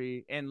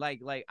Mercury, and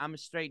like I'm a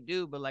straight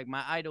dude, but like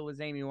my idol was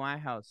Amy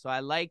Winehouse, so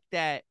I like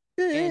that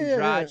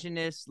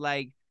androgynous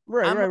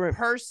I'm a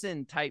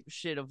person type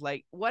shit of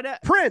like what a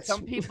Prince.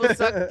 Some people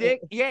suck dick.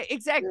 Yeah,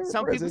 exactly.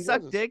 Some people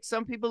suck dick.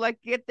 Some people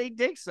get they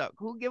dick suck.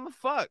 Who give a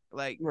fuck?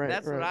 Like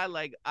that's what I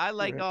like. I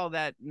like all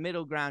that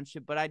middle ground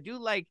shit, but I do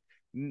like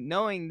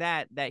knowing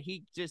that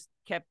he just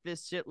kept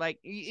this shit like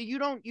you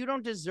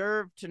don't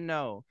deserve to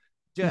know.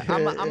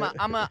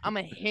 I'm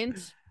a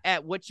hint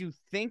at what you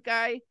think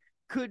I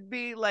could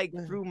be like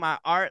through my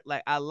art.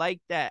 Like I like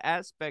that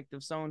aspect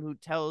of someone who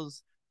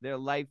tells their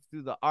life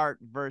through the art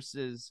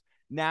versus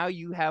now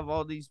you have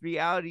all these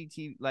reality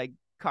TV like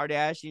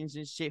Kardashians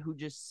and shit who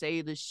just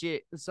say the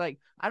shit. It's like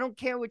I don't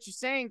care what you're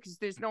saying because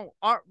there's no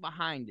art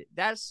behind it.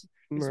 That's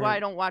why I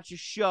don't watch a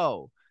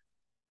show.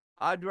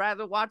 I'd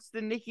rather watch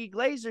the Nikki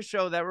Glazer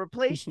show that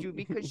replaced you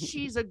because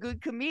she's a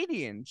good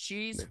comedian.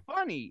 She's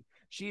funny.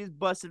 She's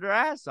busted her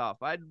ass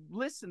off. I'd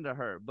listen to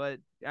her. But,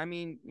 I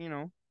mean,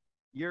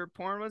 your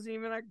porn wasn't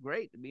even that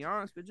great, to be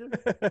honest with you.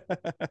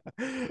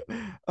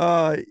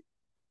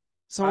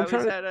 So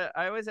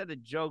I always had a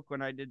joke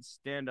when I did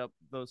stand up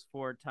those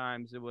 4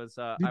 times. It was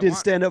you did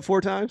stand up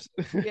 4 times?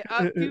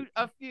 Yeah,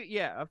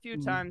 a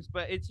few times,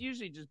 but it's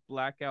usually just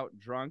blackout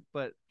drunk.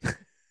 But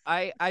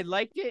I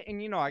liked it,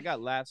 and I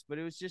got laughs, but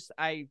it was just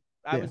I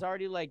was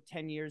already like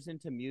 10 years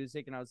into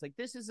music, and I was like,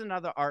 this is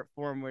another art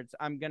form where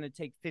I'm gonna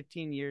take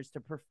 15 years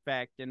to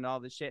perfect and all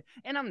this shit,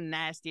 and I'm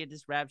nasty at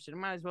this rap shit. I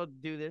might as well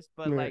do this,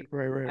 but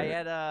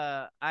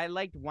I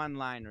liked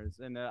one-liners,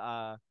 and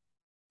I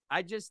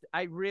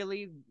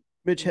really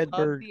Mitch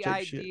Hedberg the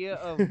idea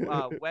of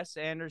Wes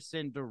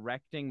Anderson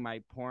directing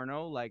my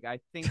porno. Like I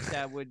think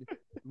that would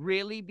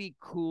really be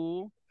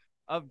cool,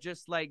 of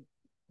just like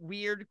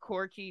weird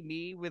quirky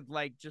me with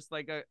like just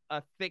like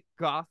a thick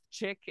goth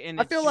chick, and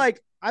I feel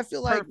like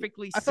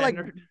perfectly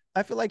centered.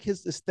 I feel like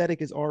his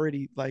aesthetic is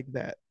already like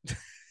that.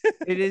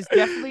 It is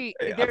definitely.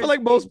 I feel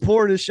like most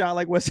porn is shot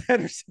like Wes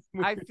Anderson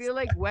movies. I feel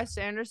like Wes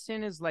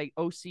Anderson is like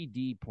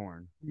OCD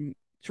porn.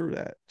 True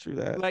that.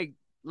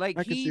 Like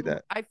I can see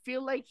that. I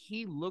feel like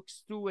he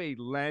looks through a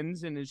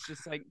lens and is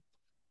just like,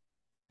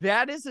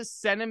 that is a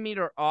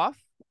centimeter off,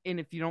 and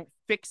if you don't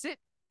fix it,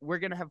 we're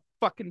gonna have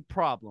fucking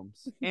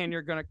problems, and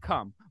you're gonna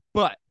come.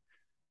 But,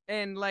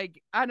 and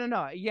like, I don't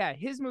know. Yeah,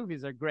 his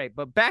movies are great.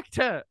 But back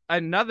to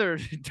another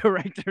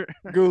director,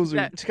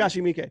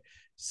 Takashi Miike.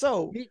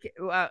 So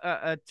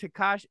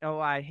Takashi. Oh,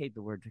 I hate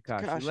the word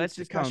Takashi. Let's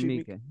just call him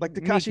Miike. Like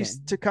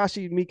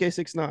Takashi Miike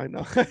 6ix9ine.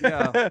 No.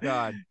 Oh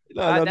God.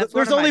 No.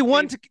 There's only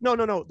one.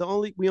 No.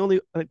 We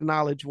only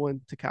acknowledge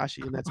one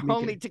Takashi, and that's Miike.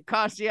 Only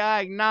Takashi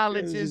I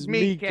acknowledge is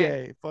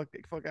Miike. Fuck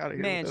out of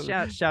here. Man,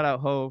 shout out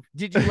Hove.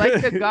 Did you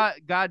like the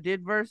God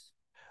did verse?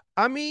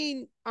 I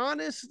mean,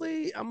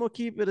 honestly, I'm gonna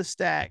keep it a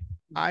stack.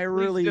 I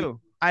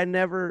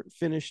never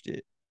finished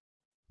it.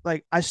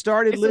 Like I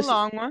started listening. It's a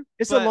long one.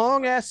 It's a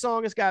long ass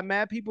song. It's got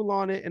mad people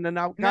on it, and then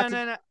I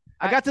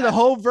got to the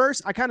whole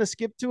verse. I kind of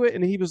skipped to it,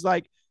 and he was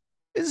like,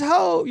 "This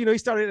whole," he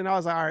started, and I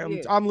was like, "All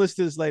right, I'm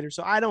listening to this later."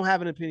 So I don't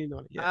have an opinion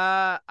on it yet.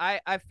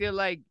 I feel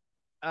like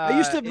I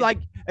used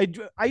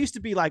to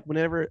be like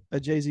whenever a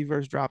Jay-Z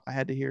verse dropped, I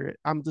had to hear it.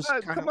 I'm just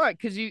come on,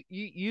 because you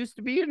used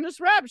to be in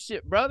this rap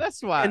shit, bro.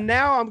 That's why. And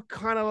now I'm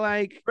kind of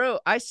like, bro,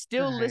 I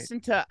still listen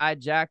to I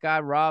Jack,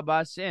 I Rob,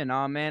 I Sin.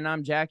 Oh man,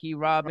 I'm Jackie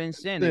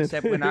Robinson.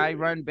 Except when I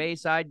run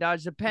bass, I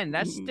dodge the pen.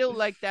 That's still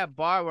like that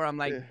bar where I'm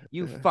like,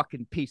 you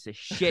fucking piece of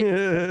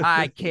shit.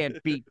 I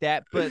can't beat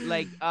that. But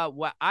like,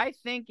 what I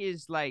think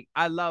is like,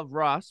 I love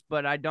Ross,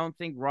 but I don't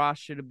think Ross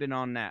should have been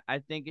on that. I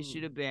think it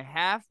should have been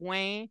half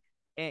Wayne,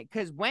 and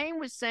because Wayne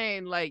was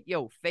saying like,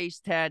 yo, face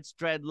tats,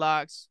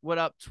 dreadlocks, what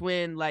up,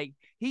 twin? Like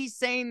he's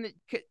saying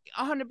that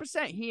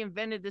 100%. He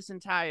invented this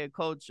entire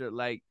culture,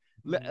 like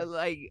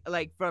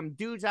from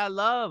dudes I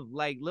love,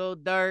 like Lil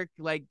Durk,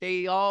 like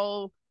they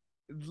all.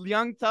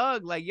 Young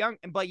Thug,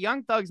 but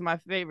Young Thug's my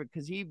favorite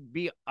because he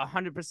be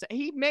 100%.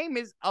 He made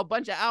a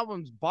bunch of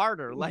albums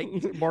barter, like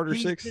Barter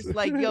he's 6. just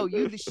like, yo,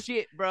 you the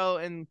shit, bro,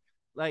 and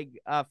like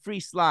free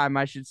slime,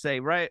 I should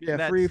say, right? Yeah,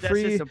 that's free.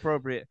 just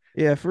appropriate.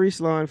 Yeah, free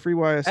slime, free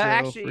YSL,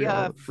 Actually,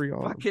 free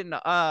all. fucking Free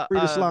the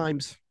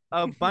slimes.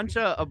 A bunch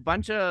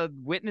of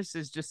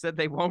witnesses just said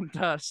they won't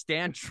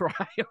stand trial.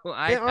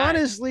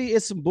 Honestly,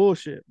 it's some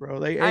bullshit,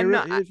 bro.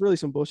 It's really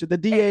some bullshit. The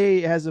DA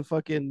has a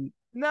fucking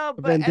no,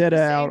 but vendetta at the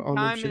same out on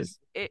time, them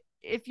shit.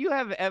 If you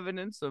have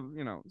evidence of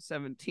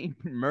 17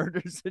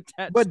 murders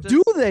attached, but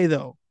do they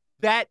though?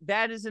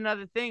 That is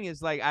another thing.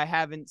 Is like I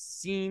haven't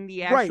seen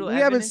the actual. Right,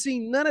 we haven't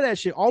seen none of that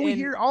shit.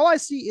 All I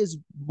see is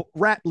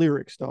rap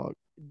lyrics, dog.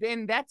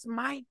 Then that's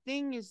my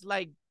thing. Is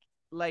like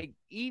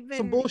even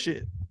some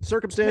bullshit,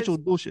 circumstantial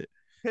bullshit.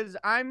 Because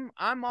I'm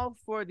all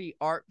for the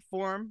art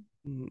form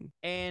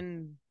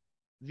and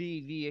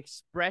the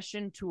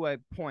expression to a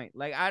point.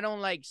 Like I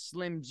don't like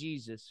Slim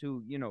Jesus,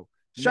 who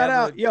shout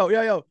out,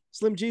 yo,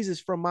 Slim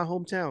Jesus from my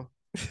hometown.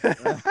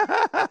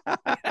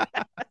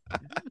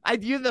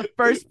 You're the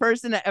first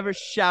person to ever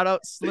shout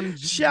out Slim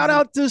Jesus. Shout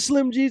out to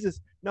Slim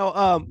Jesus.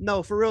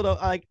 No, for real though.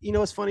 Like,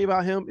 what's funny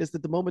about him is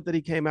that the moment that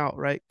he came out,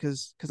 right?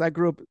 Because I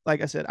grew up,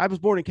 like I said, I was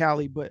born in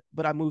Cali, but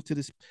I moved to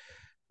this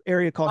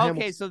area called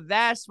Hamilton. So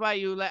that's why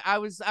you like. I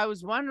was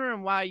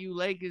wondering why you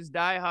Lakers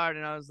diehard,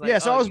 and I was like, yeah.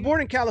 So I was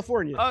born in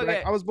California. Okay,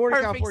 right? I was born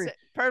in California.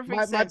 Perfect.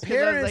 My sense,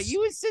 parents, like,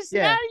 you in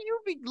Cincinnati, you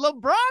be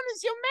LeBron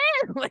is your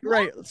man. Like,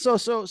 right. So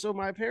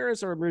my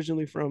parents are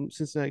originally from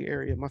Cincinnati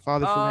area. My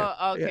father's from.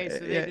 Okay. So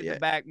they did the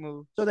back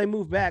move. So they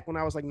moved back when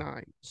I was like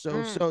 9.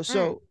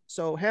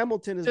 So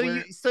Hamilton is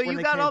where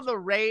you got all the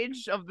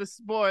rage of the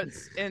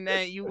sports, and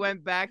then you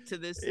went back to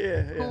this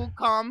cool,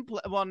 calm.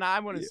 Well, now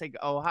I want to say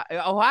Ohio.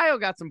 Ohio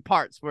got some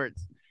parts where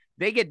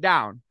they get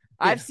down.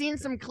 Yeah. I've seen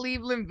some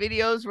Cleveland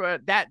videos where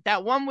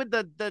that one with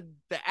the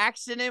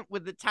accident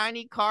with the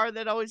tiny car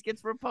that always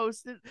gets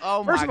reposted.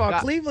 Oh my God. First of all,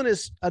 Cleveland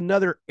is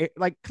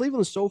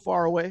Cleveland is so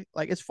far away.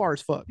 Like it's far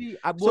as fuck.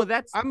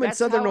 Well, I'm in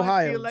Southern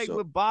Ohio. I feel like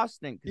with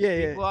Boston.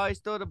 People always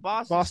throw the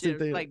Boston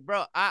shit. Like,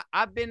 bro,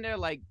 I've been there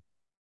like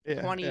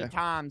 20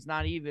 times,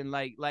 not even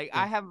like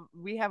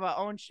we have our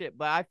own shit,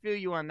 but I feel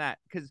you on that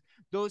because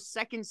those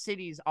second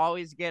cities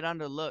always get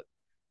underlooked.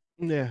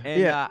 Yeah,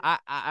 and,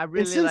 I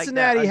really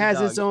Cincinnati like has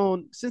its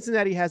own.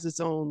 Cincinnati has its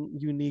own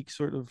unique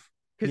sort of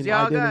because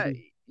y'all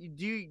identity.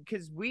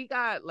 Because we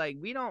got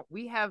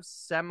we have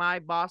semi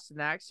Boston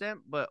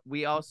accent, but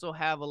we also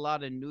have a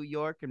lot of New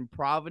York and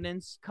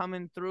Providence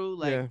coming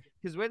through.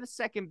 Because we're the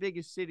second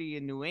biggest city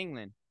in New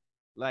England.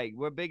 Like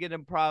we're bigger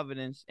than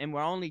Providence, and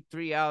we're only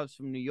 3 hours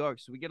from New York,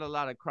 so we get a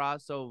lot of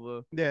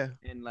crossover. Yeah,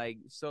 and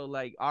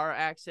our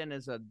accent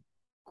is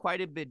quite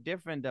a bit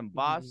different than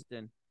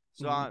Boston.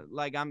 So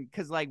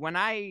because when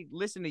I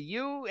listen to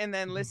you and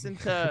then listen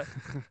to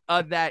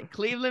that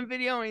Cleveland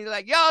video and you're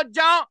like, yo,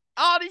 John,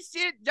 all this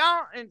shit,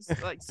 John, and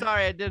it's like,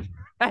 sorry, I did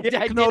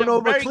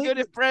a very good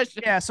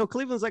impression. Yeah, so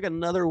Cleveland's like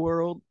another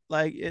world.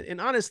 Like, and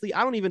honestly,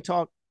 I don't even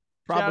talk.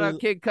 Shout out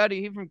Kid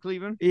Cudi, he from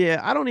Cleveland.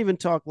 Yeah, I don't even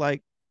talk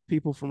like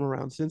people from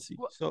around Cincy.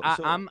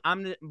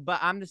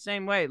 I'm the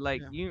same way.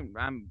 Like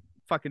I'm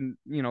fucking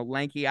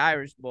lanky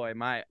Irish boy.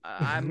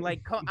 I'm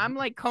like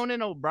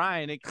Conan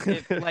O'Brien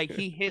if like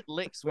he hit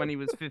licks when he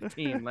was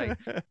 15. Like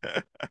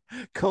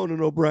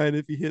Conan O'Brien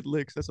if he hit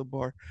licks. That's a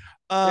bar.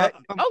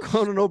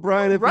 Conan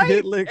O'Brien if he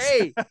hit licks.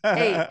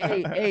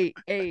 Hey,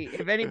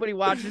 if anybody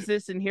watches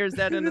this and hears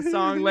that in the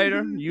song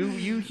later,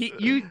 you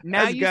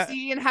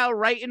seeing how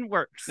writing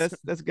works.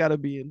 That's gotta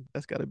be in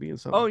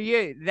something. Oh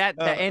yeah, that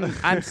and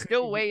I'm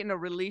still waiting to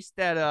release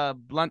that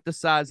blunt the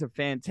size of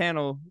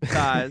Fantano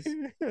thighs.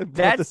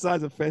 Blunt the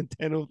size of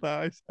Fantano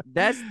thighs.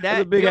 That's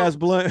a big ass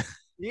blunt.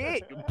 Yeah,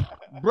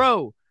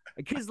 bro.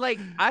 Because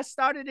I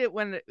started it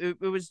when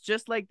it was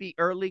just like the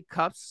early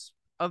cups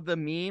of the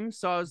meme.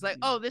 So I was like,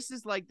 oh, this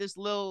is like this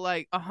little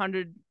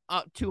 100,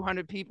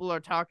 200 people are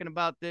talking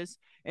about this.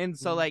 And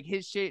so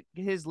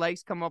his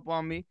likes come up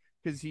on me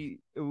because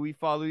we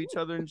follow each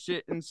other and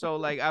shit. And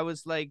so I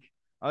was like,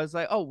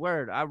 oh,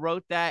 word. I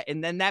wrote that.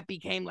 And then that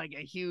became like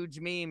a huge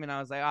meme. And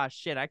I was like, oh,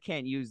 shit, I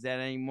can't use that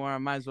anymore. I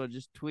might as well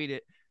just tweet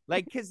it.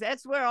 Because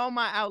that's where all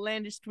my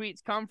outlandish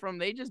tweets come from.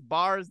 They just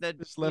bars that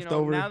just left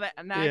over. Now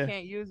I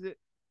can't use it.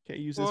 Can't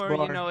use this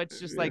bar. It's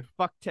just like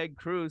fuck Ted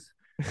Cruz.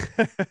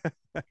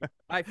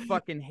 I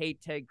fucking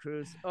hate Ted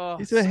Cruz. Oh,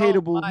 he's a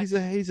hateable.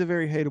 He's a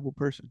very hateable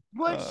person.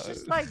 Well, it's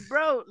just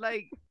bro,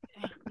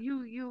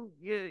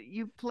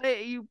 you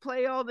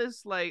play all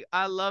this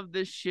I love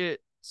this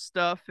shit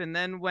stuff, and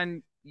then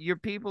when your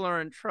people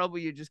are in trouble,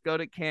 you just go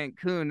to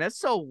Cancun. That's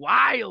so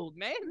wild,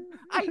 man.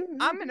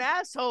 I'm an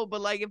asshole,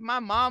 but if my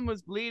mom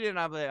was bleeding,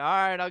 I'd be like, all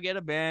right, I'll get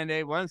a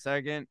Band-Aid. 1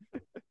 second.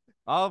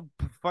 I'll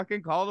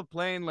fucking call the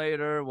plane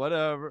later,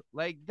 whatever.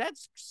 Like,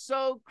 that's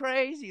so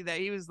crazy that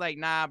he was like,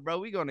 nah, bro,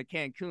 we going to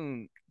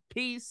Cancun.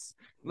 Peace.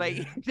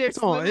 Like, there's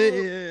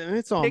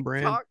it's on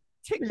brand.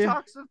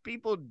 TikToks of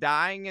people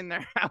dying in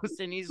their house,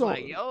 and he's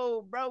like,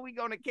 yo, bro, we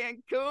going to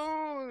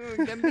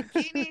Cancun. Get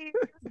bikinis.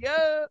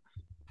 Yeah.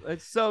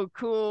 It's so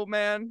cool,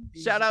 man.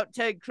 Shout out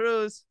Ted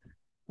Cruz.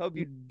 Hope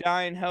you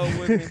die in hell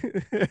with me.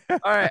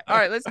 All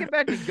right. Let's get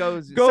back to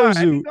Gozu. Sorry,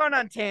 I'm going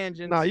on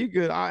tangents. No, you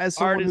good. As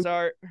art is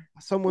art.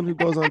 Someone who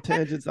goes on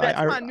tangents. That's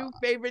my new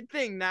favorite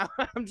thing now.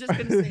 I'm just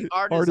gonna say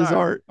art is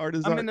art. Art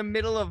is I'm art. in the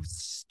middle of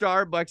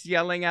Starbucks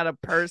yelling at a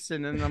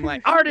person, and I'm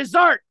like, art is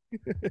art.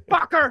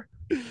 Fucker.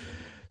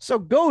 So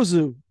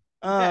Gozu.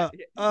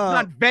 It's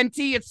not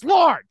venti, it's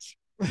large.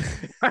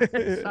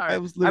 Sorry. I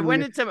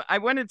went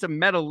into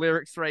metal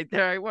lyrics right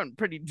there. I went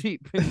pretty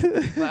deep.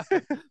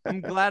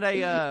 I'm glad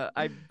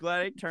I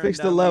turned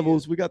fixed the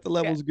levels. We got the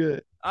levels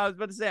good. I was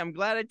about to say I'm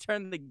glad I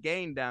turned the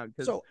gain down.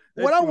 So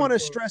what I want to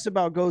stress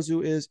about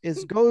Gozu is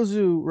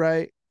Gozu,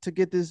 right? To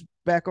get this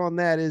back on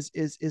that is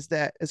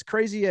that as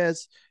crazy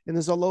as and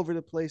as all over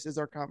the place as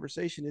our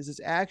conversation is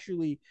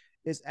actually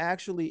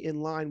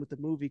in line with the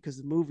movie because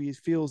the movie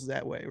feels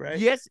that way, right?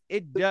 Yes,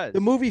 it does. The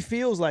movie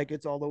feels like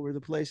it's all over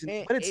the place,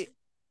 but it's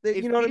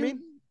you know what I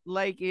mean?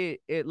 Like it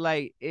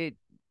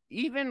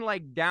even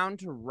like down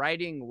to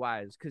writing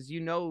wise, because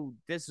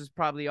this is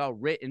probably all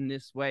written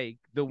this way,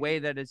 the way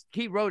that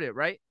he wrote it,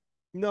 right?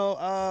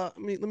 No,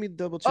 let me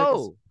double check.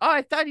 Oh,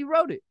 I thought he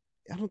wrote it.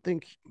 I don't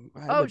think.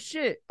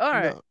 Shit! All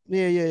right.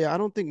 No, yeah. I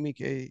don't think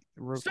Miike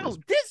wrote. So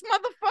this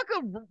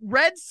motherfucker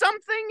read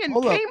something and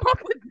came up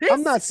with this.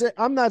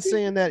 I'm not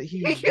saying that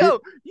he.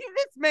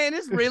 This man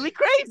is really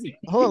crazy.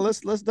 Hold on,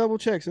 let's double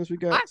check since we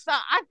got.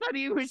 I thought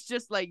he was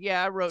just like,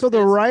 yeah, I wrote. So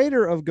the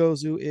writer of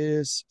Gozu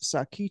is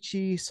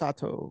Sakichi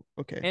Sato.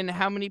 Okay. And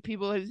how many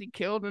people has he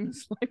killed in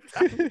his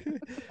lifetime?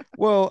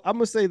 Well, I'm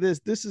gonna say this.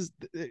 This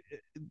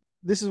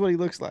is what he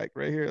looks like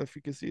right here. If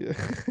you can see it.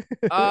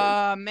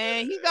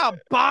 Man, he got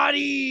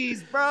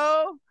bodies,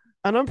 bro.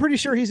 And I'm pretty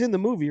sure he's in the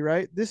movie,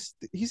 right?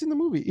 He's in the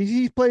movie.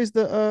 He plays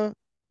the.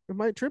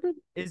 Am I tripping?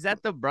 Is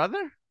that the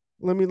brother?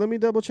 Let me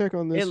double check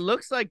on this. It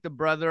looks like the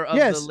brother of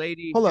the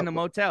lady in the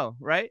motel,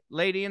 right?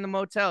 Lady in the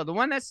motel, the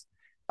one that's.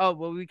 Oh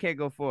well, we can't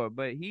go forward,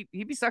 but he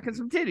be sucking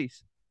some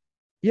titties.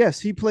 Yes,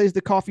 he plays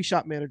the coffee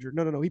shop manager.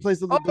 No, he plays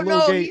the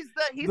little gate.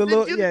 He's the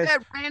dude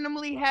that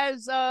randomly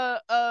has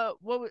what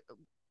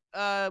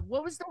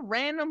was the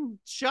random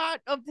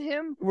shot of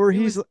him where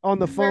he's on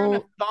the phone,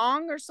 wearing a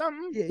thong or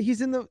something? Yeah, he's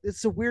in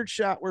it's a weird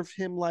shot where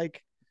him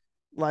like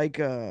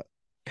God,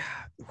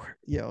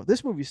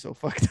 this movie's so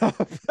fucked up.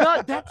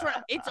 No, that's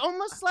right. It's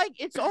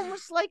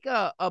almost like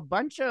a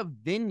bunch of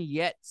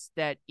vignettes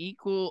that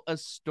equal a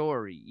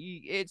story.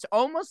 It's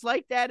almost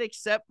like that,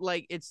 except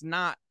like it's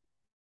not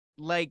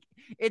like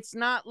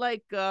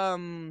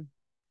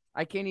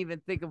I can't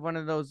even think of one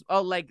of those.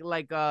 Oh, like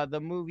the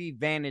movie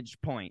Vantage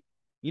Point.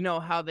 You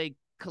know how they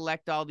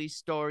collect all these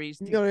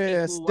stories?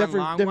 It's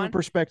different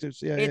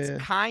perspectives. Yeah,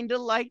 it's kind of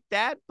like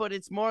that, but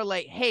it's more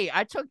like, hey,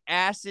 I took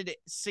acid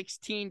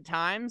 16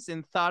 times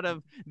and thought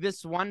of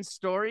this one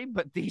story,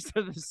 but these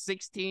are the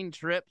 16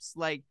 trips.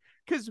 Like,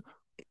 because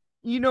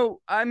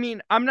I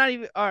mean, I'm not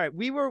even all right.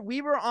 We were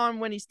on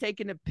when he's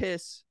taking a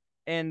piss,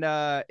 and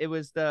it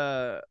was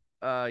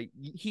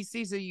he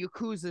sees a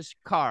Yakuza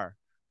car.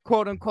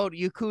 "Quote unquote"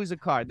 Yakuza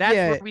car. That's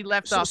where we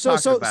left off.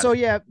 So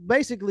yeah,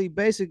 basically,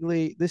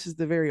 this is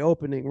the very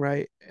opening,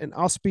 right? And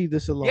I'll speed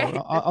this along.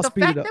 Yeah, I'll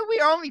speed it up. The fact that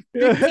we are only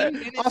 15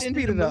 minutes. I'll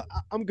speed it up.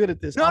 I'm good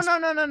at this. No.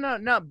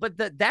 But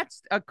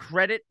that's a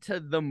credit to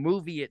the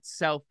movie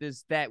itself.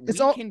 Is that we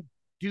can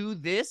do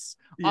this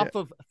off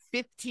of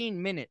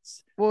 15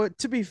 minutes. Well,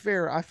 to be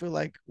fair, I feel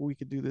like we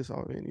could do this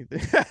off anything.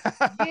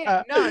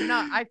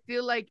 No. I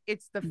feel like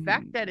it's the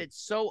fact that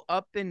it's so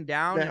up and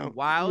down and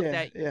wild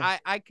that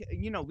I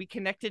we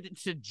connected it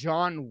to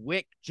John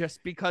Wick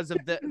just because of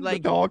the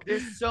like. The dog.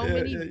 There's so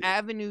many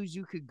avenues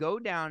you could go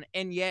down,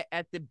 and yet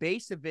at the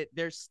base of it,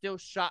 there's still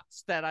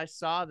shots that I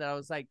saw that I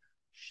was like,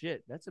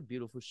 shit, that's a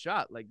beautiful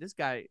shot. Like this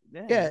guy.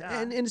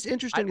 And it's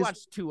interesting. I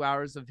watched 2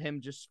 hours of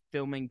him just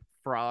filming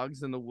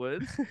frogs in the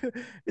woods.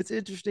 It's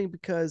interesting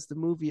because the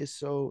movie is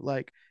so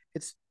like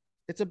it's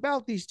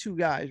about these two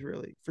guys,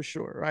 really, for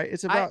sure, right?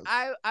 It's about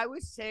I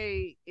would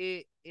say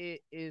it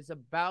is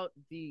about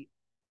the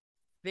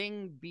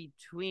thing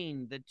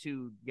between the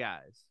two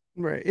guys,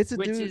 right? It's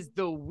which is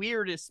the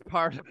weirdest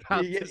part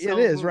about this. It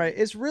is movie. Right.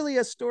 It's really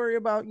a story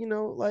about two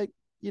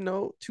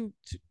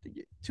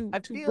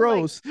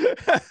bros.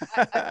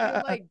 I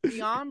feel like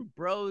beyond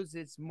bros,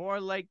 it's more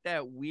like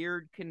that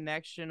weird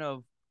connection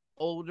of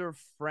older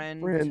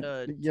friend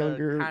to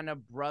younger kind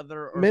of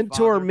brother or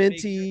mentor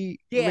mentee.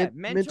 Yeah,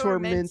 mentor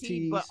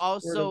mentee, but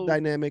also sort of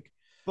dynamic,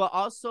 but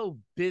also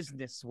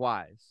business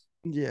wise.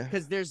 Yeah,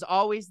 because there's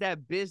always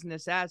that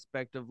business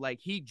aspect of like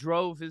he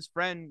drove his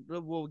friend.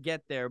 We'll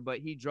get there, but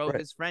he drove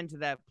his friend to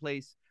that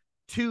place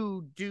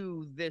to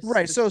do this.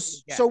 Right. So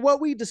specific so act.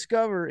 what we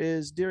discover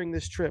is during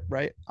this trip,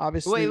 right?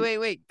 Obviously,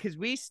 Wait, because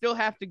we still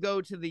have to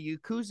go to the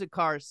Yakuza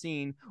car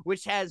scene,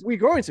 which has I'm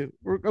going to get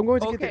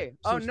there. okay.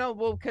 Oh no,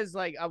 well, because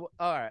like, all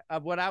right,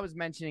 what I was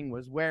mentioning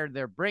was where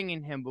they're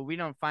bringing him, but we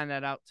don't find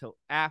that out till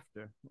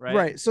after, right?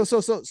 Right.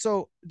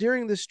 So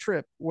during this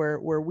trip, where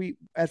we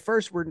at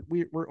first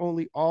we're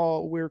only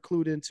all we're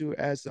clued into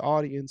as the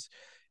audience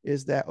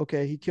is that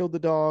okay, he killed the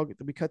dog.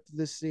 We cut to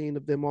this scene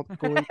of them all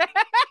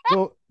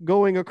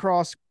going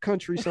across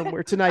country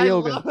somewhere to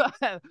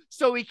Nyoga.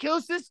 So he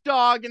kills this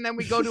dog, and then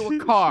we go to a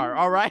car.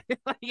 All right,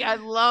 like, I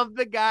love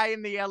the guy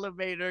in the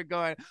elevator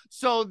going.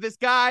 So this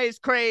guy is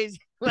crazy.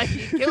 Like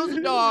he kills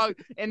a dog,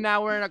 and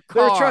now we're in a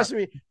car. Trust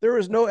me, there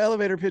was no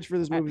elevator pitch for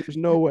this movie. There's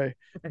no way.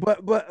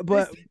 But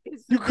this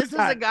is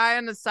a guy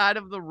on the side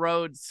of the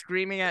road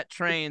screaming at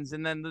trains,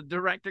 and then the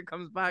director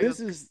comes by.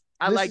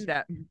 I like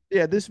that.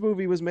 Yeah, this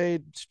movie was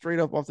made straight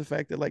up off the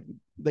fact that like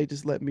they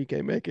just let Mike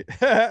make it.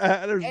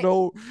 There's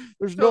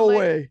no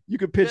way you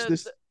could pitch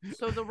this.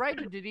 So the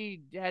writer,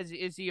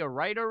 is he a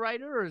writer,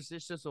 or is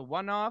this just a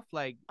one-off?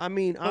 Like, I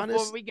mean,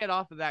 before we get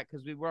off of that,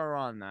 because we were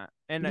on that,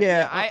 and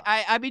yeah,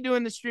 I be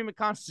doing the stream of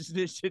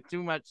consciousness shit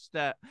too much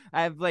that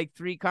I have like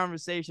 3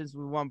 conversations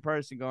with one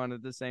person going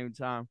at the same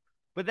time.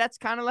 But that's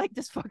kind of like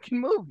this fucking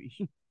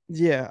movie.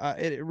 Yeah,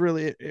 it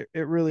really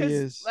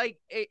is. Like,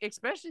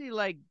 especially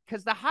like,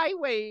 because the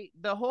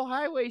whole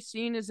highway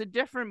scene is a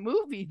different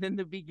movie than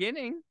the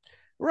beginning.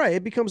 Right,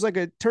 it becomes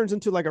turns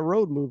into like a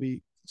road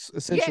movie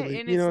essentially. Yeah,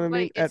 and you know what I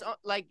mean? It's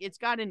like it's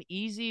got an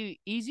easy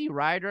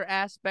rider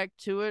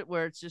aspect to it,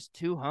 where it's just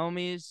 2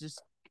 homies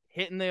just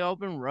hitting the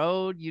open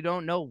road. You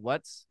don't know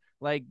what's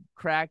like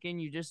cracking.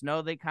 You just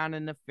know they kind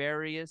of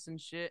nefarious and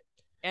shit.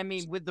 I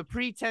mean, with the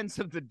pretense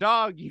of the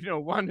dog,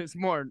 one is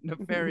more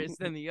nefarious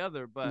than the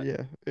other. But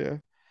yeah.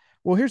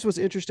 Well, here's what's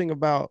interesting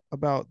about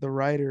the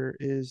writer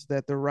is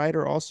that the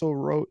writer also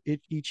wrote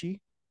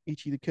Ichi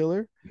the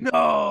Killer.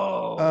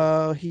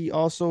 No. He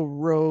also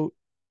wrote.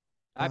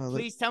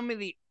 Please tell me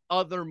the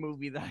other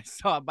movie that I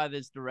saw by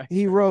this director.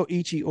 He wrote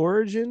Ichi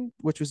Origin,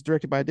 which was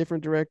directed by a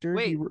different director.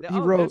 Wait, he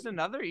wrote. There's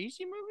another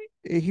Ichi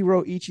movie. He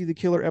wrote Ichi the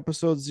Killer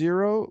Episode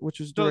 0,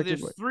 which was directed.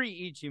 So there's 3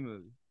 Ichi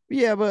movies.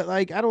 Yeah, but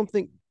like I don't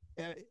think.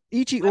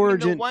 Ichi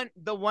Origin.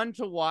 The one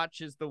to watch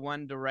is the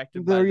one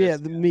directed by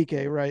the Mike,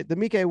 right? The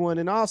Mike one,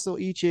 and also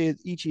Ichi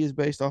is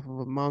based off of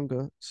a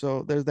manga,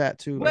 so there's that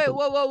too. Wait,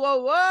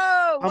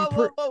 whoa!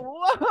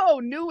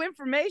 New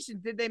information.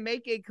 Did they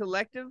make a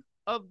collective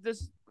of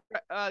this?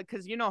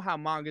 Because you know how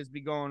mangas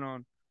be going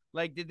on.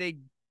 Like, did they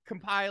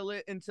compile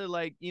it into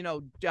like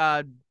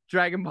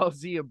Dragon Ball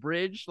Z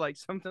Abridged, like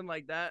something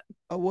like that?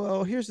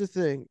 Well, here's the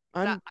thing.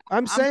 I'm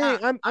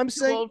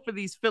too old for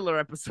these filler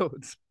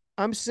episodes.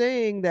 I'm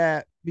saying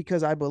that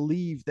because I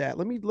believe that.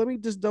 Let me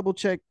just double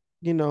check.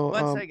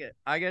 One second.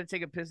 I gotta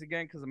take a piss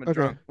again because I'm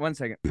drunk. 1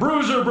 second.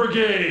 Bruiser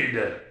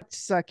Brigade.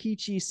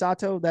 Sakichi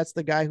Sato. That's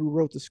the guy who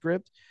wrote the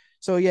script.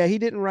 So yeah, he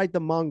didn't write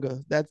the manga.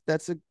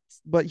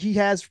 But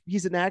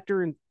he's an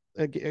actor, and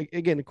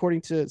again,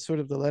 according to sort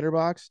of the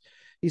letterbox,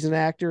 he's an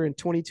actor in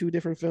 22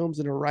 different films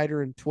and a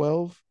writer in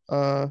 12.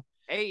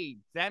 Hey,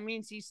 that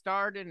means he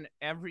starred in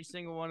every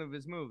single one of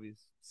his movies.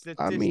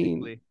 I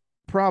mean,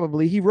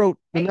 probably he wrote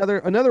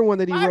another one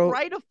that he wrote.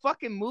 Write a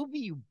fucking movie,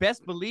 you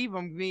best believe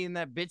I'm being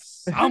that bitch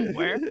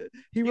somewhere.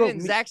 He wrote.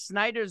 Zack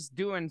Snyder's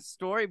doing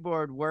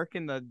storyboard work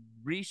in the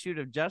reshoot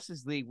of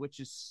Justice League, which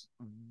is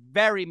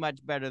very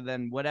much better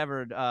than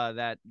whatever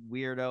that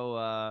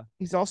weirdo.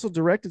 He's also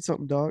directed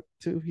something, dog.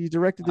 Too. He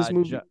directed this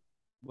movie.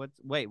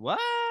 Wait, what?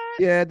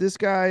 Yeah, this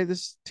guy.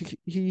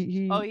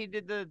 He. Oh, he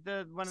did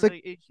the one of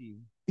the Ichi.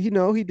 He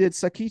did.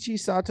 Sakichi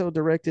Sato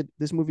directed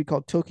this movie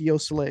called Tokyo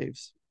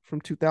Slaves from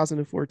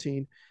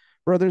 2014.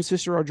 Brother and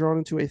sister are drawn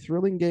into a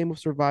thrilling game of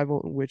survival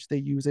in which they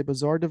use a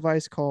bizarre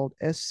device called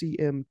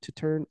SCM to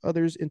turn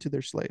others into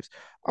their slaves.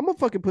 I'm gonna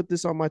fucking put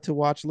this on my to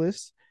watch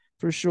list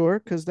for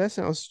sure, because that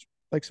sounds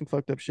like some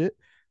fucked up shit.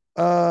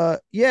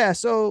 Yeah,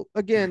 so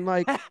again,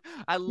 like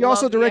he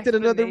also directed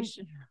another.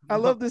 I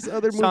love this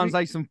other movie. Sounds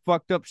like some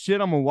fucked up shit.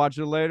 I'm gonna watch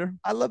it later.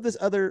 I love this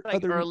other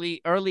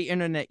early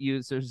internet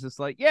users just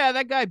like, yeah,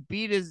 that guy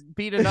beat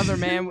another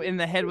man in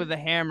the head with a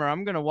hammer.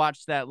 I'm gonna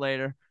watch that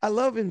later. I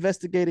love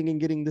investigating and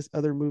getting this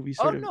other movie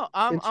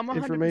I'm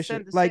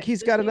information. Like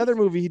he's got another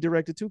movie he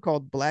directed too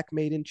called Black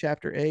Maiden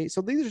Chapter A.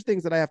 So these are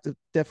things that I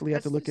definitely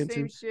have to look into.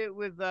 Same shit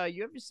with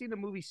you ever seen the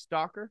movie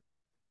Stalker?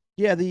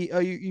 Yeah,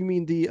 you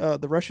mean the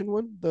Russian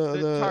one, the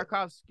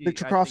Tarkovsky, the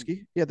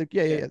Tarkovsky,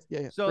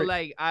 yeah. So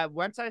right. Like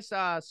once I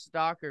saw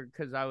Stalker,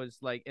 because I was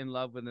like in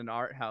love with an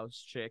art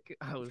house chick,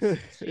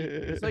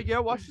 it's like, yeah,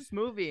 watch this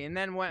movie, and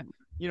then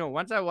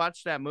once I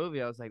watched that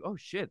movie, I was like, oh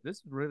shit, this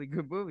is a really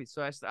good movie.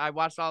 So I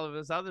watched all of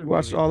his other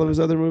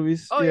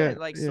movies. Oh yeah,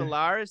 like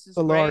Solaris is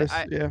great.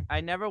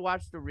 I never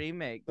watched the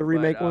remake. The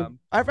remake one.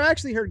 I've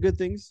actually heard good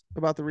things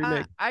about the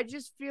remake. I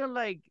just feel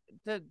like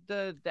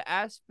the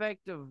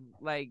aspect of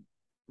like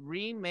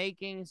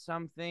remaking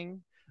something,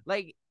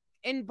 like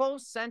in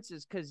both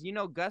senses, because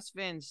Gus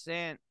Van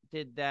Sant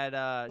did that.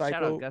 Shout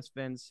Psycho. out Gus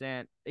Van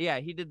Sant. Yeah,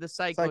 he did the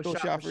Psycho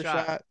shot for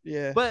shot.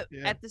 Yeah. But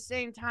yeah. at the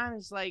same time,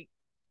 it's like,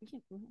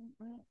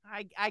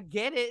 I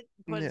get it,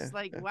 but it's Yeah,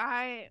 like, yeah.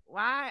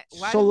 why? do we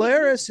do-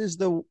 Solaris is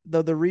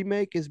the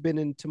remake has been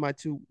into my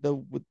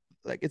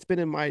it's been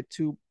in my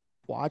two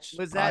watch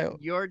Was that pile.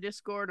 your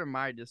Discord or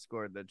my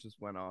Discord that just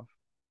went off?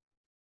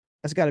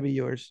 That's got to be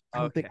yours. I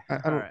don't Okay, think I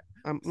all don't. right.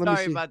 Let me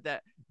Sorry see. about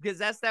that, because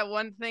that's that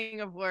one thing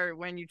of where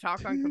when you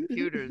talk on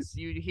computers,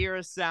 you hear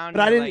a sound.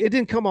 But I and you're didn't. like, It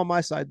didn't come on my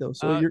side though.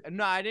 So you're.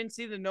 no, I didn't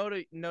see the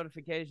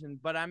notification,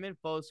 but I'm in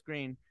full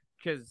screen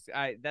because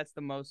that's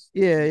the most.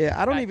 Yeah.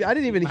 I can didn't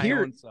see even my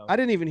hear own it. self. I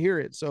didn't even hear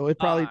it. So it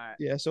probably. Alright.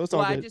 Yeah. So it's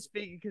Well, all I good. just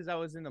figured because I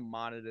was in the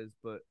monitors,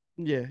 but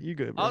Yeah, you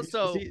good. Bro.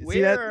 also see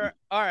that? we're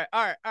all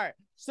right.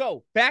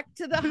 So back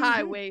to the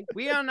highway.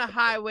 We on the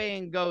highway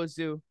in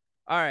Gozu.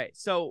 All right.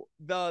 So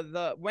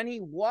the when he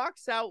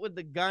walks out with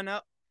the gun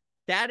up,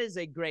 that is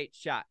a great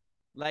shot.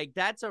 Like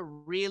that's a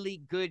really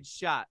good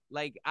shot.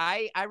 Like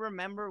I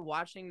remember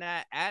watching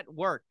that at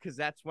work because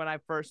that's when I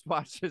first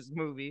watched this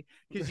movie.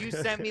 Because you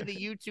sent me the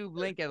YouTube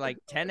link at like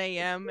 10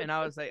 a.m. and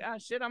I was like, oh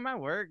shit, I'm at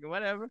work,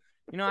 whatever.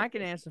 You know, I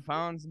can answer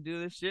phones and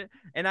do this shit.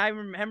 And I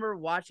remember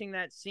watching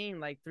that scene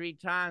like 3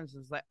 times. It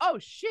was like, oh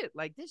shit,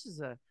 like this is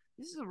a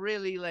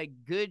really like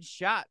good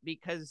shot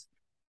because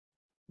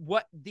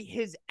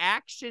his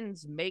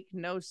actions make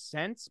no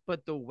sense,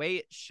 but the way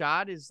it's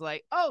shot is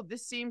like, oh,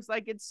 this seems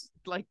like it's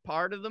like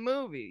part of the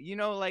movie. You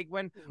know, like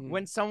when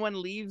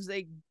someone leaves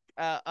a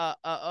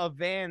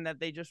van that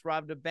they just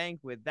robbed a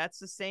bank with, that's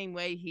the same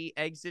way he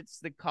exits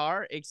the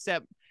car,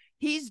 except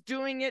he's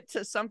doing it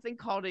to something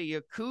called a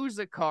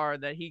Yakuza car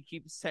that he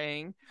keeps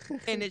saying.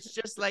 And it's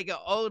just like an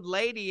old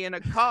lady in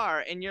a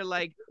car. And you're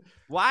like,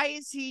 why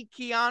is he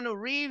Keanu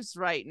Reeves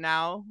right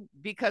now?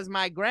 Because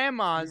my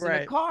grandma's in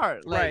a car.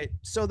 Like, Right.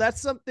 So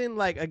that's something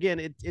like, again,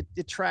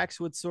 it tracks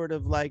with sort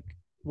of like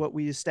what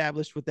we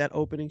established with that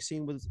opening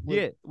scene with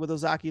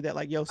Ozaki, that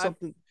like, yo,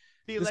 something.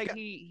 I feel like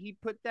he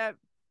put that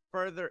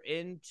further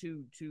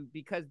into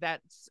because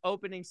that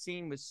opening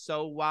scene was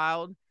so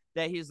wild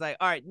that he's like,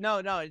 all right, no,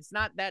 it's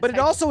not that. But it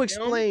also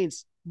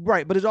explains,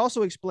 right? But it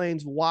also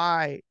explains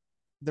why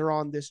they're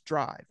on this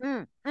drive,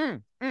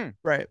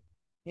 right?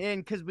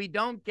 And because we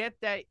don't get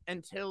that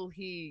until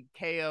he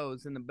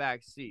KOs in the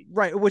back seat,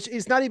 right? Which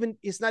is not even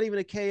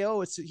a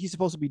KO. It's he's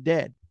supposed to be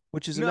dead,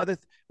 which is another.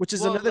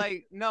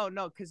 Like no,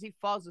 because he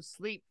falls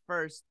asleep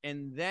first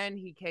and then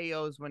he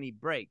KOs when he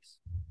breaks.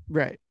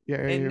 Right.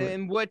 Yeah.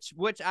 And which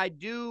I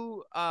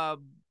do.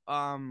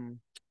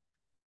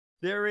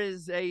 There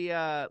is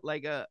a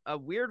like a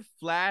weird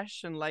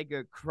flash and like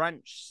a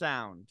crunch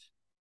sound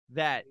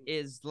that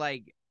is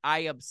like I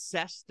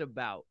obsessed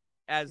about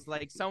as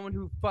like someone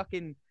who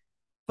fucking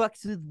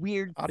fucks with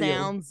weird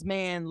sounds,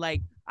 man.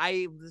 Like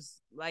I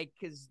was like,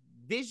 because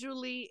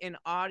visually and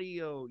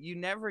audio, you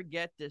never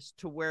get this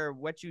to where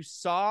what you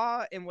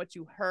saw and what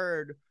you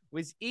heard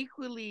was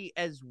equally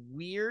as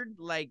weird.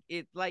 Like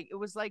it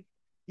was like,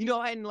 you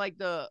know, in like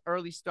the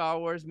early Star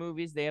Wars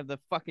movies, they have the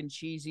fucking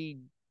cheesy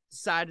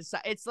side to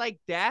side. It's like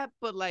that,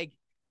 but like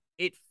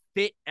it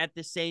fit at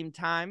the same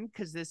time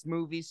because this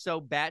movie's so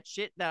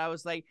batshit that I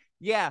was like,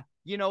 yeah,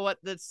 you know what?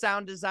 The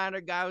sound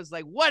designer guy was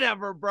like,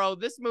 whatever, bro.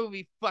 This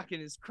movie fucking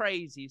is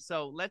crazy.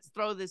 So let's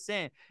throw this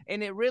in.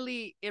 And it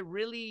really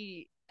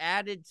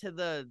added to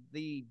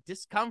the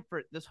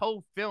discomfort. This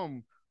whole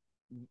film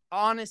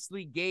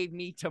honestly gave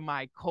me to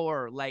my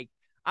core. Like,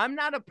 I'm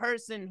not a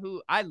person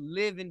who I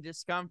live in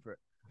discomfort.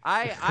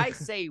 I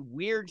say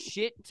weird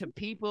shit to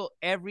people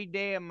every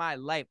day of my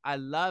life. I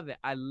love it.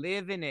 I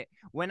live in it.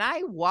 When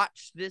I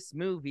watched this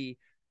movie,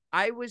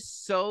 I was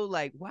so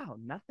like, wow,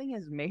 nothing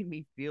has made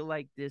me feel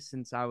like this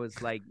since I was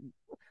like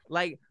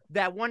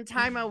that one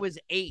time I was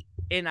 8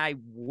 and I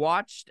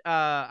watched,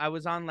 I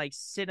was on like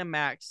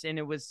Cinemax and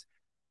it was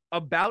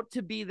about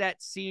to be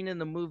that scene in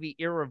the movie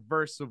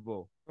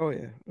Irreversible. Oh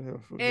yeah.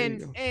 And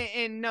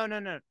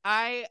no.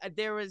 I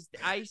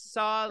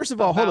saw. First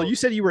of all, hold on. You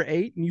said you were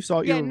 8 and you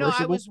saw Irreversible? No,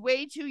 I was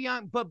way too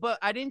young, but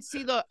I didn't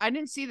see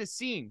the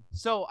scene.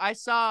 So I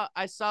saw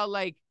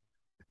like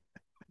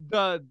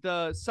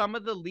the some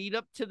of the lead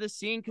up to the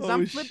scene because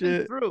I'm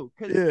flipping through.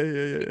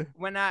 Yeah.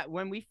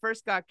 When we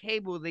first got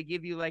cable, they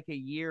give you like a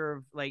year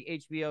of like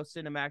HBO,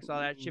 Cinemax,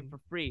 all that shit for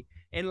free,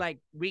 and like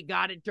we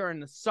got it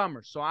during the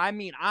summer. So I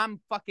mean, I'm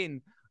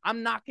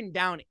knocking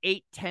down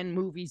 8-10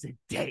 movies a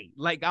day.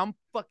 Like I'm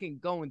fucking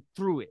going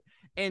through it.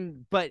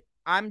 But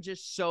I'm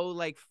just so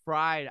like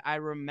fried. I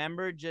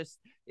remember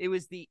it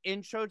was the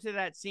intro to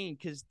that scene.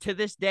 Cause to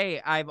this day,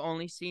 I've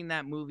only seen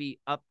that movie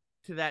up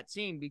to that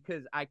scene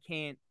because I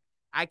can't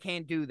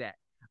do that.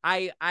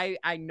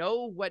 I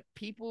know what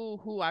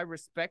people who I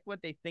respect,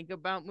 what they think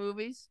about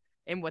movies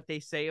and what they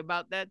say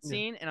about that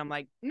scene. And I'm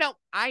like, no,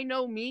 I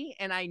know me.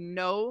 And I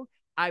know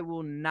I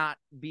will not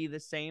be the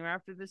same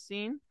after the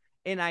scene.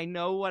 And I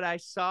know what I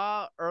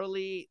saw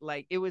early,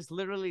 like it was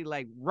literally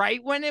like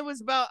right when it was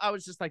about, I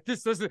was just like,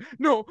 this doesn't,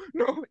 no,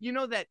 you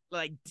know, that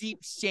like deep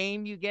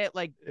shame you get.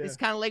 Like, it's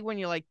kind of like when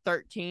you're like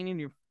 13 and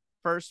you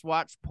first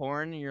watch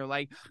porn and you're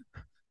like,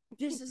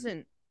 this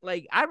isn't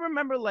like I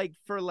remember like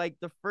for like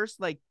the first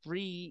like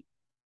 2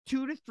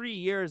 to 3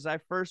 years I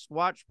first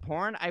watched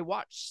porn, I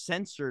watched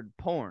censored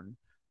porn.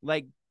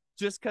 Like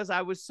just because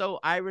I was so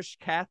Irish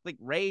Catholic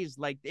raised,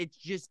 like it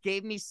just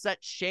gave me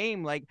such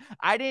shame. Like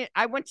I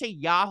went to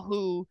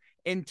Yahoo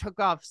and took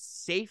off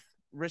safe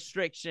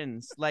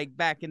restrictions like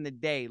back in the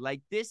day.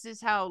 Like this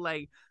is how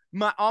like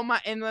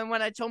and then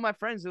when I told my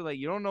friends, they're like,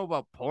 you don't know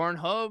about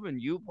Pornhub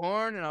and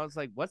YouPorn? And I was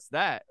like, what's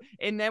that?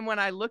 And then when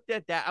I looked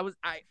at that,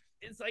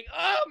 it's like,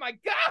 oh my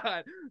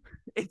God.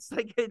 It's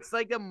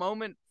like a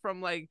moment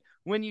from like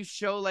when you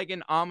show like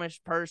an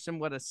Amish person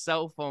what a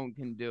cell phone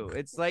can do.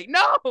 It's like, no,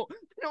 I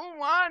don't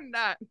want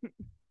that.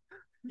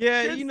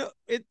 Yeah, Just-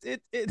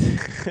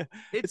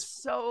 it's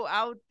so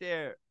out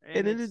there.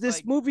 and it's this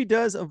like, movie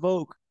does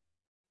evoke.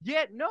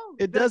 yeah, no,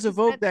 It does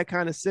evoke that's that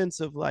kind of sense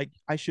of like,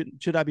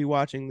 should I be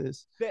watching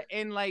this,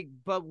 and like,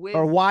 but with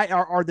or why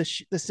are the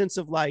sense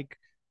of like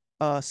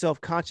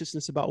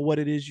self-consciousness about what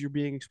it is you're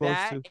being exposed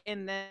that, to.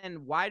 and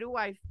then why do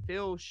I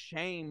feel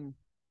shame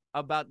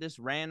about this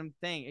random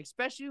thing,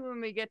 especially when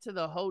we get to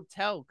the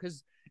hotel?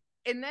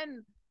 And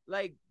then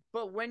like,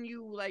 but when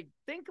you like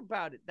think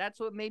about it, that's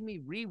what made me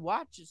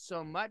rewatch it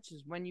so much,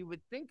 is when you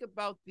would think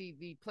about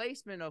the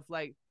placement of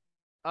like,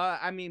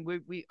 I mean,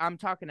 I'm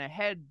talking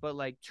ahead, but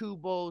like 2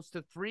 bowls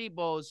to 3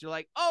 bowls, you're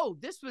like, oh,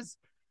 this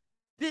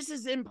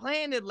is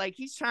implanted. Like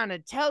he's trying to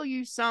tell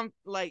you something.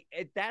 Like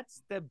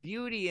that's the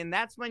beauty, and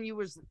that's when you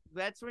were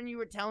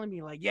telling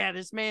me like, yeah,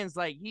 this man's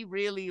like, he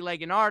really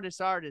like an artist.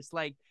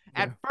 Like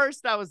at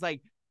first I was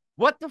like,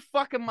 what the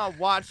fuck am I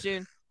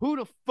watching? Who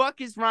the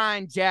fuck is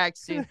Ryan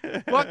Jackson?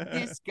 Fuck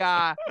this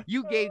guy.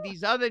 You gave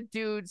these other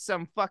dudes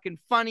some fucking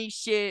funny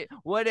shit,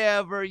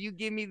 whatever. You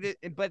give me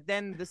but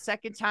then the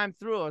second time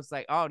through, I was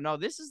like, oh no,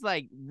 this is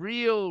like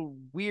real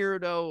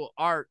weirdo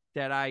art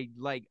that I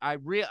like. I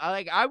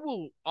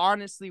will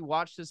honestly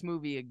watch this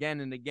movie again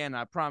and again.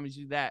 I promise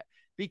you that,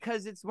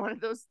 because it's one of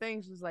those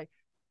things. Was like,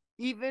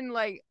 even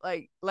like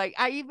I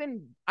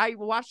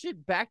watched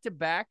it back to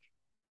back,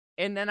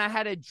 and then I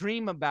had a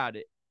dream about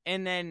it.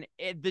 And then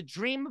the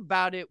dream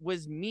about it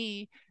was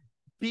me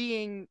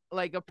being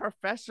like a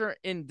professor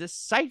in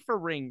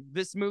deciphering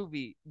this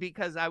movie,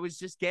 because I was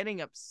just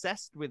getting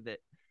obsessed with it.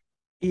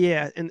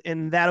 Yeah,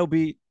 and that'll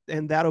be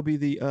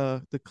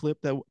the clip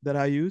that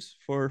I use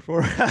for Please,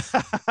 for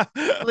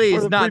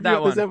the not that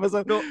preview of this one.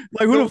 episode. The-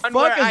 Like, who the one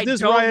where fuck is I this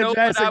don't Ryan know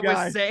Jackson what I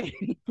guy? was saying.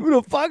 Who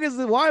the fuck is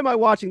this? Why am I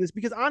watching this?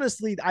 Because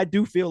honestly, I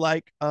do feel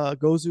like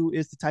Gozu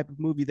is the type of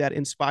movie that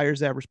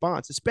inspires that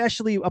response,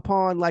 especially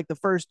upon like the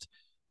first,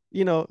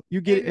 you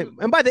get it,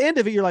 and by the end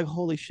of it, you're like,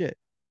 holy shit.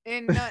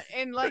 And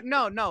like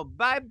no,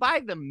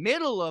 by the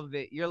middle of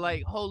it, you're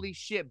like, holy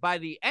shit. By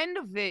the end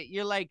of it,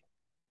 you're like,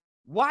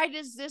 why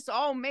does this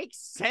all make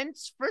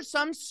sense for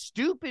some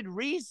stupid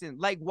reason?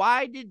 Like,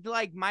 why did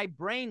like my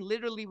brain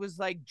literally was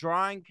like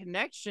drawing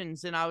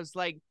connections, and I was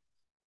like,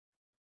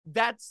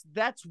 that's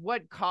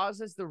what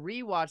causes the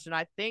rewatch. And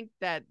I think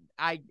that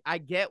I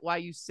get why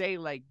you say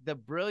like the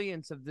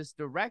brilliance of this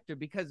director,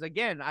 because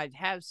again, I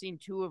have seen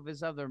 2 of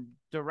his other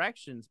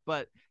directions,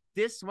 but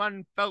this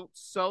one felt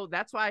so,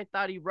 that's why I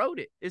thought he wrote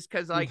it, is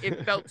because like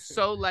it felt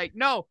so like,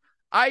 no,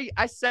 I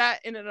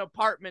sat in an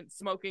apartment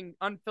smoking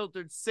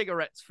unfiltered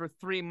cigarettes for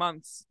 3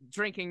 months,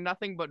 drinking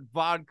nothing but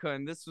vodka,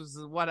 and this was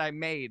what I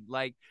made.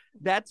 Like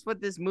that's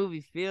what this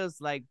movie feels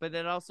like. But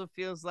it also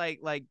feels like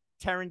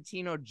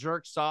Tarantino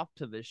jerks off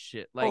to this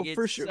shit. Like,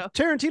 for sure.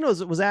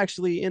 Tarantino was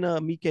actually in a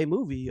Miike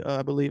movie,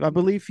 I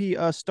believe he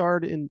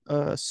starred in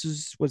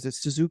was it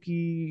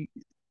Suzuki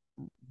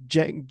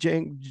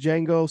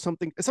Django,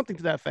 something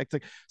to that effect,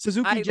 like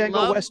Suzuki Django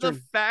love Western. The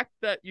fact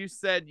that you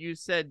said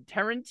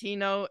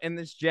Tarantino and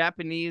this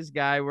Japanese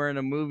guy were in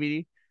a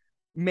movie,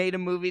 made a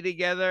movie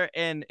together,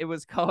 and it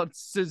was called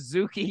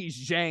Suzuki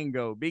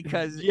Django,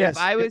 because yes,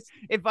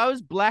 if I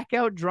was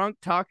blackout drunk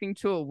talking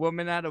to a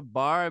woman at a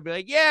bar, I'd be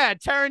like, yeah,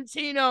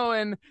 Tarantino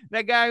and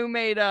that guy who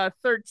made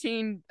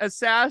 13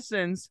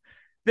 Assassins,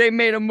 they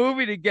made a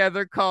movie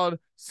together called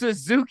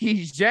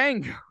Suzuki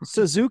Django.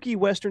 Suzuki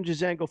Western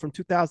Django from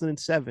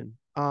 2007.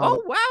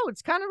 Oh wow,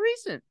 it's kind of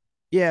recent.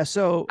 Yeah,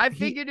 so I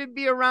figured it'd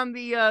be around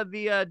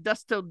the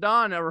Dusk Till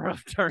Dawn era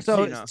of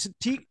Tarantino. So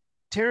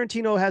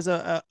Tarantino has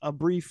a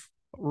brief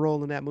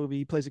role in that movie.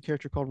 He plays a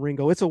character called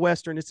Ringo. It's a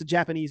Western. It's a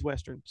Japanese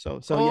Western. So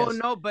oh yes.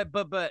 No, but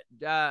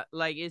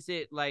like, is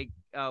it like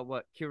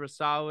what,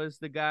 Kurosawa is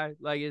the guy?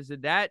 Like, is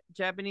it that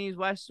Japanese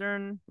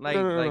Western? Like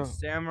no.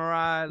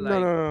 samurai? Like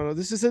no.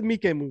 This is a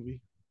Miike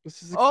movie.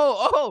 This is a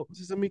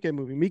Miike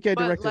movie. Miike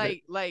directed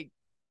it. Like,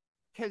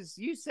 because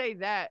you say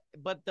that,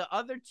 but the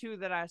other 2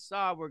 that I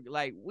saw were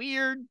like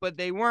weird, but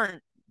they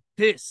weren't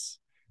this.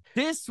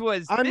 This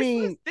was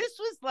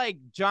like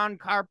John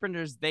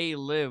Carpenter's They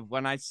Live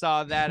when I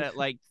saw that at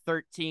like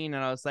 13,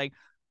 and I was like,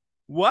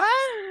 what?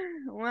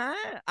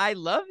 I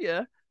love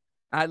you.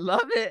 I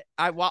love it.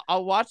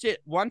 I'll watch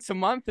it once a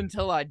month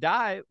until I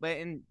die. But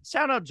and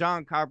shout out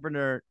John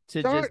Carpenter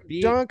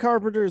John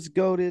Carpenter is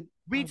goated.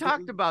 We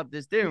talked about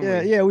this, didn't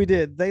we? Yeah, we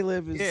did. They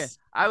Live is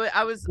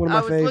I was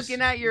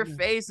looking at your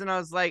face, and I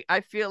was like,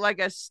 I feel like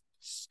I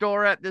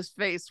store at this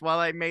face while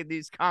I made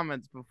these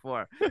comments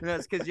before. And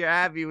that's because your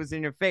Abby was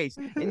in your face.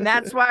 And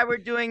that's why we're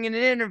doing an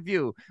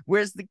interview.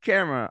 Where's the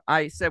camera?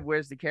 I said,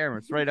 where's the camera?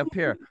 It's right up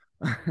here.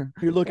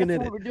 You're looking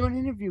at it. We're doing an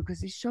interview because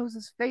he shows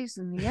his face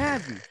in the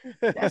Abby.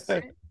 That's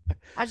it.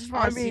 I just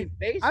want to see his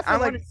face. I feel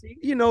like,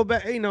 see.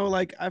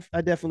 Like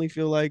I definitely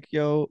feel like,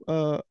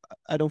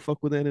 I don't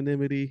fuck with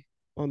anonymity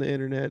on the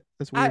internet.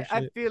 That's weird.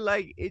 I feel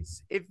like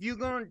it's if you're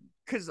gonna,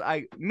 cause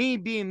me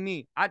being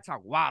me, I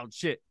talk wild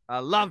shit. I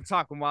love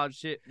talking wild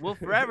shit. We'll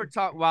forever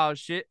talk wild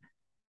shit.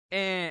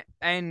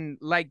 And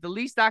like the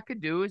least I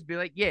could do is be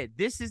like, yeah,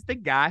 this is the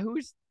guy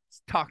who's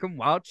talking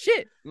wild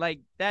shit. Like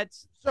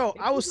that's so.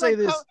 I will say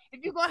this: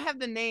 if you're gonna have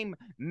the name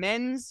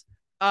Men's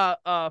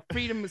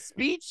Freedom of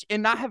Speech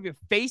and not have your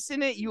face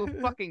in it, you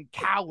a fucking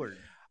coward.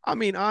 I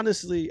mean,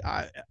 honestly,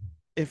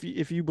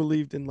 if you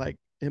believed in like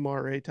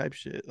MRA type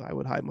shit, I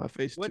would hide my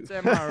face. What's too.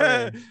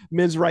 MRA?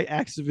 Men's right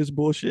activist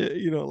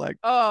bullshit. Like.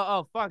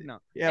 Oh fuck no.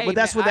 Yeah, hey, but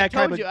that's man, what that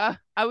I kind of.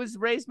 I was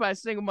raised by a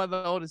single mother,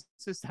 oldest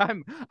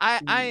sister.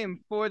 I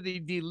am for the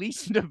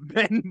deletion of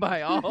men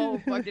by all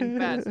fucking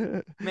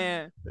facets,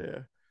 man. Yeah.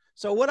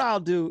 So what I'll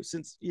do,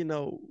 since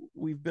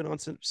we've been on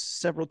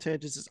several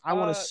tangents, is I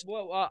want to.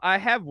 Well, I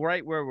have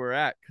right where we're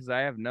at because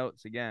I have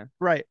notes again.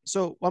 Right.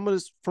 So I'm gonna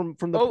from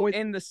the point.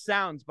 And the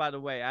sounds, by the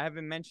way, I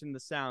haven't mentioned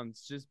the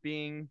sounds. Just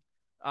being,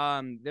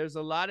 there's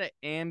a lot of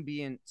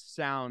ambient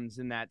sounds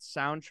in that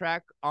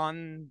soundtrack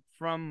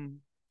from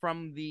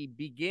the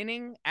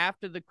beginning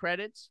after the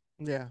credits.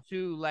 Yeah.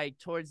 To like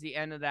towards the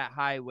end of that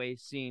highway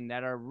scene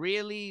that are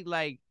really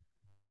like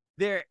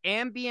they're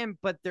ambient,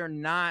 but they're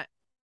not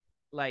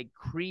like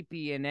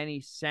creepy in any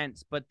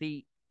sense, but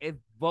they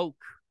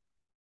evoke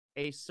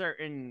a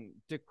certain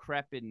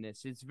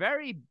decrepitness. It's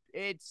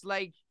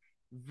like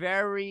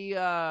very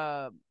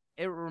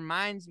it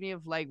reminds me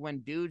of like when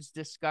dudes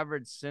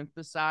discovered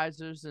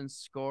synthesizers and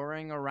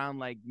scoring around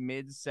like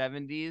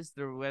mid-70s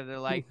where they're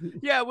like,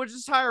 yeah, we'll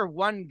just hire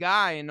one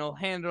guy and he'll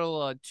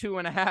handle a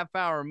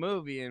 2.5-hour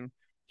movie, and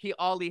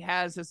all he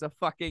has is a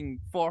fucking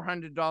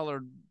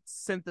 $400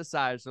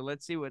 synthesizer.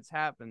 Let's see what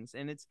happens.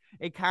 And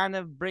it kind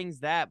of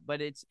brings that,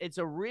 but it's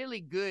a really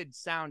good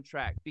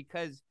soundtrack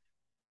because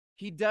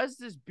he does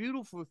this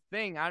beautiful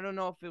thing. I don't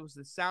know if it was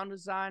the sound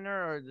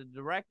designer or the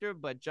director,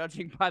 but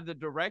judging by the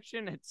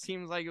direction, it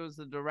seems like it was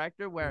the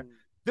director, where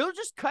they'll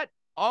just cut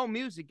all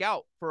music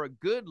out for a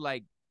good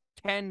like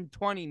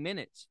 10-20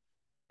 minutes.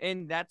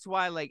 And that's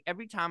why, like,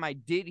 every time I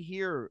did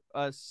hear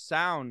a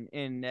sound,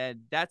 and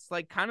that's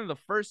like kind of the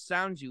first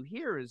sounds you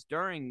hear is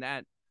during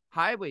that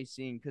highway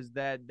scene, because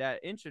that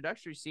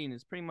introductory scene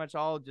is pretty much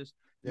all just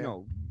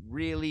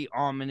really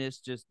ominous,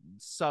 just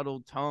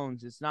subtle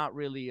tones. It's not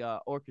really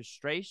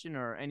orchestration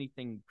or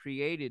anything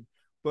created,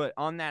 but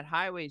on that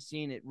highway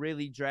scene, it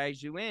really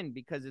drags you in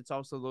because it's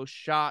also those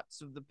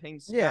shots of the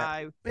pink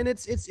sky. And it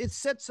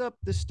sets up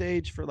the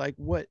stage for like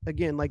what,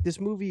 again, like this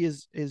movie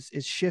is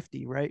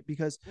shifty, right?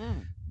 Because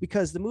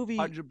the movie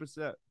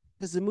 100%.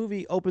 Because the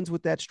movie opens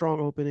with that strong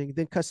opening,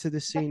 then cuts to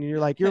this scene, and you're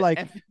like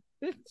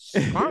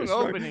strong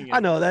opening.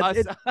 I know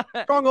that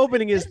strong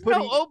opening is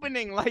no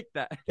opening like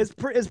that.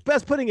 It's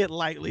best putting it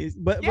lightly,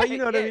 but you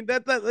know what I mean.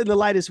 That in the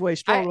lightest way.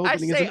 Strong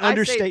opening is an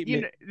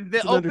understatement.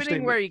 The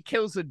opening where he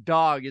kills a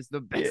dog is the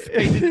best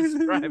way to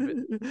describe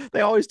it. They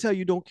always tell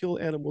you don't kill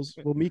animals.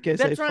 Well, Mike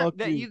say fuck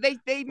you.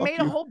 They made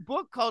a whole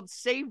book called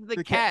 "Save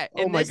the Cat."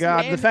 Oh my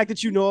god, the fact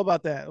that you know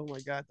about that. Oh my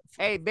god.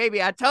 Hey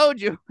baby, I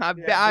told you.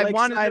 I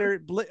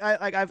wanted.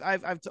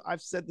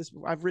 I've said this.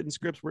 I've written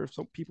scripts where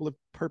some people have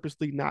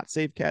purposely not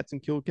saved cats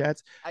and killed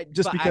cats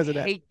just because of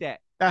that. I hate that.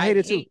 I hate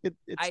it too.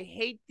 I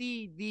hate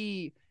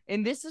the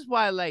and this is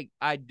why, like,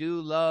 I do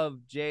love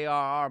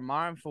J.R.R.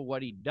 Martin for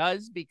what he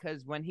does,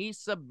 because when he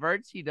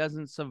subverts, he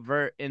doesn't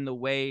subvert in the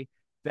way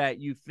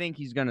that you think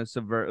he's gonna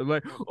subvert.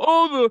 Like,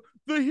 oh,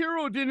 the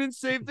hero didn't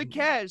save the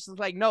cat. It's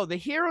like, no, the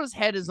hero's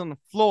head is on the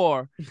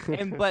floor,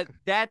 but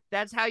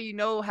that's how you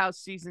know how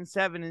season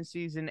 7 and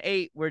season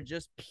 8 were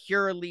just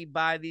purely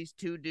by these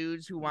two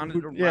dudes who wanted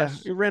to rush. Yeah,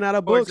 you ran out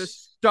of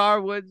books.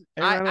 Starwood.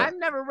 I've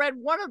never read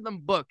one of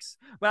them books,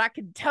 but I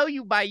can tell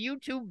you by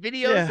YouTube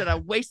videos that I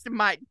wasted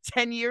my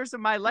 10 years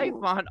of my life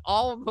on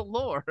all of the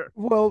lore.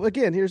 Well,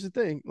 again, here's the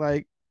thing,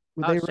 like.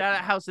 Shout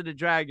out House of the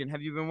Dragon.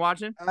 Have you been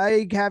watching?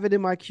 I have it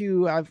in my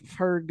queue. I've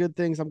heard good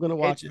things. I'm gonna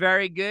watch it. It's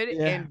very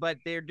good, but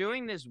they're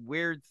doing this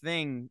weird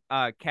thing,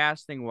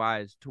 casting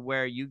wise, to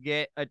where you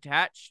get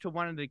attached to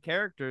one of the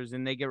characters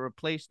and they get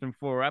replaced in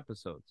 4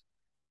 episodes.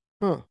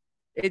 Huh?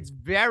 It's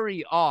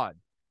very odd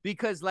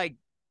because, like,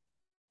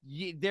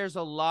 there's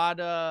a lot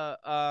of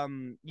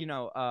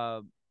I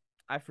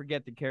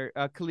forget the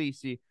character,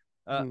 Khaleesi,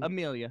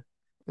 Amelia.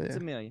 Yeah. It's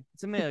Amelia.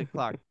 It's Amelia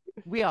Clark.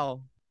 We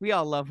all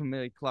love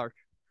Amelia Clark.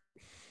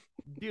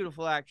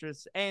 Beautiful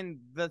actress, and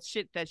the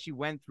shit that she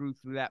went through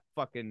that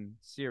fucking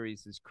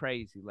series is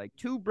crazy. Like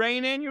 2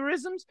 brain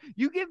aneurysms.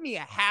 You give me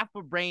a half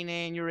a brain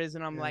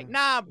aneurysm, I'm like,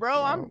 nah,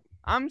 bro.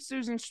 I'm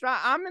Susan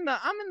Strauss. I'm in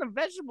the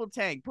vegetable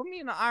tank. Put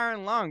me in the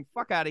iron lung.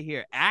 Fuck out of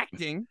here.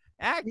 Acting.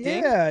 acting.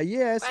 Yeah,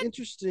 it's What?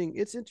 interesting.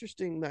 It's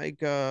interesting.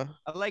 Like, I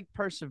like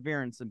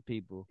perseverance in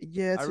people.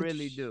 yeah, I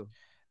really do.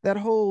 that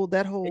whole,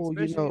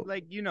 Especially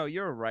like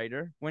you're a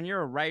writer. When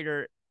you're a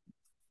writer,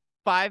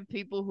 5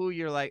 people who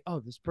you're like, oh,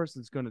 this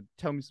person's gonna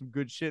tell me some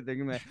good shit. They're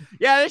gonna be like,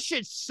 yeah, this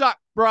shit sucked,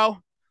 bro.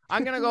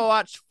 I'm gonna go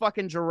watch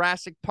fucking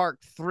Jurassic Park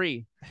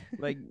 3.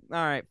 Like,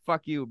 all right,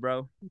 fuck you,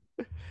 bro.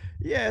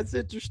 yeah, it's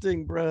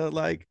interesting, bro.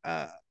 Like,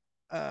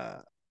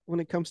 when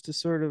it comes to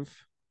sort of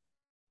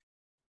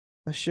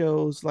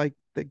shows like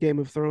the Game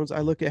of Thrones, I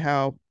look at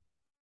how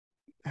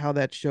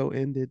that show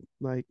ended.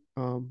 Like,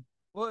 Well,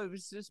 it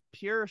was just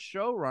pure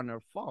showrunner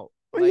fault.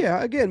 well, Like,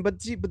 yeah, again,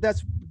 but see, but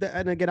that's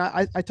and again,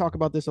 I talk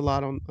about this a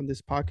lot on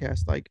this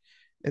podcast. Like,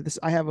 this,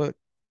 I have a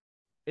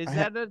is I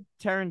that a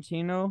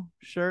Tarantino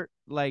shirt,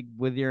 like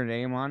with your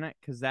name on it?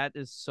 Because that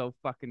is so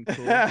fucking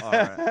cool. All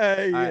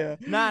right. yeah.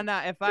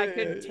 Nah. If I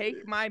could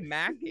take my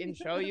Mac and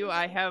show you,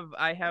 I have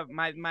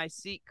my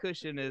seat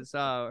cushion is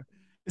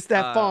It's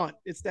that font.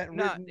 It's that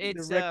no, written,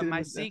 it's directed my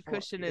with that seat font.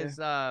 cushion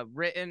Yeah. is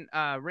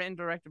written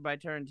directed by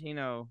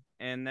Tarantino,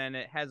 and then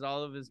it has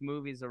all of his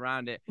movies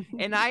around it.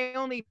 And I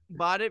only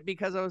bought it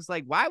because I was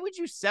like, why would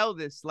you sell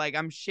this? Like,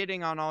 I'm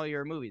shitting on all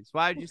your movies.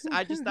 Why would you?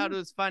 I just thought it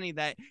was funny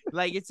that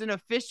like it's an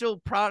official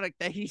product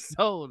that he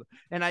sold,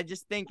 and I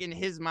just think in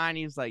his mind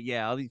he was like,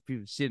 yeah, all these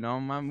people shitting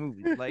on my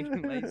movies, like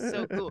it's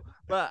so cool.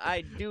 But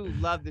I do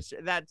love this.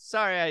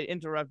 Sorry I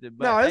interrupted,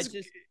 but No, I it's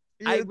just.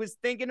 yeah. I was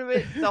thinking of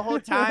it the whole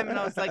time, and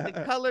I was like,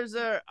 the colors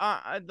are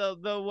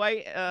the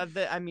white.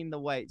 The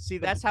white. See,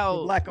 that's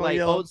how black on like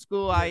yellow. old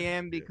school I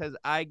am, because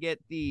I get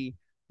the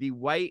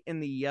white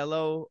and the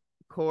yellow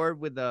cord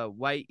with the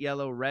white,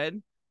 yellow,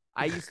 red.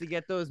 I used to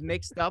get those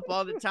mixed up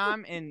all the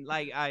time, and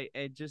like I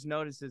just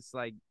noticed it's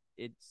like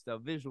it's a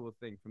visual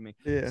thing for me.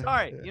 Yeah.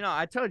 Sorry, yeah.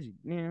 I told you,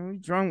 we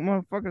drunk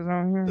motherfuckers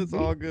out here. It's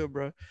all good,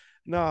 bro.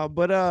 No,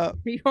 but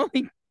We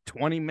only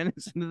 20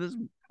 minutes into this.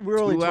 we're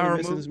only 20 2-hour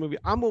minutes in this movie.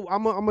 I'm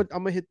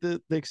gonna hit the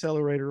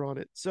accelerator on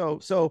it.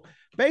 So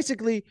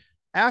basically,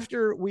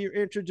 after we're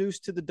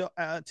introduced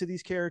to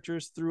these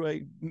characters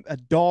through a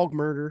dog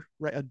murder,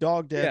 right? A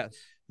dog death. Yes.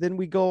 Then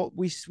we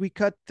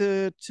cut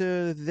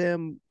to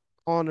them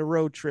on a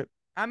road trip.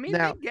 I mean,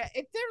 Now-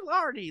 if they're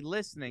already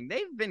listening,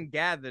 they've been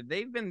gathered.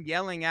 They've been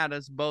yelling at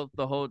us both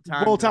the whole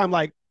time. The whole time,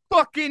 like,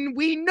 fucking,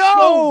 we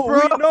know,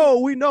 bro.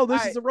 we know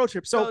this All is a road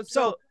trip. So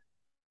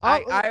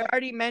I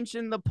already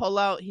mentioned the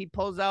pullout. He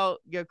pulls out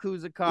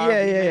Yakuza car. We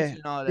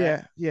mentioned all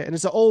that. yeah, and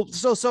it's an old.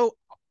 So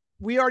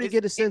we already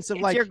get a sense of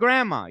it's like your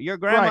grandma. Your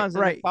grandma's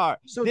in right. the car.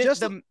 So the,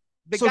 just- the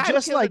so guy who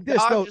just killed like the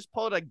this, dog though- just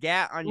pulled a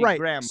gat on your right.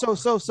 grandma.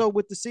 So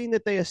with the scene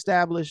that they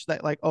established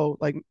that like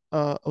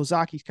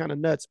Ozaki's kind of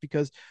nuts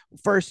because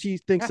first he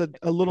thinks a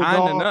little Kinda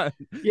dog. nuts.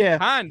 Yeah.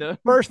 Kinda.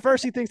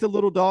 First he thinks the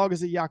little dog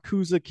is a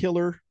Yakuza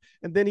killer.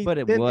 And then But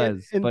it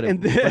was. and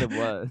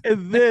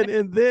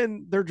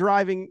then they're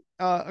driving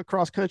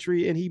across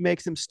country and he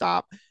makes him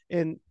stop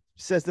and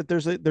says that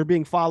they're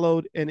being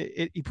followed and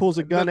he pulls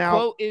a gun the out.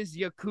 quote is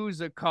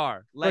Yakuza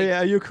car. Like,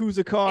 a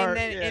Yakuza car.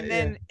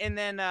 And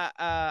then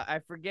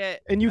I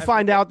forget. And you I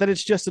find forget out that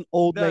it's just an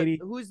old lady.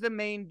 Who's the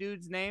main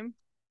dude's name?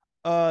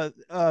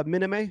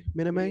 Miname,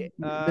 Manami.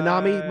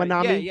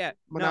 Yeah.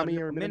 Manami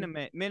No, or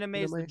Miname.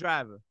 Miname is the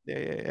driver.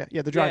 Yeah,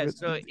 the driver. Yeah,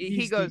 so he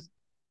He's goes,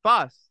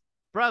 boss,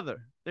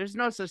 brother, there's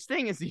no such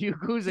thing as a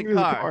Yakuza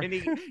car.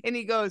 And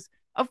he goes,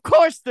 of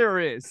course there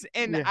is.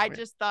 And Yeah, I right.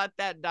 just thought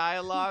that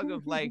dialogue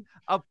of like,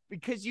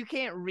 because you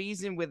can't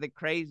reason with a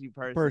crazy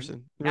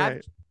person.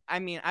 right?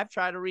 I've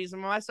tried to reason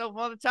with myself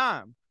all the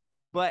time,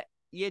 but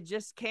you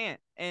just can't.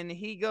 And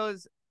he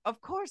goes, of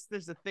course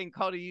there's a thing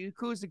called a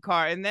Yakuza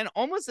car. And then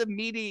almost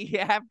immediately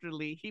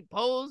afterly, he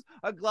pulls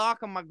a Glock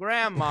on my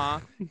grandma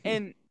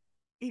and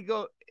he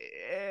go,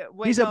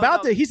 Here's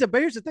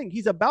the thing.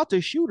 He's about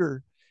to shoot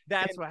her.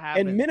 That's what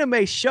happened. And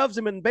Miname shoves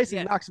him and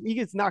basically knocks him. He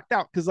gets knocked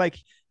out because like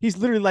he's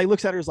literally like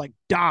looks at her as like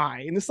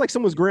die, and it's like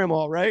someone's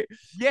grandma, right?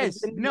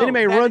 Yes. And No,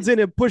 Miname that runs is- in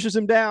and pushes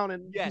him down,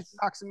 and Yes. he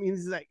knocks him.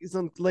 He's like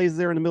lays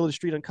there in the middle of the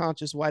street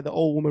unconscious. While the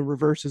old woman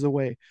reverses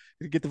away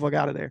to get the fuck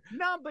out of there.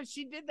 No, but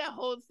she did that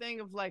whole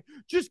thing of like,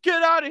 just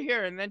get out of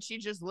here. And then she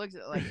just looks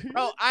at like,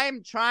 bro, I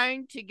am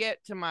trying to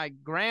get to my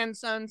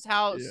grandson's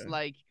house. Yeah.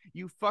 Like,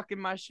 you fucking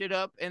my shit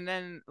up. And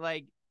then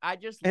like, I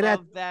just And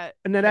love that.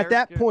 And then at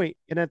that character.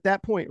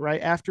 point,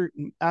 right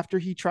after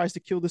he tries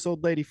to kill this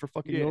old lady for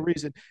fucking no Yeah.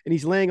 reason, and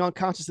he's laying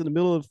unconscious in the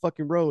middle of the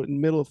fucking road, in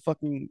the middle of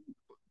fucking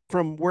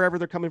from wherever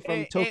they're coming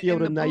from, Tokyo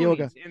to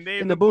Nayoga. In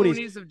the the boonies.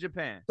 boonies of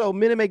Japan. So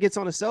Miname gets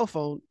on a cell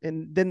phone,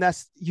 and then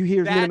you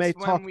hear That's Miname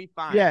when talk. we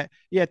find. Yeah.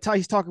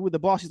 He's talking with the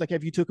boss. He's like,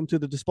 "Have you took him to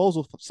the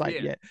disposal site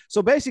Yeah. yet?"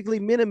 So basically,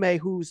 Miname,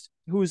 who's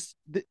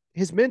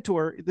his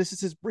mentor,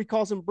 he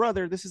calls him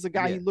brother. This is a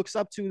guy he Yeah. looks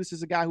up to. This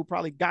is a guy who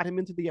probably got him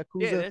into the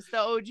Yakuza. Yeah, that's the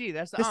OG.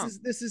 That's the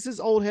this is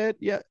his old head.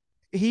 Yeah,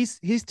 he's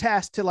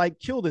tasked to like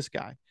kill this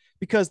guy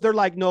because they're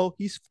like, no,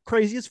 he's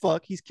crazy as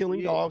fuck. He's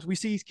killing Yeah. dogs. We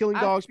see he's killing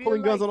I dogs, feel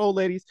pulling guns like- on old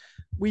ladies.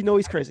 We know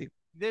he's crazy.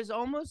 There's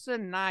almost a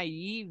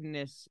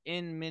naiveness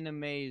in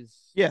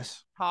Miname's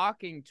Yes,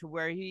 talking to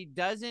where he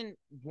doesn't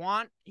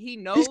want. He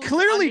knows he's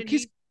clearly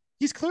underneath-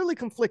 he's clearly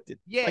conflicted.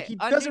 Yeah, like he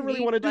doesn't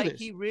really want to do like, this.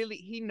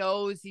 He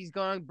knows he's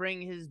gonna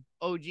bring his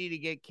OG to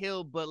get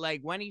killed, but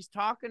like when he's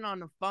talking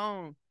on the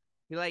phone,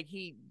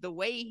 the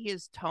way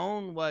his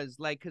tone was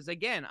like, because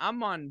again,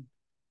 I'm on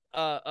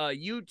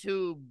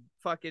YouTube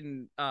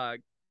fucking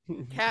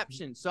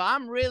caption, so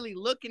I'm really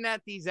looking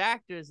at these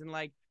actors, and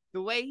like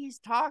the way he's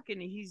talking,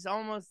 he's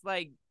almost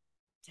like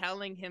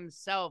telling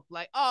himself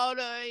like, oh,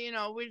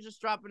 we're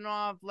just dropping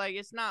off, like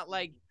it's not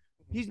like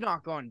he's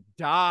not gonna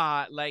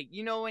die, like,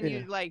 when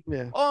you like,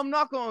 oh, I'm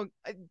not gonna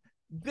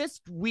this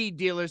weed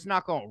dealer's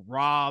not gonna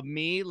rob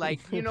me, like,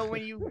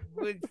 when you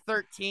were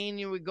 13,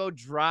 you would go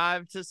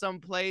drive to some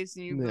place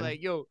and you'd be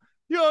like, yo,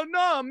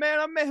 no, man,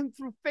 I met him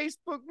through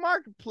Facebook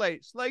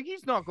Marketplace, like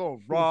he's not gonna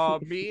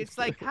rob me. It's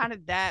like kind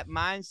of that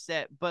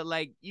mindset, but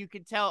like you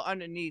can tell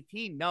underneath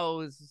he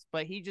knows,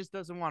 but he just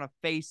doesn't want to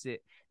face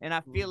it. And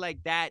I feel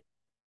like that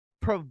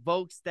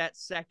provokes that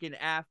second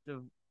act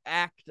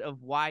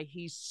of why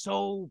he's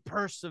so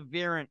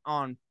perseverant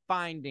on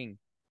finding.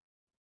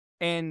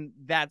 And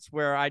that's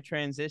where I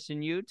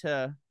transition you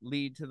to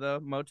lead to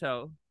the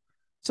motel.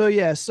 So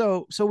yeah,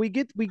 so we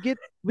get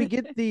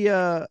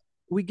the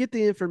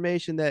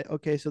information that,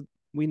 okay, so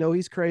we know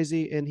he's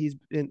crazy, and he's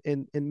in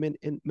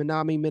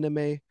Minami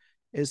Miname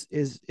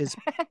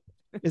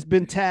is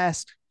been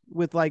tasked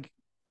with like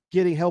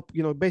getting help,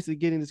 basically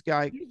getting this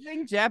guy. You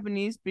think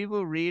Japanese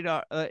people read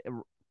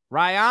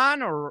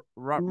Ryan or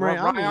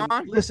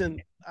Ryan? Listen,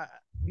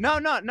 no.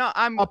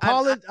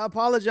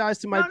 Apologize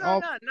to my.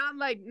 Not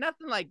like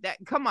nothing like that.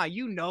 Come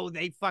on,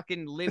 they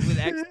fucking live with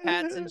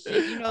expats and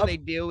shit. They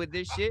deal with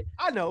this shit.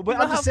 I know, but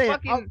I'm just saying,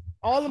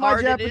 all of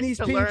my Japanese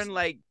people learn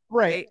like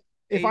right.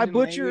 If I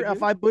butcher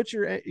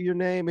languages. your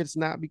name, it's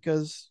not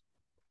because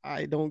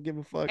I don't give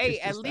a fuck. Hey,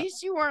 at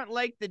least you weren't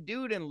like the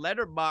dude in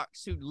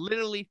Letterboxd who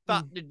literally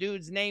thought the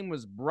dude's name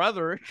was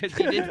Brother because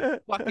he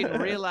didn't fucking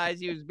realize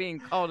he was being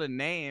called a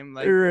name.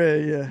 Like,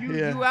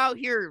 you out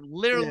here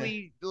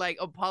literally like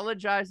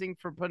apologizing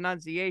for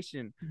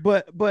pronunciation.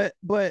 But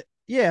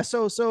yeah,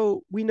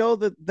 so we know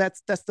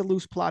that's the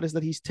loose plot, is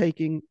that he's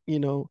taking,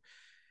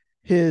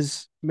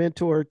 his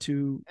mentor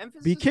to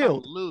be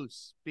killed.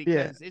 Loose,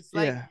 because it's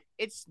like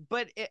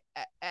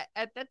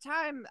at that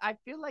time I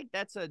feel like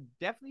that's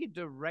definitely a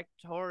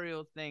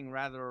directorial thing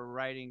rather a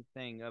writing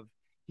thing of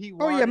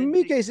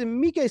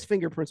Mike's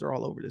fingerprints are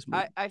all over this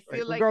movie. I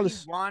feel like he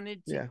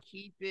wanted to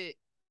keep it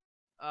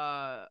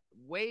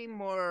way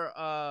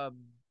more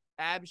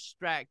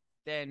abstract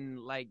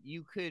than like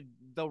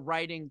the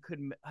writing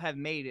could have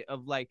made it,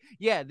 of like,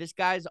 yeah, this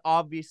guy's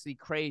obviously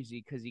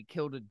crazy because he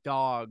killed a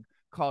dog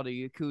called a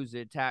Yakuza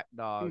attack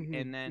dog,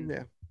 and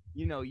then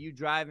you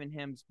driving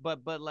him,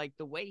 but like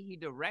the way he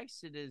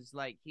directs it is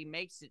like he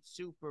makes it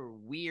super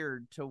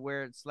weird to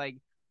where it's like,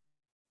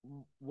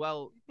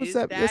 well, is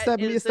that Mike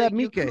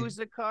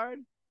Yakuza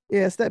card?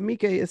 Yeah, it's that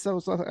Mike. I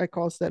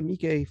call it that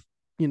Mike,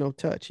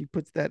 touch. He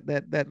puts that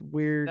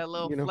weird, that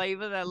little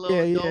flavor, that little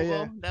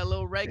adobo, that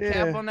little red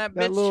cap on that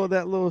bitch.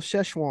 That little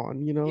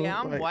Szechuan,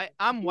 Yeah,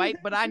 I'm white,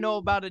 but I know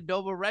about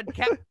adobo red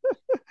cap.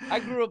 I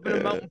grew up in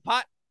a melting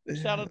pot.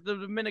 Shout out to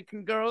the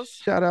Dominican girls.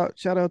 Shout out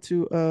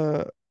to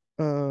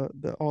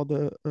all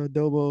the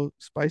adobo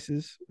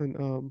spices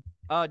and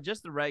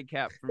just the red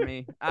cap for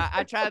me.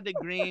 I tried the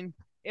green.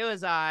 It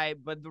was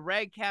but the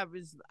red cap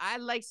I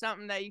like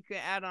something that you can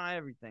add on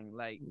everything.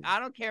 Like, I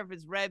don't care if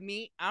it's red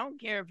meat. I don't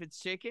care if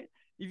it's chicken.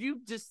 If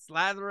you just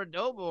slather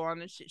adobo on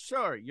this shit,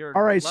 sure, your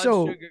all right. blood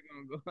So, sugar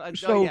gonna go.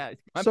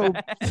 So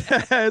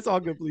it's all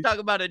good. Please talk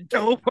about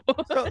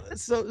adobo.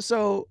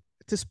 so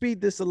to speed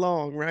this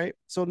along, right?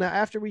 So now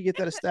after we get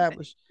that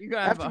established,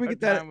 after we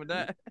get that, with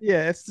that,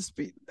 yeah, it's the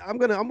speed. I'm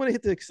gonna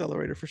hit the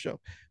accelerator for sure.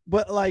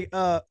 But like,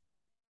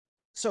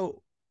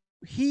 so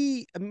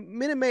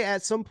Miname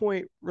at some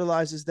point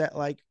realizes that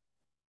like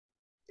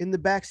in the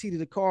backseat of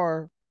the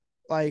car,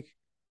 like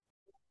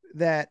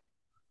that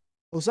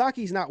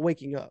Ozaki's not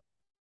waking up,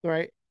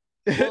 right?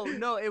 Well,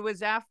 no, it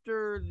was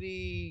after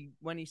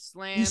when he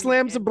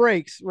slams the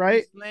brakes,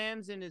 right? He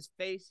slams and his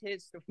face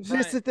hits the front.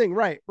 That's the thing,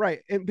 right?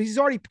 And he's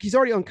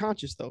already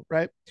unconscious though,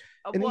 right?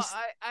 And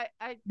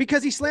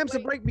because he slams the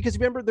brake, because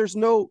remember, there's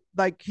no,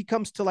 like, he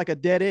comes to like a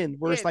dead end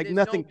where it's like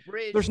nothing,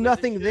 there's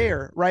nothing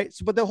there, right?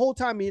 So, but the whole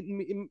time,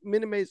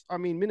 Miname's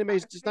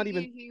just not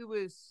even. He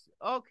was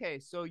okay.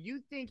 So you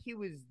think he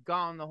was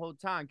gone the whole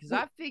time? Because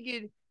I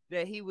figured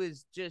that he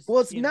was just. Well,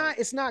 it's not.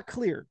 It's not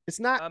clear. It's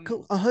not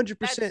 100%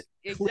 clear,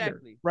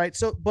 exactly. Right?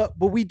 So, but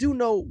we do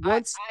know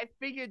once. I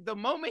figured the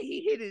moment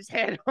he hit his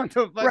head on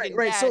the fucking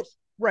dash.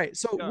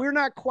 So we're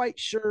not quite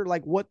sure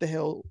like what the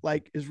hell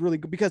like is really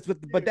good, because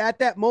but at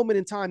that moment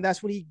in time,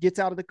 that's when he gets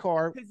out of the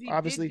car. He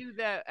obviously did do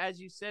that, as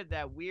you said,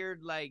 that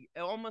weird like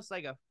almost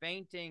like a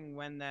fainting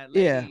when that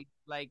lady,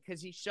 like,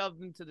 because he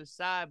shoved him to the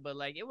side, but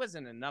like it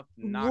wasn't enough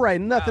to knock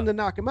him out. To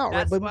knock him out.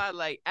 That's right? why,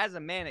 like, as a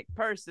manic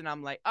person,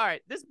 I'm like, all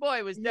right, this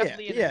boy was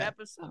definitely in an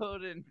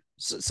episode, and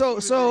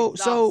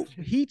so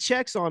he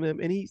checks on him,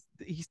 and he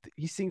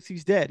thinks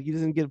he's dead. He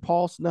doesn't get a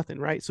pulse, nothing,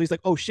 right? So he's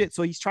like, oh shit.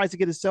 So he tries to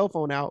get his cell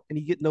phone out, and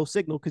he get no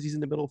signal because he's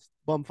in the middle of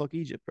bumfuck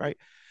Egypt, right?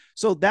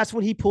 So that's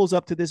when he pulls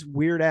up to this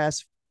weird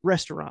ass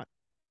restaurant.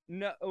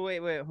 No,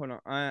 wait, hold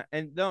on.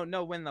 And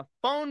no, when the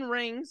phone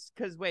rings,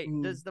 because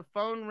does the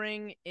phone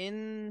ring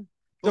in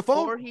The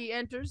phone? before he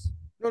enters?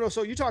 No.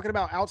 So you're talking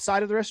about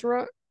outside of the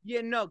restaurant?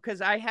 Yeah, no,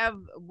 because I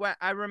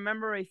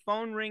remember a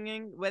phone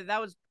ringing. Well, that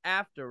was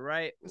after,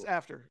 right? It's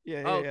after.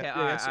 Yeah. Okay, yeah.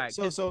 all right.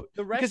 So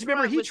the because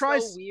remember restaurant he was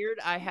tries. so weird.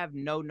 I have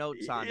no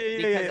notes on Yeah, it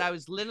yeah, because yeah. I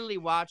was literally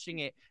watching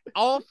it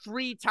all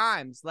 3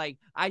 times. Like,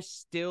 I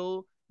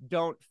still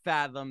don't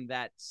fathom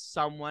that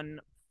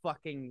someone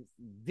fucking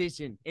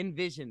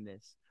envision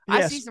this.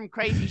 I see Yes. some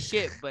crazy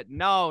shit, but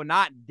no,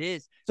 not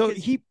this. So 'Cause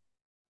he.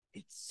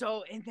 it's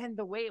so, and then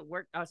the way it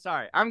worked. Oh,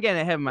 sorry, I'm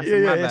getting ahead of myself.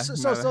 Yeah, My yeah. bad, So, my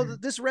so, bad. so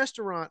this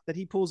restaurant that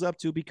he pulls up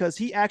to, because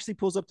he actually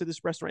pulls up to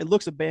this restaurant. It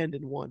looks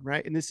abandoned, one,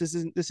 right? And this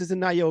isn't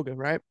Nyoga,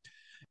 right?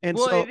 And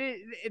Well, so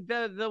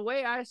the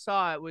way I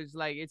saw it was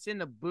like it's in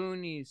the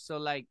boonies, so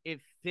like it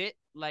fit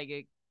like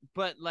it,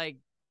 but like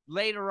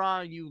later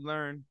on you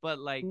learn, but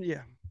like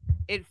yeah,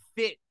 it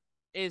fit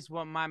is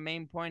what my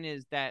main point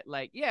is, that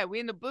like, yeah, we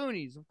in the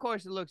boonies, of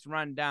course it looks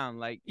run down,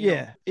 like, you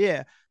know,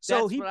 yeah. So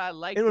that's he. what I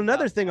like. And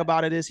another thing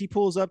about it is he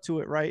pulls up to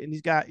it, right? And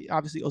he's got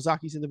obviously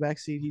Ozaki's in the back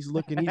seat. He's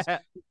looking, he's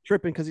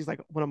tripping because he's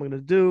like, "What am I going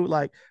to do?"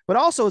 Like, but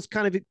also it's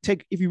kind of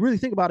if you really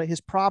think about it,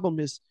 his problem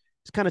is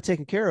it's kind of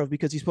taken care of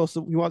because he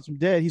wants him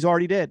dead. He's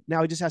already dead.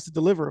 Now he just has to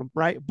deliver him,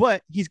 right?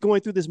 But he's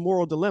going through this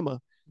moral dilemma,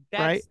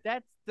 right?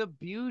 That's the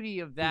beauty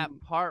of that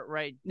part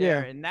right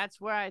Yeah. there, and that's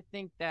where I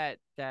think that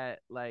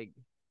like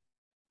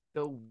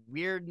the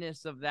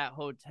weirdness of that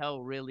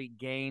hotel really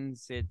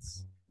gains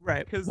its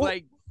Right. because Well,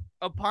 like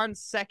upon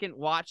second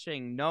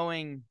watching,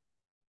 knowing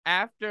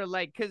after,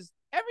 like, because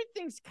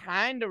everything's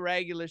kind of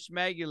regular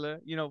schmegular,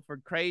 you know, for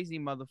crazy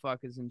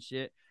motherfuckers and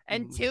shit,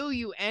 until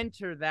you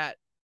enter that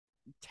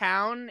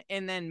town,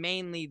 and then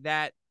mainly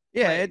that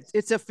yeah,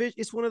 place.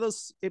 it's one of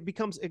those. It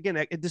becomes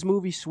again. This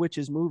movie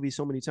switches movies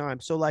so many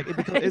times. So like it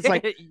becomes. It's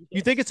like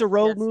you think it's a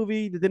road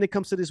movie, then it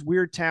comes to this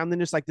weird town. Then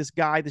there's like this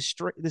guy, this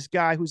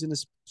guy who's in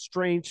this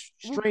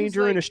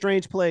stranger in a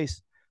strange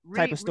place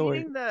type of story.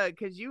 Reading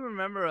because you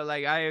remember,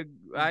 like, I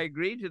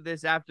agreed to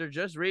this after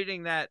just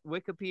reading that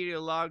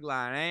Wikipedia log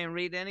line. I didn't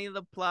read any of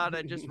the plot.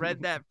 I just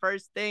read that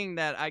first thing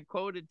that I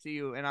quoted to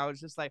you, and I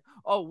was just like,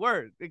 oh,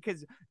 word.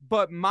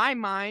 But my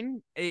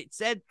mind, it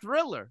said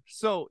thriller.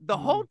 So the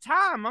whole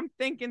time I'm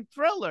thinking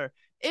thriller,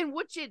 in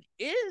which it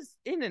is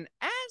in an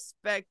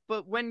aspect,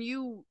 but when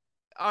you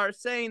are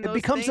saying those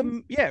it becomes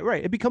things,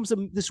 it becomes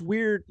this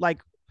weird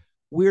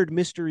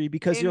mystery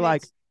because you're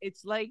like,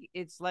 it's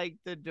like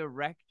the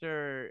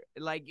director,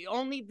 like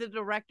only the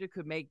director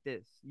could make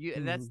this.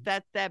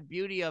 That's that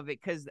beauty of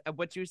it, because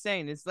what you're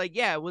saying, it's like,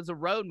 yeah, it was a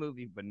road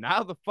movie, but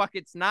now the fuck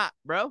it's not,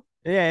 bro.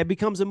 Yeah, it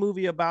becomes a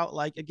movie about,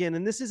 like, again,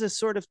 and this is a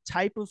sort of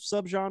type of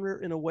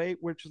subgenre in a way,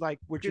 which is like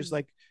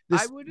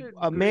this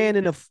a man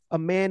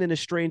in a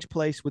strange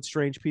place with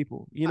strange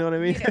people. You know what I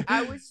mean? Yeah,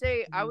 I would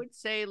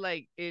say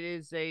like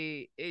it's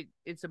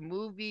a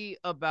movie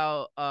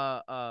about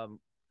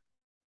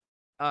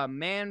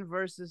man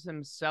versus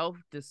himself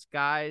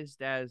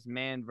disguised as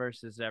man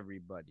versus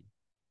everybody.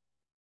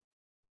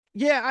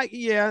 That's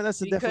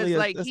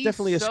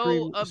definitely a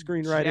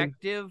screenwriting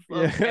objective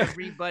of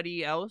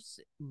everybody else,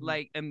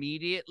 like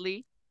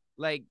immediately,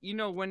 like, you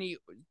know, when he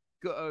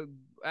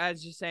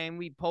as you're saying,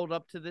 we pulled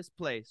up to this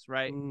place,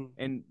 right?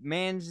 And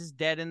man's is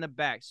dead in the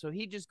back, so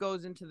he just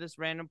goes into this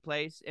random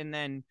place, and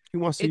then he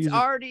wants to it's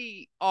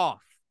already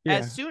off.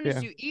 As soon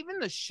as even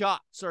the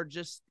shots are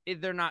just,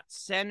 they're not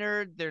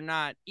centered, they're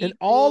not equal. And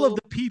all of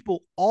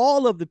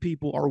the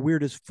people are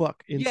weird as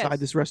fuck inside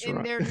this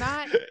restaurant. And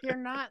they're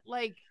not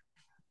like,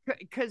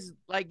 because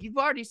like you've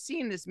already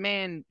seen this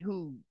man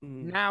who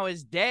now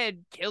is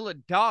dead kill a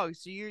dog,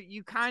 so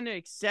you kind of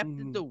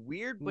accepted the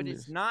weird, but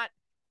it's not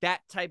that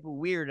type of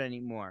weird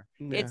anymore.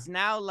 It's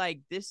now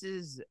like, this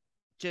is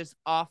just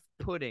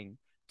off-putting,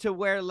 to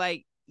where,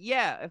 like,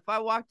 yeah, if I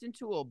walked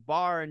into a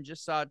bar and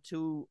just saw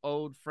two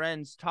old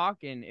friends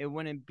talking, it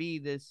wouldn't be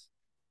this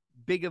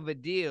big of a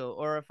deal.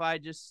 Or if I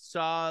just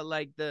saw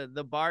like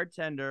the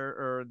bartender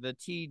or the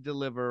tea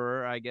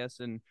deliverer, I guess,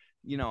 and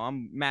you know,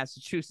 I'm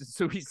Massachusetts,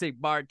 so we say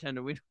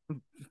bartender, we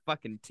don't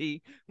fucking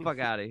tea. Fuck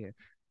out of here.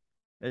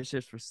 It's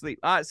just for sleep.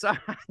 Sorry,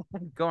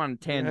 go on a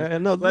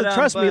tangent. No, but,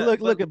 trust me.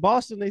 Look at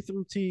Boston. They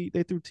threw tea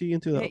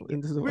into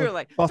the we were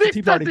like, Boston this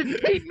Tea Party.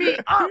 doesn't keep me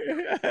up.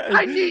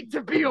 I need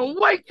to be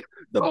awake.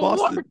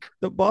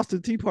 The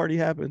Boston Tea Party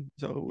happened,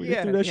 so we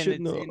threw that shit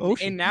in the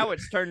ocean. And now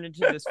it's turned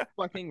into this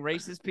fucking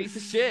racist piece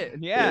of shit.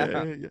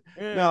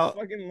 No,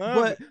 fucking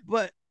love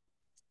but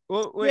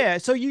well, yeah.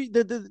 So you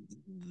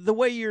the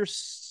way you're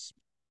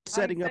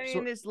setting up,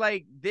 is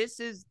like,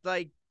 this is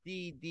like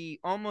the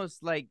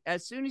almost like,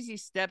 as soon as he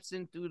steps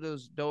in through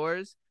those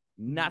doors,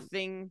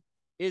 nothing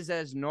is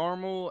as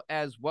normal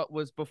as what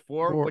was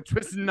before, which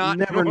was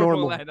never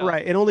normal at all.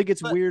 Right? It only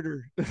gets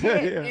weirder.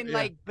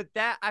 Like, but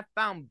that I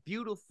found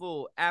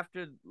beautiful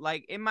after,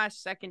 like, in my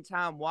second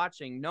time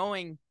watching,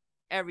 knowing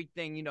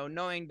everything, you know,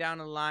 knowing down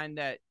the line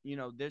that, you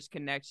know, there's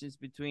connections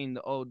between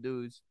the old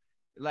dudes,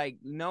 like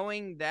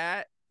knowing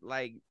that,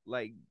 like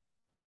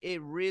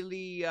it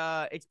really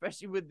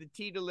especially with the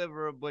tea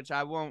deliverer, which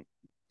I won't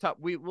talk,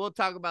 we'll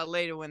talk about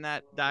later when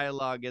that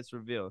dialogue gets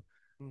revealed.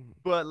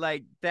 But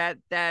like that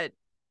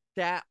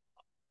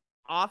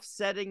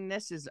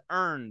offsettingness is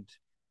earned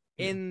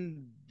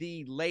in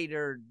the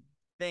later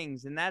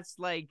things, and that's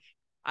like,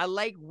 I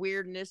like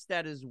weirdness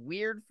that is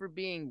weird for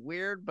being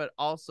weird, but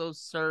also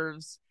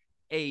serves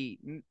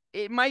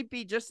it might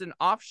be just an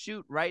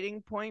offshoot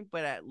writing point,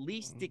 but at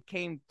least it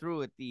came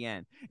through at the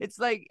end. It's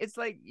like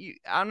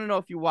I don't know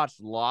if you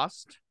watched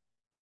Lost.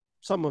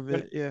 Some of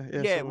it,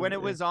 yeah, when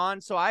it was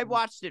on. So I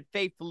watched it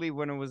faithfully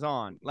when it was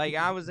on. Like,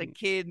 I was a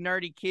kid,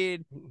 nerdy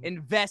kid,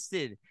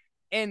 invested,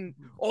 and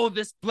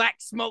this black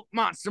smoke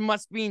monster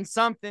must mean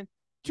something.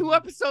 2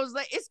 episodes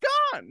later, it's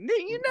gone.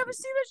 You never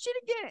see that shit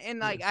again. And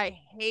like, I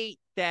hate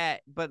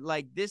that, but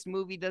like, this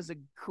movie does a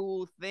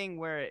cool thing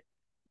where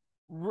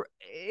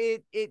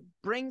it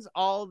brings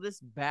all this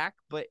back,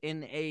 but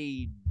in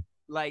a,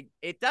 like,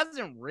 it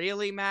doesn't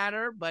really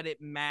matter, but it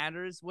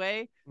matters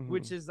way,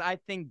 which is, I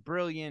think,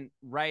 brilliant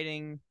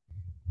writing.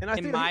 And I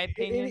think, my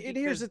opinion, and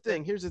here's the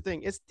thing.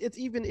 It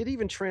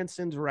even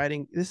transcends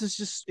writing. This is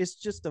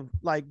just a,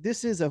 like,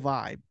 this is a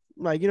vibe.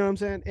 Like, you know what I'm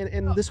saying?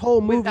 And this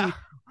whole movie,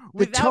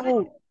 the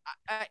tone.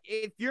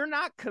 If you're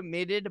not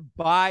committed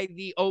by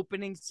the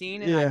opening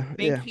scene, and I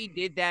think he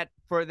did that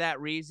for that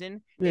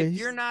reason. If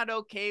you're not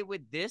okay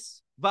with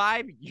this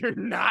vibe, you're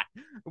not.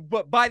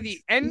 But by the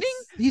ending,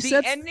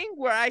 ending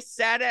where I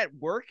sat at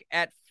work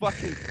at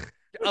fucking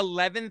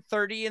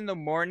 11:30 in the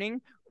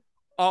morning,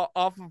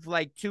 off of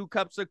like 2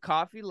 cups of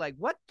coffee, like,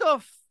 what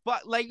the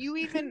fuck? Like,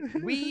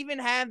 we even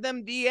had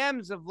them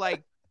DMs of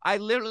like, I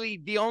literally,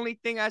 the only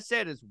thing I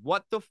said is,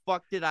 what the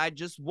fuck did I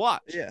just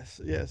watch? Yes.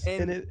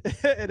 And it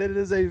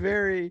is a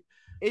very,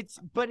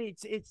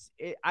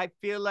 I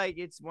feel like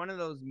it's one of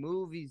those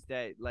movies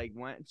that, like,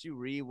 once you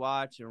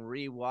rewatch,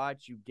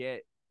 you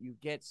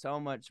get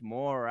so much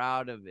more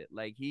out of it.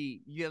 Like,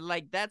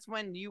 that's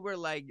when you were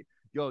like,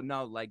 yo,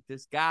 no, like,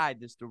 this guy,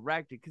 this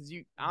director, because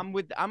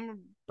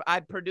I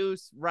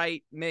produce,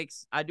 write,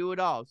 mix, I do it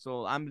all.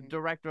 So I'm the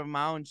director of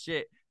my own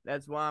shit.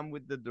 That's why I'm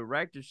with the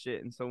director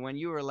shit. And so when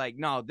you were like,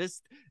 no,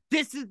 this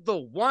is the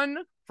one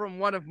from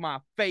one of my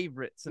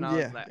favorites, and I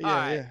was like, all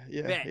right,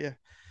 yeah.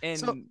 And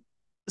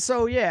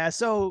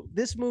so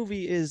this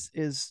movie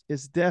is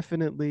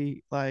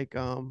definitely like,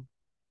 and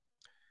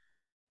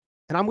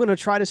I'm gonna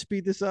try to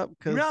speed this up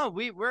because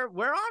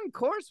we're on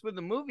course with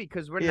the movie,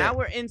 because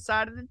we're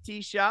inside of the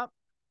tea shop.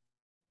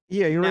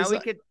 Yeah,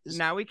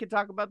 now we could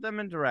talk about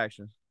them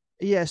interactions.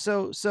 Yeah,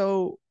 so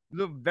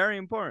they're very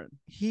important.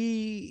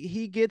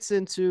 He gets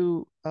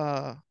into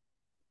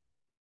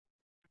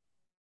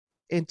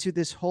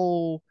this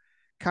whole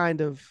kind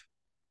of,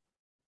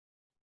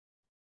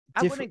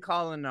 I wouldn't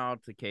call it an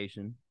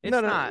altercation. It's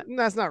not.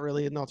 That's not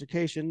really an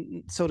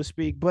altercation, so to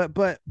speak. But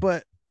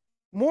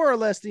more or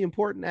less, the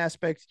important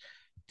aspect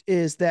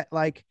is that,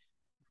 like,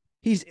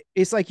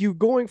 it's like you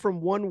going from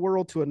one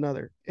world to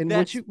another, and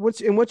once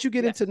you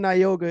get into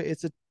Nyoga,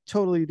 it's a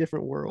totally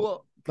different world.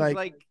 Well,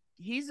 like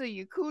he's a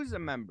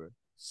Yakuza member.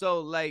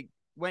 So, like,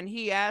 when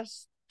he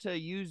asks to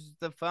use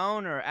the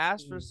phone or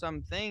ask for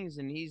some things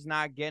and he's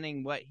not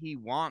getting what he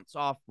wants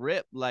off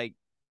rip, like,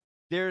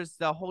 there's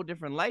the whole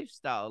different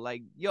lifestyle.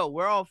 Like, yo,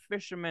 we're all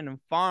fishermen and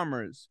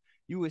farmers.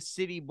 You a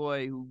city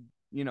boy who,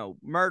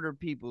 murder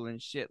people and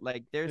shit.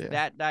 Like, there's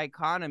that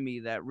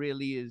dichotomy that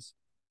really is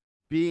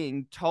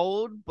being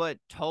told, but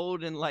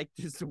told in like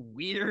this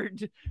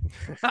weird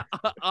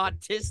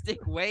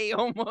autistic way,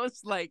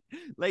 almost like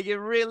it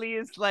really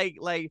is like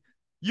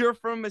you're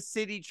from a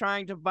city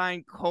trying to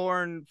find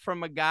corn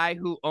from a guy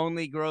who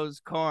only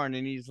grows corn.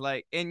 And he's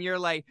like, and you're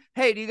like,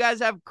 hey, do you guys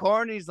have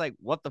corn? And he's like,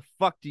 what the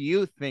fuck do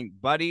you think,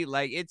 buddy?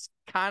 Like, it's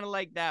kind of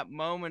like that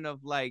moment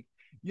of like,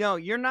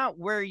 you're not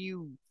where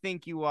you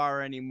think you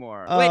are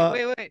anymore.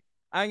 Wait.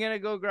 I'm going to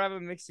go grab a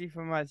mixie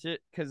for my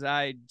shit because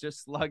I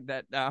just slugged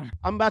that down.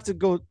 I'm about to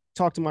go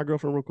talk to my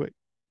girlfriend real quick.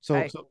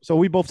 So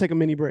we both take a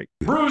mini break.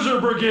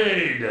 Bruiser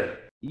Brigade.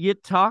 You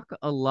talk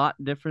a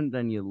lot different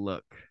than you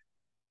look.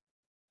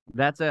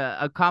 That's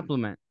a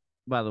compliment,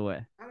 by the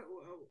way.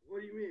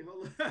 What do you mean?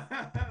 Hold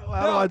on.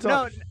 How do I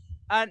talk?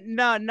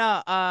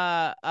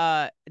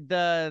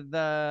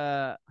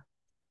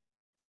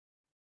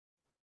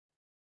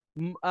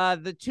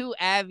 The 2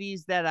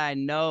 Avies that I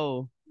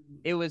know,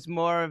 it was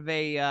more of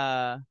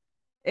a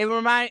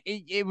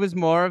it was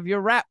more of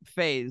your rap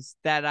phase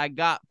that I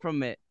got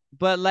from it.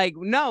 But like,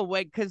 no,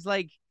 wait, because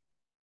like,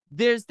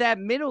 there's that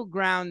middle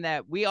ground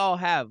that we all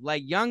have.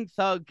 Like, Young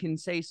Thug can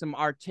say some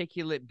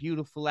articulate,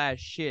 beautiful ass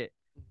shit,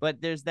 but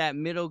there's that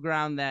middle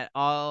ground that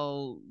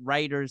all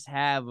writers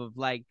have of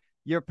like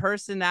your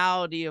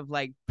personality of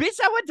like, bitch,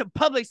 I went to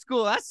public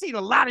school, I seen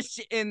a lot of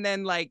shit, and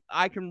then like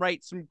I can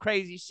write some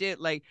crazy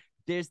shit. Like,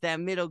 there's that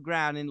middle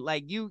ground, and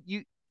like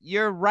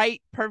you're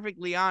right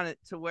perfectly on it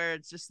to where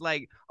it's just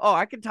like, oh,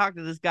 I could talk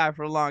to this guy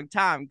for a long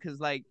time,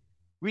 because like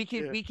we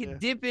could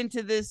dip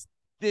into this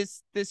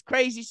this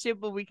crazy shit,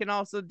 but we can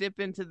also dip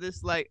into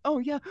this like, oh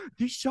yeah,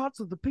 these shots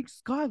of the pink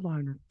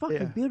skyline are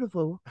fucking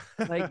beautiful.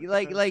 Like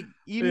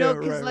you know,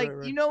 because right.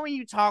 You know when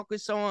you talk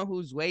with someone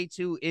who's way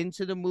too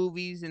into the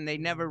movies and they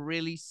never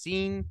really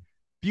seen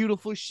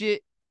beautiful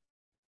shit,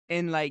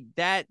 and like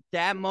that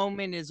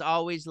moment is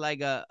always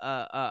like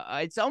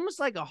it's almost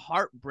like a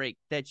heartbreak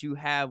that you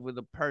have with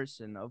a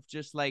person of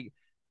just like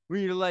where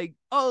you're like,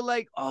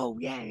 oh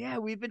yeah,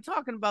 we've been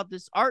talking about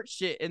this art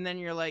shit, and then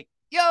you're like,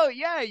 yo,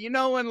 yeah, you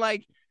know,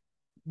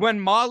 when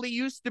Molly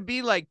used to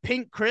be like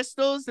pink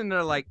crystals, and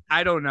they're like,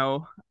 I don't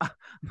know,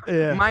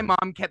 my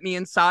mom kept me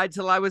inside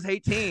till I was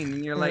 18,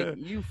 and you're like,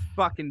 you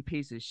fucking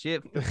piece of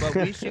shit. But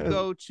we should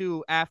go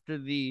to after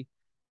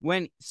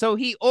so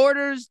he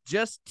orders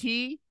just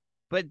tea,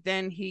 but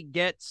then he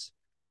gets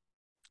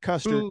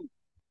custard. Food.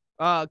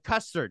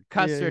 Custard,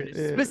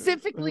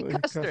 specifically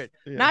custard,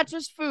 not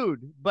just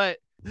food, but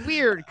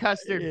weird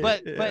custard.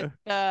 But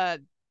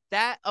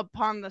that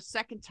upon the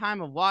second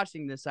time of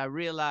watching this, I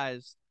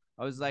realized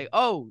I was like,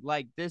 oh,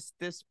 like this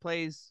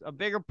plays a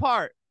bigger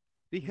part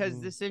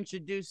because this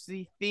introduced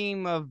the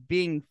theme of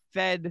being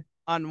fed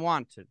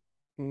unwanted.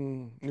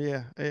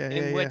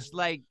 Which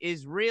like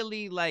is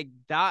really like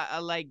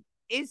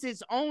is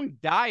its own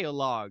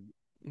dialogue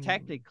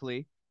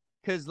technically,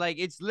 because like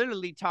it's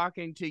literally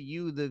talking to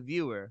you, the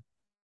viewer,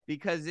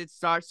 because it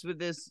starts with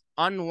this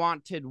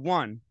unwanted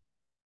one,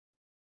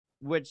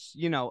 which,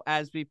 you know,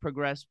 as we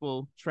progress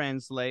will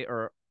translate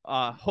or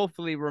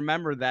hopefully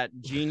remember that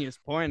genius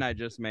point I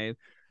just made.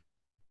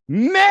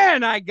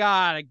 Man, I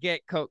gotta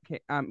get cocaine.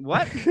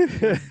 What?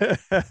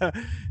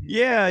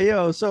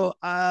 So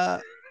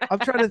I'm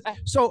trying to.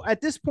 So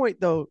at this point,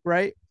 though,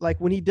 right?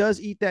 Like when he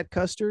does eat that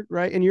custard,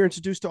 right, and you're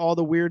introduced to all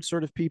the weird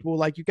sort of people.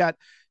 Like you've got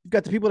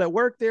the people that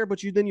work there,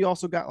 but you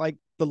also got like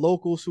the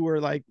locals who are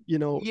like, you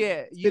know,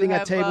 sitting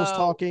at tables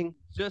talking.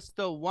 Just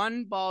the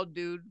one bald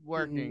dude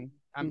working.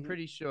 I'm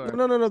pretty sure.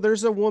 No.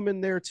 There's a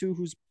woman there too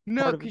who's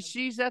because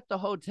she's at the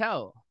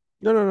hotel.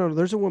 No.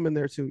 There's a woman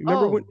there too.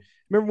 Remember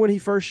when he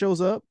first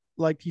shows up?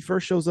 Like he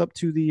first shows up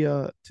to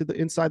the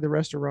inside the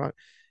restaurant.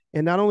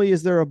 And not only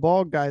is there a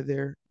bald guy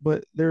there,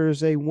 but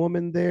there's a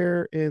woman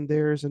there and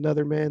there's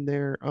another man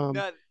there.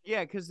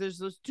 Because there's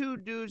those two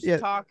dudes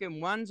talking.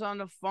 One's on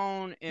the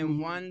phone and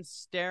one's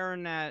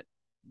staring at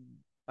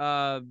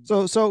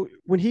So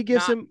when he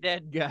gives him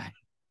dead guy.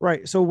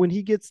 Right. So when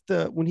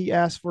he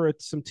asks for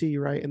some tea,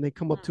 right, and they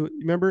come up to it,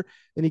 remember,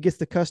 and he gets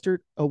the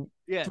custard.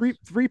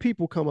 Three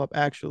people come up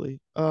actually.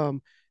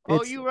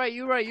 You're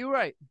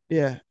right.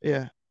 Yeah.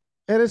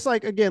 And it's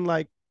like, again,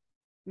 like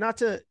not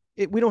to.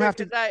 We don't have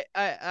to.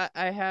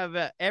 I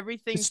have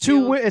everything.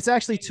 It's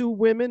actually two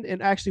women,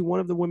 and actually one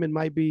of the women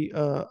might be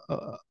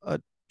a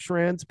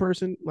trans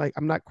person. Like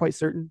I'm not quite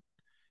certain.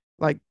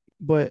 Like,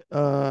 but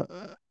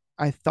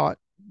I thought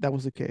that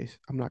was the case.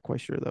 I'm not quite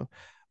sure though.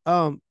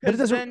 But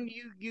then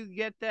you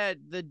get that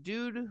the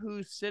dude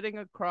who's sitting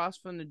across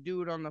from the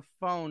dude on the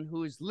phone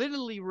who is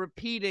literally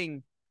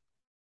repeating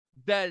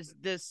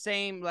the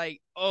same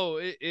like, oh,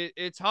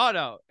 it's hot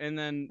out, and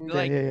then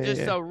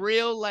a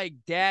real like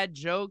dad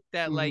joke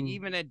that like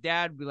even a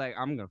dad would be like,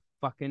 I'm gonna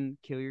fucking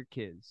kill your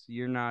kids,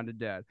 you're not a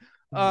dad.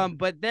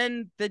 But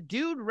then the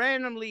dude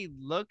randomly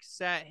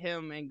looks at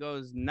him and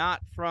goes,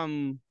 not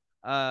from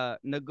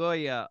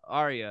Nagoya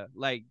Arya.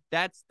 Like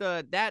that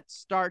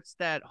starts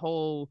that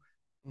whole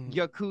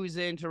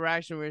Yakuza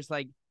interaction where it's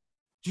like,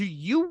 do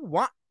you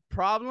want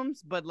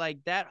problems? But like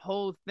that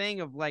whole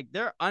thing of like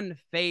they're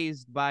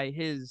unfazed by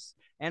his,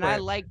 and I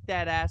like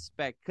that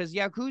aspect because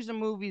Yakuza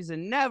movies are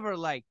never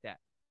like that.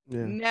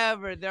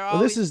 Never. They're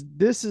always.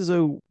 This is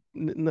a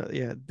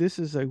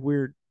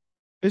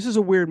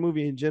weird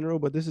movie in general,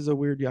 but this is a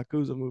weird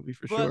Yakuza movie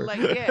for sure. Like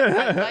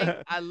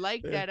I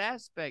like that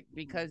aspect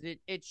because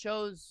it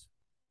shows.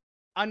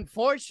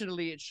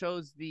 Unfortunately, it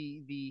shows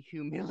the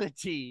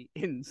humility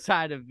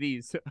inside of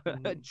these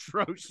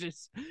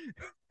atrocious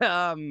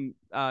gang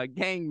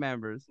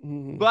members.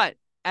 But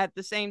at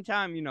the same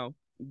time, you know,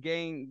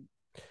 gang.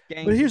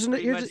 But here's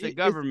the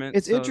government.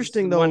 It's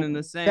interesting though. One and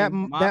the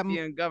same.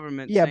 Mafia and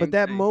government. Yeah, but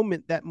that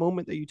moment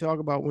that you talk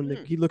about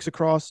when he looks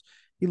across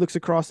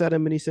at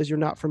him and he says, "You're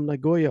not from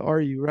Nagoya,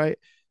 are you?" Right?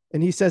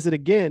 And he says it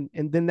again,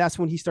 and then that's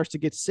when he starts to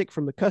get sick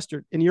from the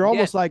custard. And you're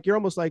almost like, yo,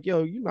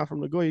 you're not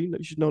from Nagoya. You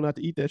should know not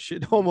to eat that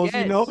shit. Almost,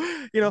 you know.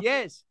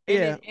 Yes.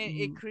 And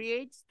it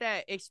creates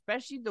that,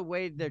 especially the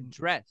way they're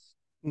dressed.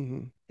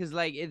 Because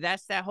like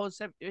that's that whole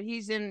stuff.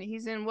 He's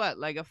in what,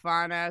 like a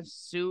fine ass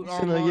suit?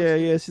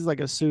 He's like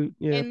a suit.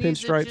 Yeah, and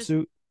pinstripe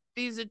suit.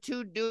 These are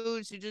two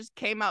dudes who just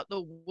came out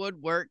the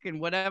woodwork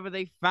and whatever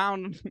they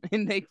found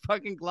in their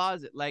fucking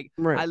closet. Like,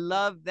 I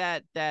love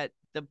that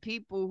the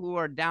people who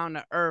are down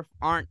to earth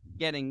aren't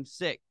getting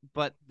sick,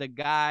 but the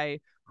guy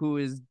who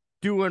is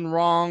doing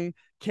wrong,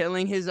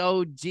 killing his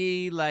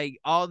OG, like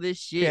all this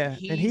shit,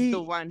 he's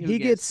the one who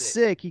gets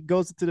sick. He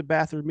goes into the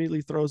bathroom,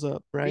 immediately throws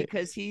up, right?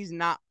 Because he's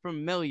not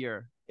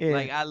familiar. Yeah.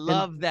 Like I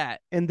love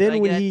that. And then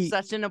like, when that's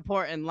such an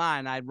important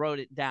line, I wrote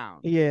it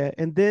down. Yeah,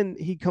 and then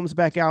he comes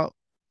back out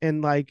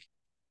and like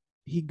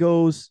he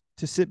goes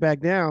to sit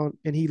back down,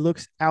 and he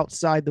looks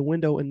outside the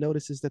window and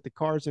notices that the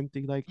car's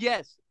empty. Like,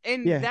 Yes,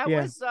 and Yeah, that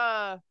yeah. was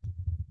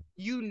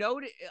you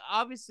notice,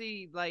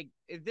 obviously, like,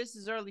 if this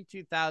is early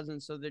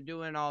 2000s, so they're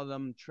doing all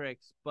them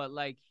tricks, but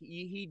like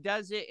he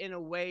does it in a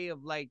way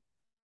of like,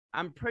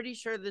 I'm pretty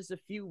sure there's a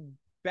few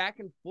back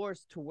and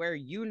forth to where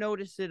you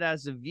notice it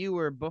as a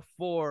viewer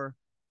before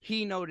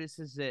he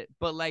notices it,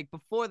 but like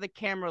before the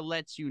camera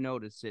lets you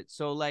notice it.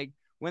 So like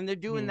when they're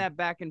doing that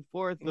back and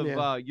forth of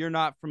Yeah. you're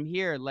not from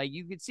here, like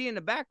you could see in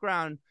the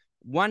background,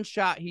 one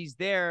shot he's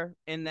there,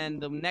 and then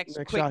the next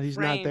quick shot, he's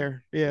not frame,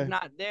 there. Yeah. he's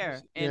not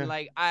there. And Yeah.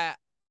 like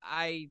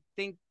I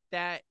think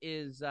that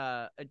is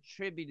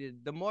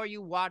attributed. The more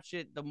you watch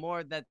it, the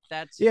more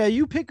that's Yeah,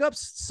 you pick up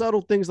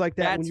subtle things like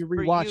that when that's you for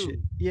rewatch you. it.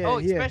 Yeah, Oh,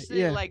 yeah,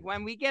 especially yeah. like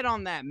when we get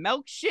on that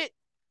milk shit,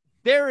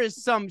 there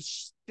is some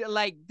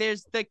like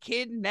there's the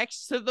kid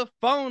next to the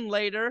phone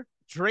later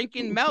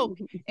drinking milk.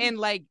 And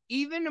like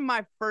even in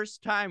my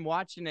first time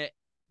watching it,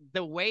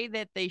 the way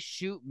that they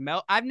shoot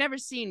milk, I've never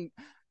seen.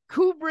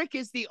 Kubrick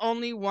is the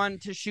only one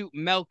to shoot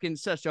milk in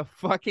such a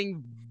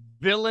fucking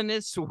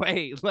villainous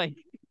way.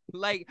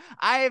 Like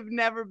I have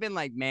never been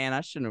like, man, I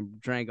shouldn't have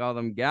drank all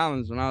them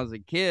gallons when I was a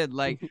kid.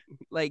 Like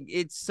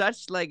it's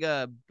such like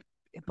a,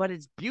 but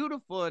it's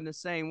beautiful in the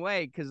same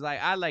way. Cause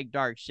like I like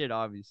dark shit,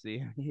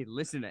 obviously. You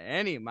listen to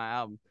any of my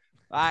albums.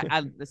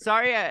 I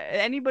sorry,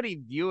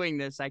 anybody viewing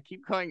this, I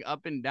keep going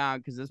up and down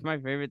because it's my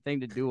favorite thing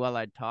to do while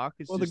I talk.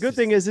 Well, the good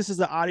thing is this is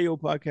an audio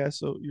podcast,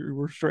 so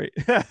we're straight.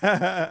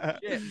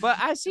 shit. But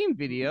I've seen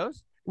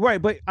videos.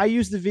 Right, but I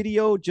use the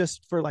video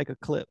just for like a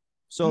clip.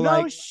 So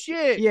No like,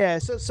 shit. yeah.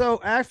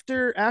 So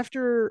after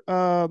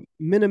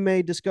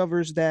Miname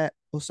discovers that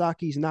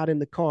Osaki's not in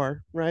the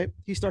car, right?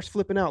 He starts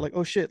flipping out like,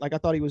 oh shit, like I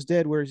thought he was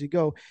dead. Where does he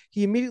go?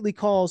 He immediately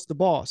calls the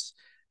boss.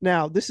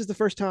 Now, this is the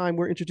first time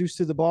we're introduced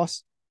to the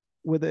boss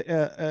with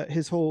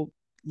his whole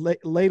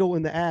ladle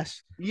in the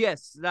ass.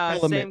 Yes, the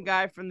element. same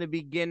guy from the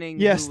beginning.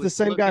 Yes, who the was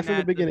same guy looking from the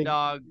at beginning.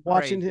 dog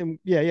Watching crazy. him,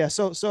 yeah.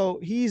 So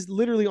he's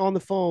literally on the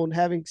phone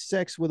having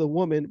sex with a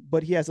woman,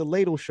 but he has a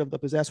ladle shoved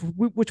up his ass,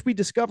 which we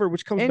discover,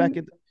 which comes back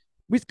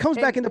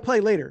into play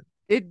later.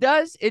 It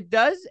does,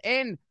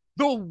 and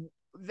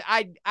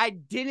I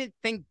didn't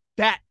think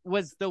that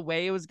was the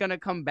way it was gonna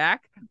come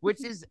back,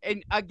 which is,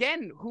 and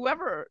again,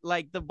 whoever,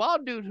 like the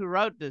bald dude who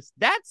wrote this,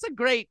 that's a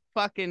great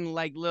fucking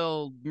like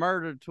little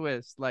murder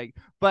twist. Like,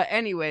 but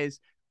anyways,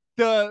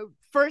 the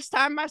first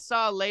time I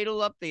saw a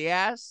ladle up the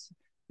ass,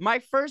 my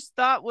first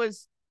thought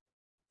was,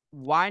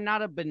 why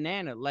not a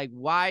banana? Like,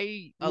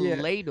 why a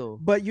ladle?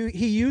 But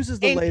he uses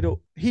the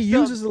ladle. He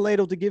uses the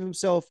ladle to give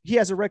himself. He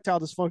has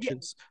erectile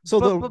dysfunctions,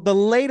 so the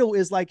ladle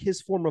is like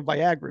his form of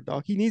Viagra,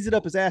 dog. He needs it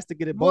up his ass to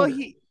get it. Well,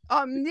 he's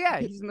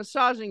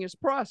massaging his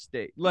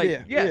prostate.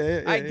 Like,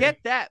 I get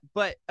that,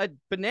 but a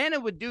banana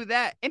would do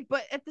that. And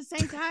but at the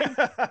same time,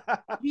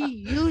 he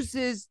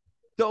uses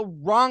the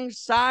wrong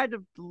side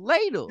of the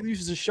ladle. He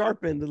uses a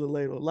sharp end of the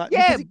ladle.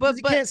 But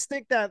he can't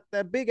stick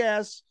that big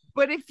ass.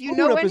 But if you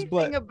know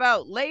anything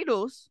about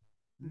ladles,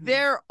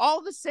 they're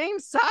all the same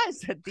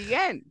size at the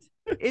end,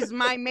 is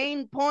my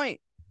main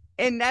point.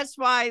 And that's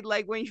why,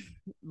 like, when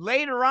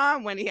later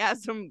on, when he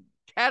has them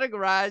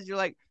categorized, you're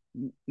like,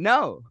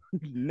 no.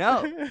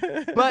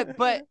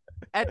 But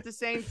at the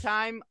same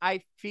time,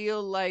 I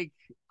feel like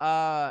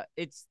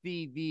it's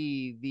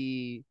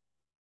the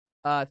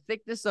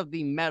thickness of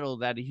the metal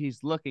that he's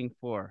looking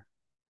for.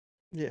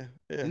 Yeah.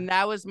 And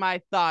that was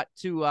my thought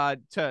to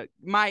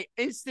my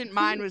instant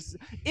mind was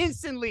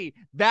instantly,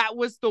 that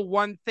was the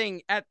one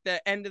thing at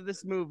the end of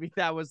this movie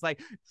that was like,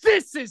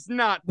 this is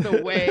not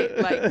the way.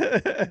 Like,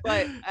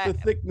 but the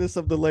thickness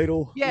of the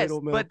ladle. Yes,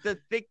 ladle but the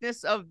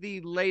thickness of the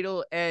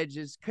ladle edge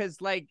is because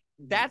like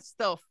that's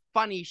the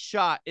funny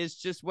shot, is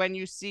just when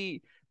you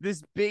see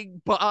this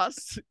big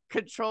boss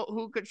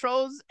who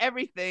controls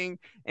everything,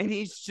 and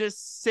he's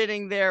just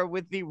sitting there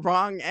with the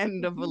wrong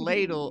end of a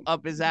ladle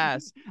up his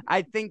ass.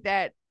 I think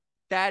that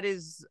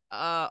is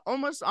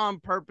almost on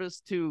purpose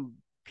to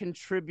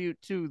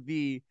contribute to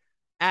the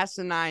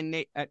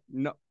asinine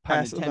no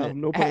pun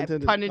intended.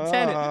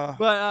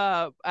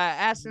 But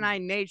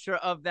asinine nature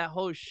of that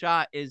whole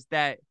shot is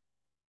that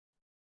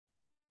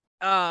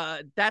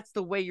that's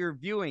the way you're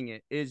viewing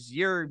it.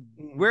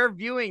 We're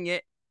viewing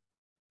it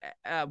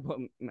what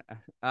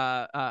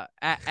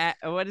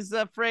is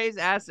the phrase,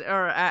 ass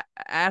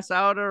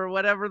out or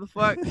whatever the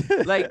fuck,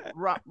 like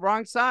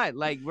wrong side.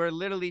 Like we're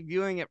literally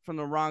viewing it from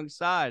the wrong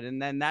side,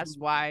 and then that's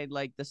why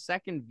like the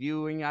second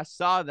viewing I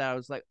saw that I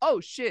was like,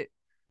 oh shit,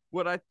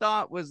 what I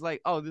thought was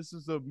like, oh, this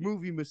is a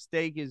movie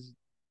mistake is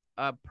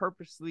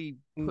purposely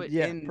put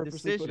in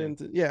decision.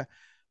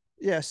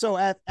 So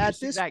at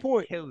this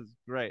point, is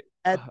great.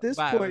 At this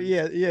point,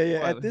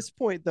 at this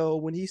point though,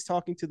 when he's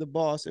talking to the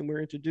boss and we're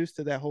introduced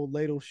to that whole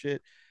ladle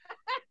shit,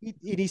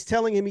 he's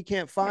telling him he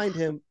can't find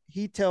him.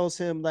 He tells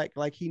him like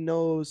he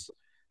knows,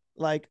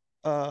 like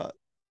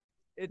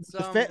it's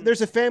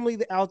there's a family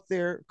out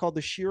there called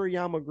the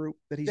Shirayama group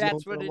that he's known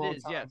for a long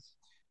time. Yes.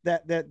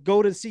 That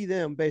go to see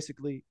them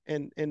basically,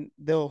 and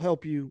they'll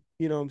help you,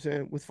 you know what I'm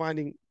saying, with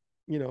finding,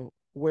 you know,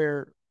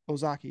 where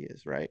Ozaki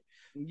is, right?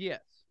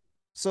 Yes.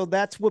 So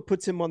that's what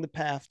puts him on the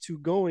path to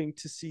going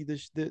to see the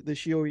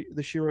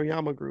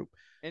Shiroyama group.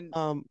 And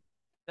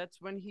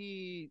that's when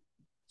he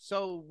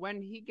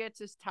gets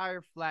his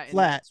tire flattened.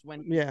 Flat.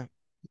 That's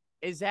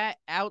is that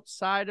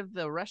outside of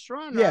the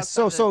restaurant? Yes.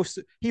 So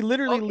he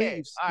literally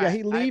leaves. Right.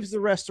 He leaves the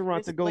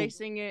restaurant to go.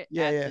 Placing it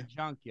at the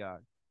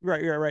junkyard.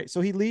 Right. So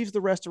he leaves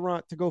the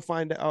restaurant to go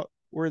find out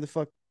where the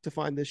fuck to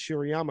find this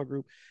Shiroyama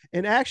group.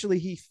 And actually,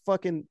 he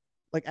fucking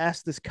like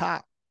asked this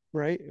cop,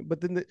 right? But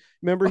then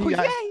remember he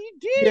did.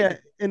 Yeah,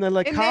 and then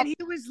then he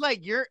was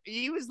like,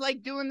 he was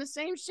like doing the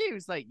same shit. He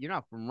was like, you're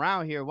not from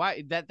around here.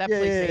 Why that place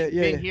ain't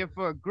been here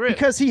for a grip?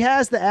 Because he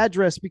has the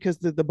address because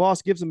the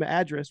boss gives him an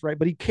address, right?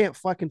 But he can't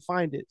fucking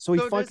find it. So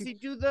does he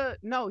do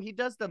he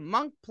does the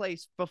monk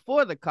place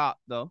before the cop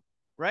though,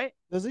 right?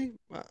 Does he?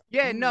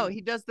 No,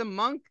 he does the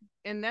monk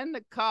and then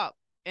the cop,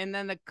 and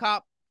then the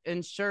cop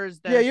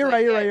ensures that you're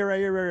right.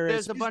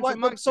 There's a bunch of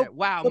monks there.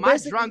 Wow, my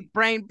drunk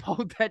brain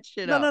pulled that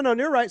shit up. No,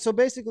 you're right. So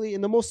basically,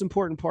 and the most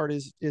important part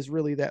is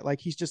really that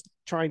like he's just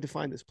trying to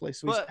find this place.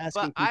 So he's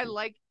asking people. I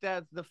like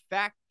the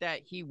fact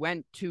that he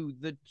went to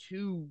the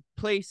two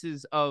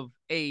places of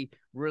a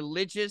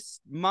religious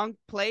monk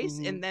place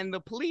and then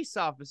the police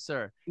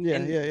officer.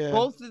 Yeah.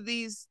 Both of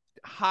these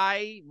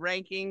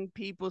high-ranking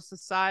people,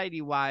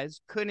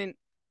 society-wise, couldn't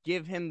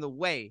give him the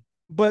way.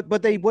 But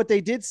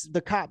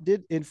the cop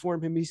did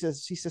inform him. He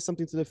says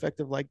something to the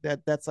effect of like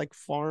that's like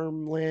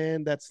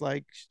farmland. That's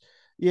like,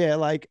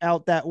 like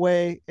out that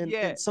way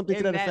and something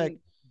to that effect.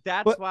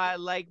 That's why I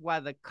like why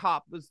the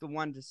cop was the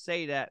one to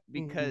say that,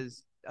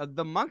 because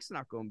the monk's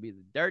not going to be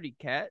the dirty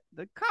cat.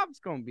 The cop's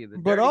going to be the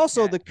dirty cat. But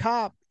also the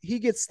cop, he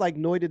gets like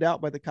noited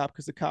out by the cop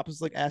because the cop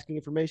is like asking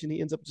information.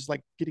 He ends up just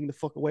like getting the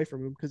fuck away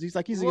from him because he's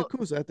a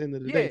Yakuza at the end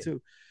of the day too.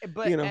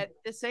 But at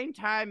the same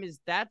time,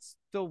 that's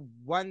the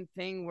one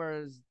thing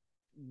where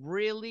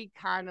really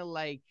kind of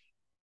like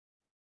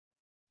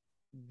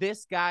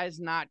this guy's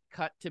not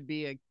cut to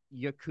be a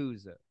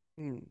Yakuza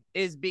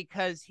is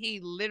because he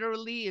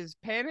literally is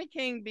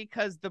panicking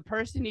because the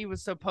person he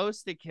was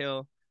supposed to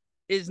kill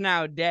is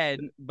now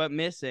dead but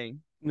missing.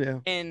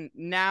 And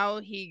now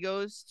he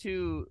goes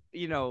to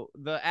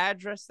the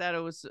address that it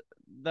was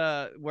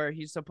where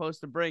he's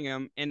supposed to bring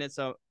him, and it's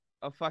a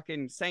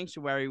fucking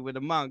sanctuary with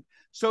a monk.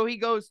 So he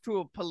goes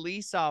to a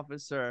police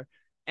officer.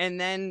 And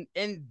then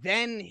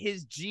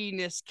his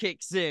genius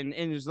kicks in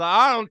and he's like,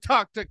 I don't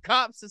talk to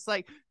cops. It's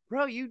like,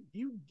 bro, you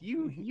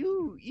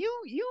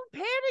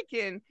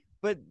panicking.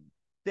 But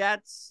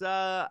that's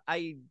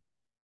I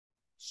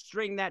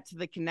string that to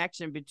the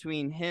connection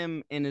between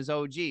him and his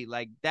OG.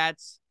 Like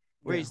that's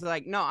where he's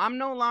like, no, I'm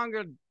no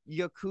longer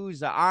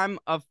Yakuza.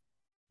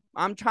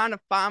 I'm trying to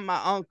find my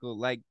uncle,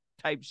 like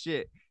type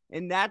shit.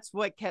 And that's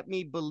what kept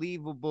me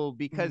believable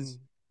because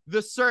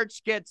the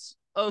search gets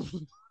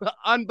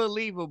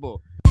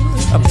unbelievable.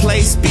 A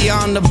place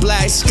beyond the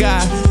black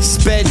sky,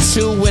 sped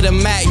to with a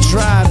Mac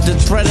drive. The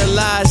thread of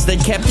lies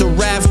that kept the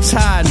raft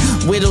tied,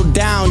 whittled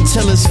down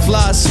till it's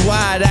floss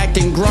wide,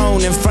 acting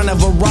grown in front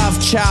of a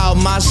Rothschild.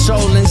 My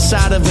soul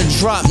inside of a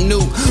drop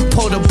nuke,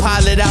 pull the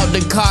pilot out the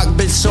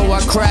cockpit so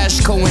I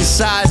crash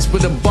coincides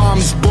with the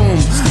bomb's boom.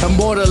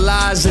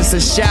 Immortalized as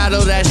a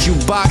shadow that you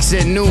box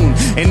at noon.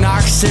 And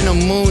oxen of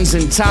moons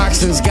and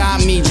toxins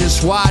got me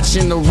just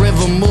watching the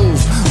river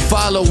move.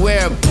 Follow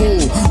where it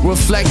pool,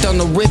 reflect on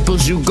the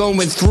ripples you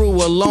going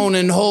through, alone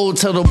and whole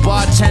till the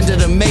bartender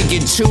to make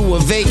it to a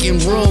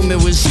vacant room.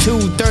 It was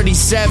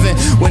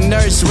 2:37 when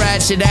Nurse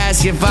Ratchet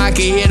asked if I could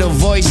hear the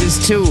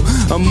voices too.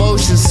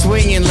 Emotions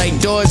swinging like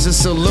doors of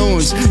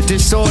saloons.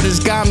 Disorders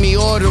got me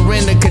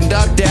ordering the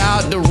conductor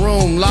out the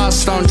room.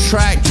 Lost on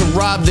track to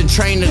rob the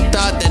train of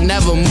thought that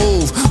never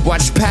moved.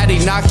 Watch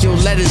Patty knock your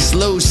letters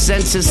loose.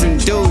 Census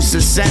induced,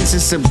 the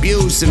census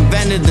abuse.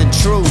 Invented the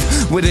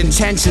truth with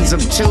intentions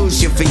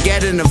obtuse. You're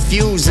forgetting the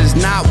fuse is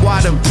not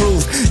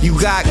waterproof. You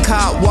got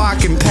caught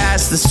walking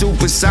past the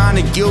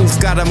supersonic youth.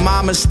 Got a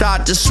mama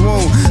start to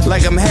swoon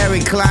like I'm Harry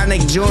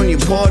Kleinick Jr.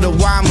 Pour the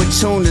wine with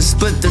tuna,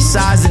 split the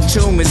size of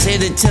tumors.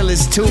 Hit it till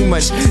it's too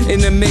much in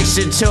the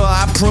mixture till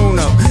I prune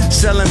up.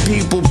 Selling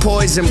people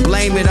poison,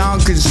 blame it on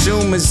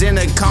consumers. In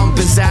a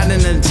compass at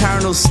an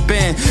eternal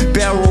spin,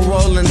 barrel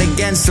rolling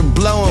against the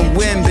blowing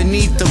wind.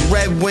 Beneath the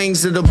red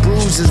wings of the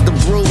bruises, the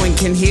brewing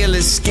can heal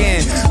his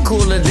skin.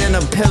 Cooler than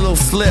a pillow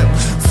flip.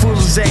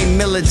 Fools ain't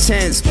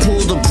militants.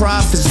 Pull the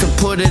profits to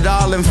put it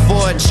all in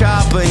for a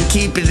chopper and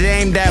keep it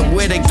aimed at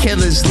where the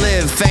killers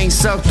live. Fangs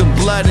suck the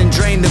blood and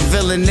drain the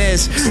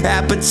villainous.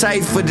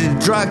 Appetite for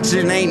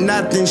destruction ain't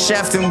nothing.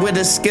 Chefing with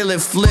a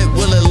skillet flip.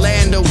 Will it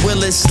land or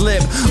will it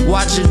slip?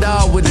 Watch it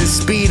all with the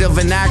speed of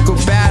an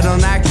acrobat on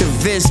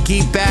activists.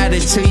 Keep at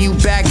it till you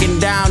backing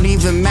down.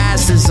 Even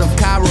masters of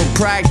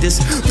chiropractic.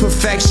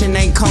 Perfection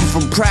ain't come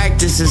from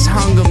practice. It's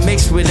hunger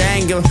mixed with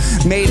anger.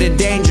 Made a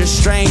dangerous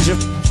stranger.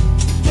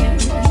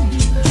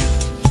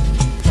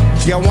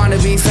 Y'all wanna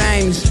be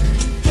famous?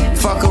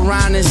 Fuck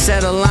around and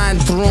set a line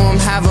through him,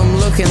 have him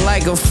looking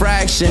like a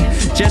fraction.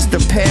 Just a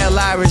pale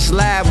Irish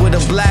lad with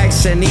a black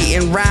scent,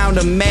 eating round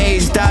a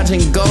maze,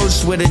 dodging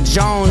ghosts with a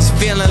Jones,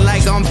 feeling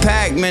like I'm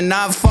Pac-Man.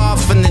 Not far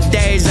from the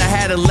days I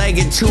had a leg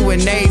at 2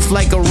 1/8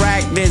 like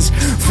arachnids,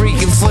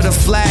 freaking for the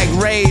flag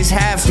raised,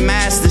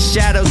 half-mast, the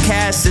shadow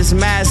cast is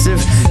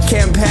massive.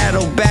 Can't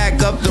paddle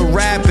back up the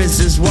rapids,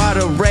 as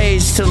water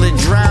rage till it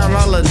drown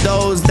all of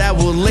those that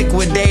will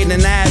liquidate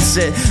an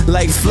asset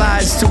like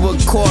flies to a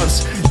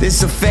corpse.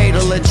 This a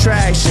fatal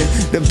attraction.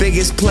 The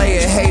biggest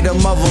player, hate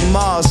him of them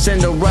all.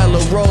 Cinderella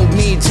rode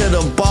me to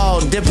the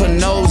ball, dip her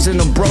nose in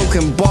a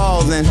broken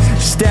ball, then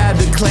stab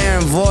the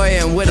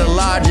clairvoyant with a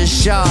larger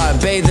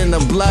shard, bathe in the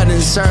blood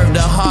and serve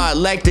the heart.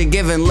 Lecter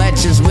giving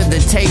lectures with the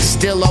taste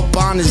still up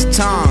on his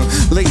tongue.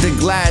 Lick the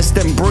glass,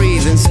 then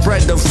breathe and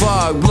spread the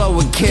fog. Blow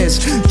a kiss,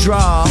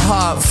 draw a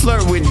heart,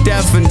 flirt with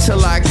death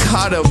until I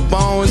caught a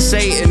bone.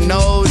 Satan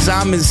knows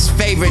I'm his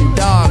favorite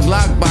dog,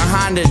 locked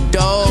behind the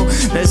door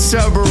that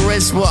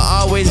Cerberus will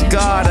always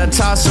guard. I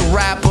toss a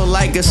rapper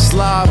like a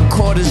slob,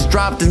 quarters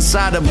dropped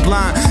inside a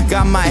blunt.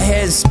 Got my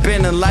head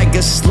spinning like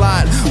a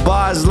slot,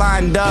 bars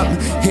lined up,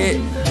 hit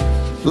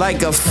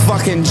like a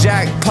fucking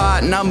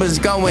jackpot. Numbers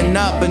going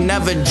up but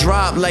never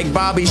drop like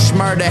Bobby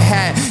Shmurda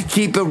hat.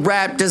 Keep it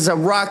wrapped as a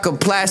rock of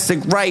plastic,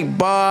 right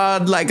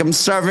barred like I'm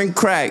serving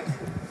crack.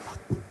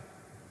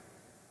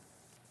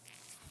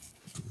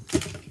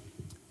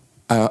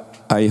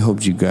 I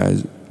hope you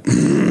guys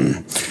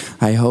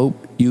I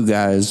hope you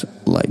guys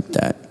like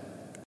that.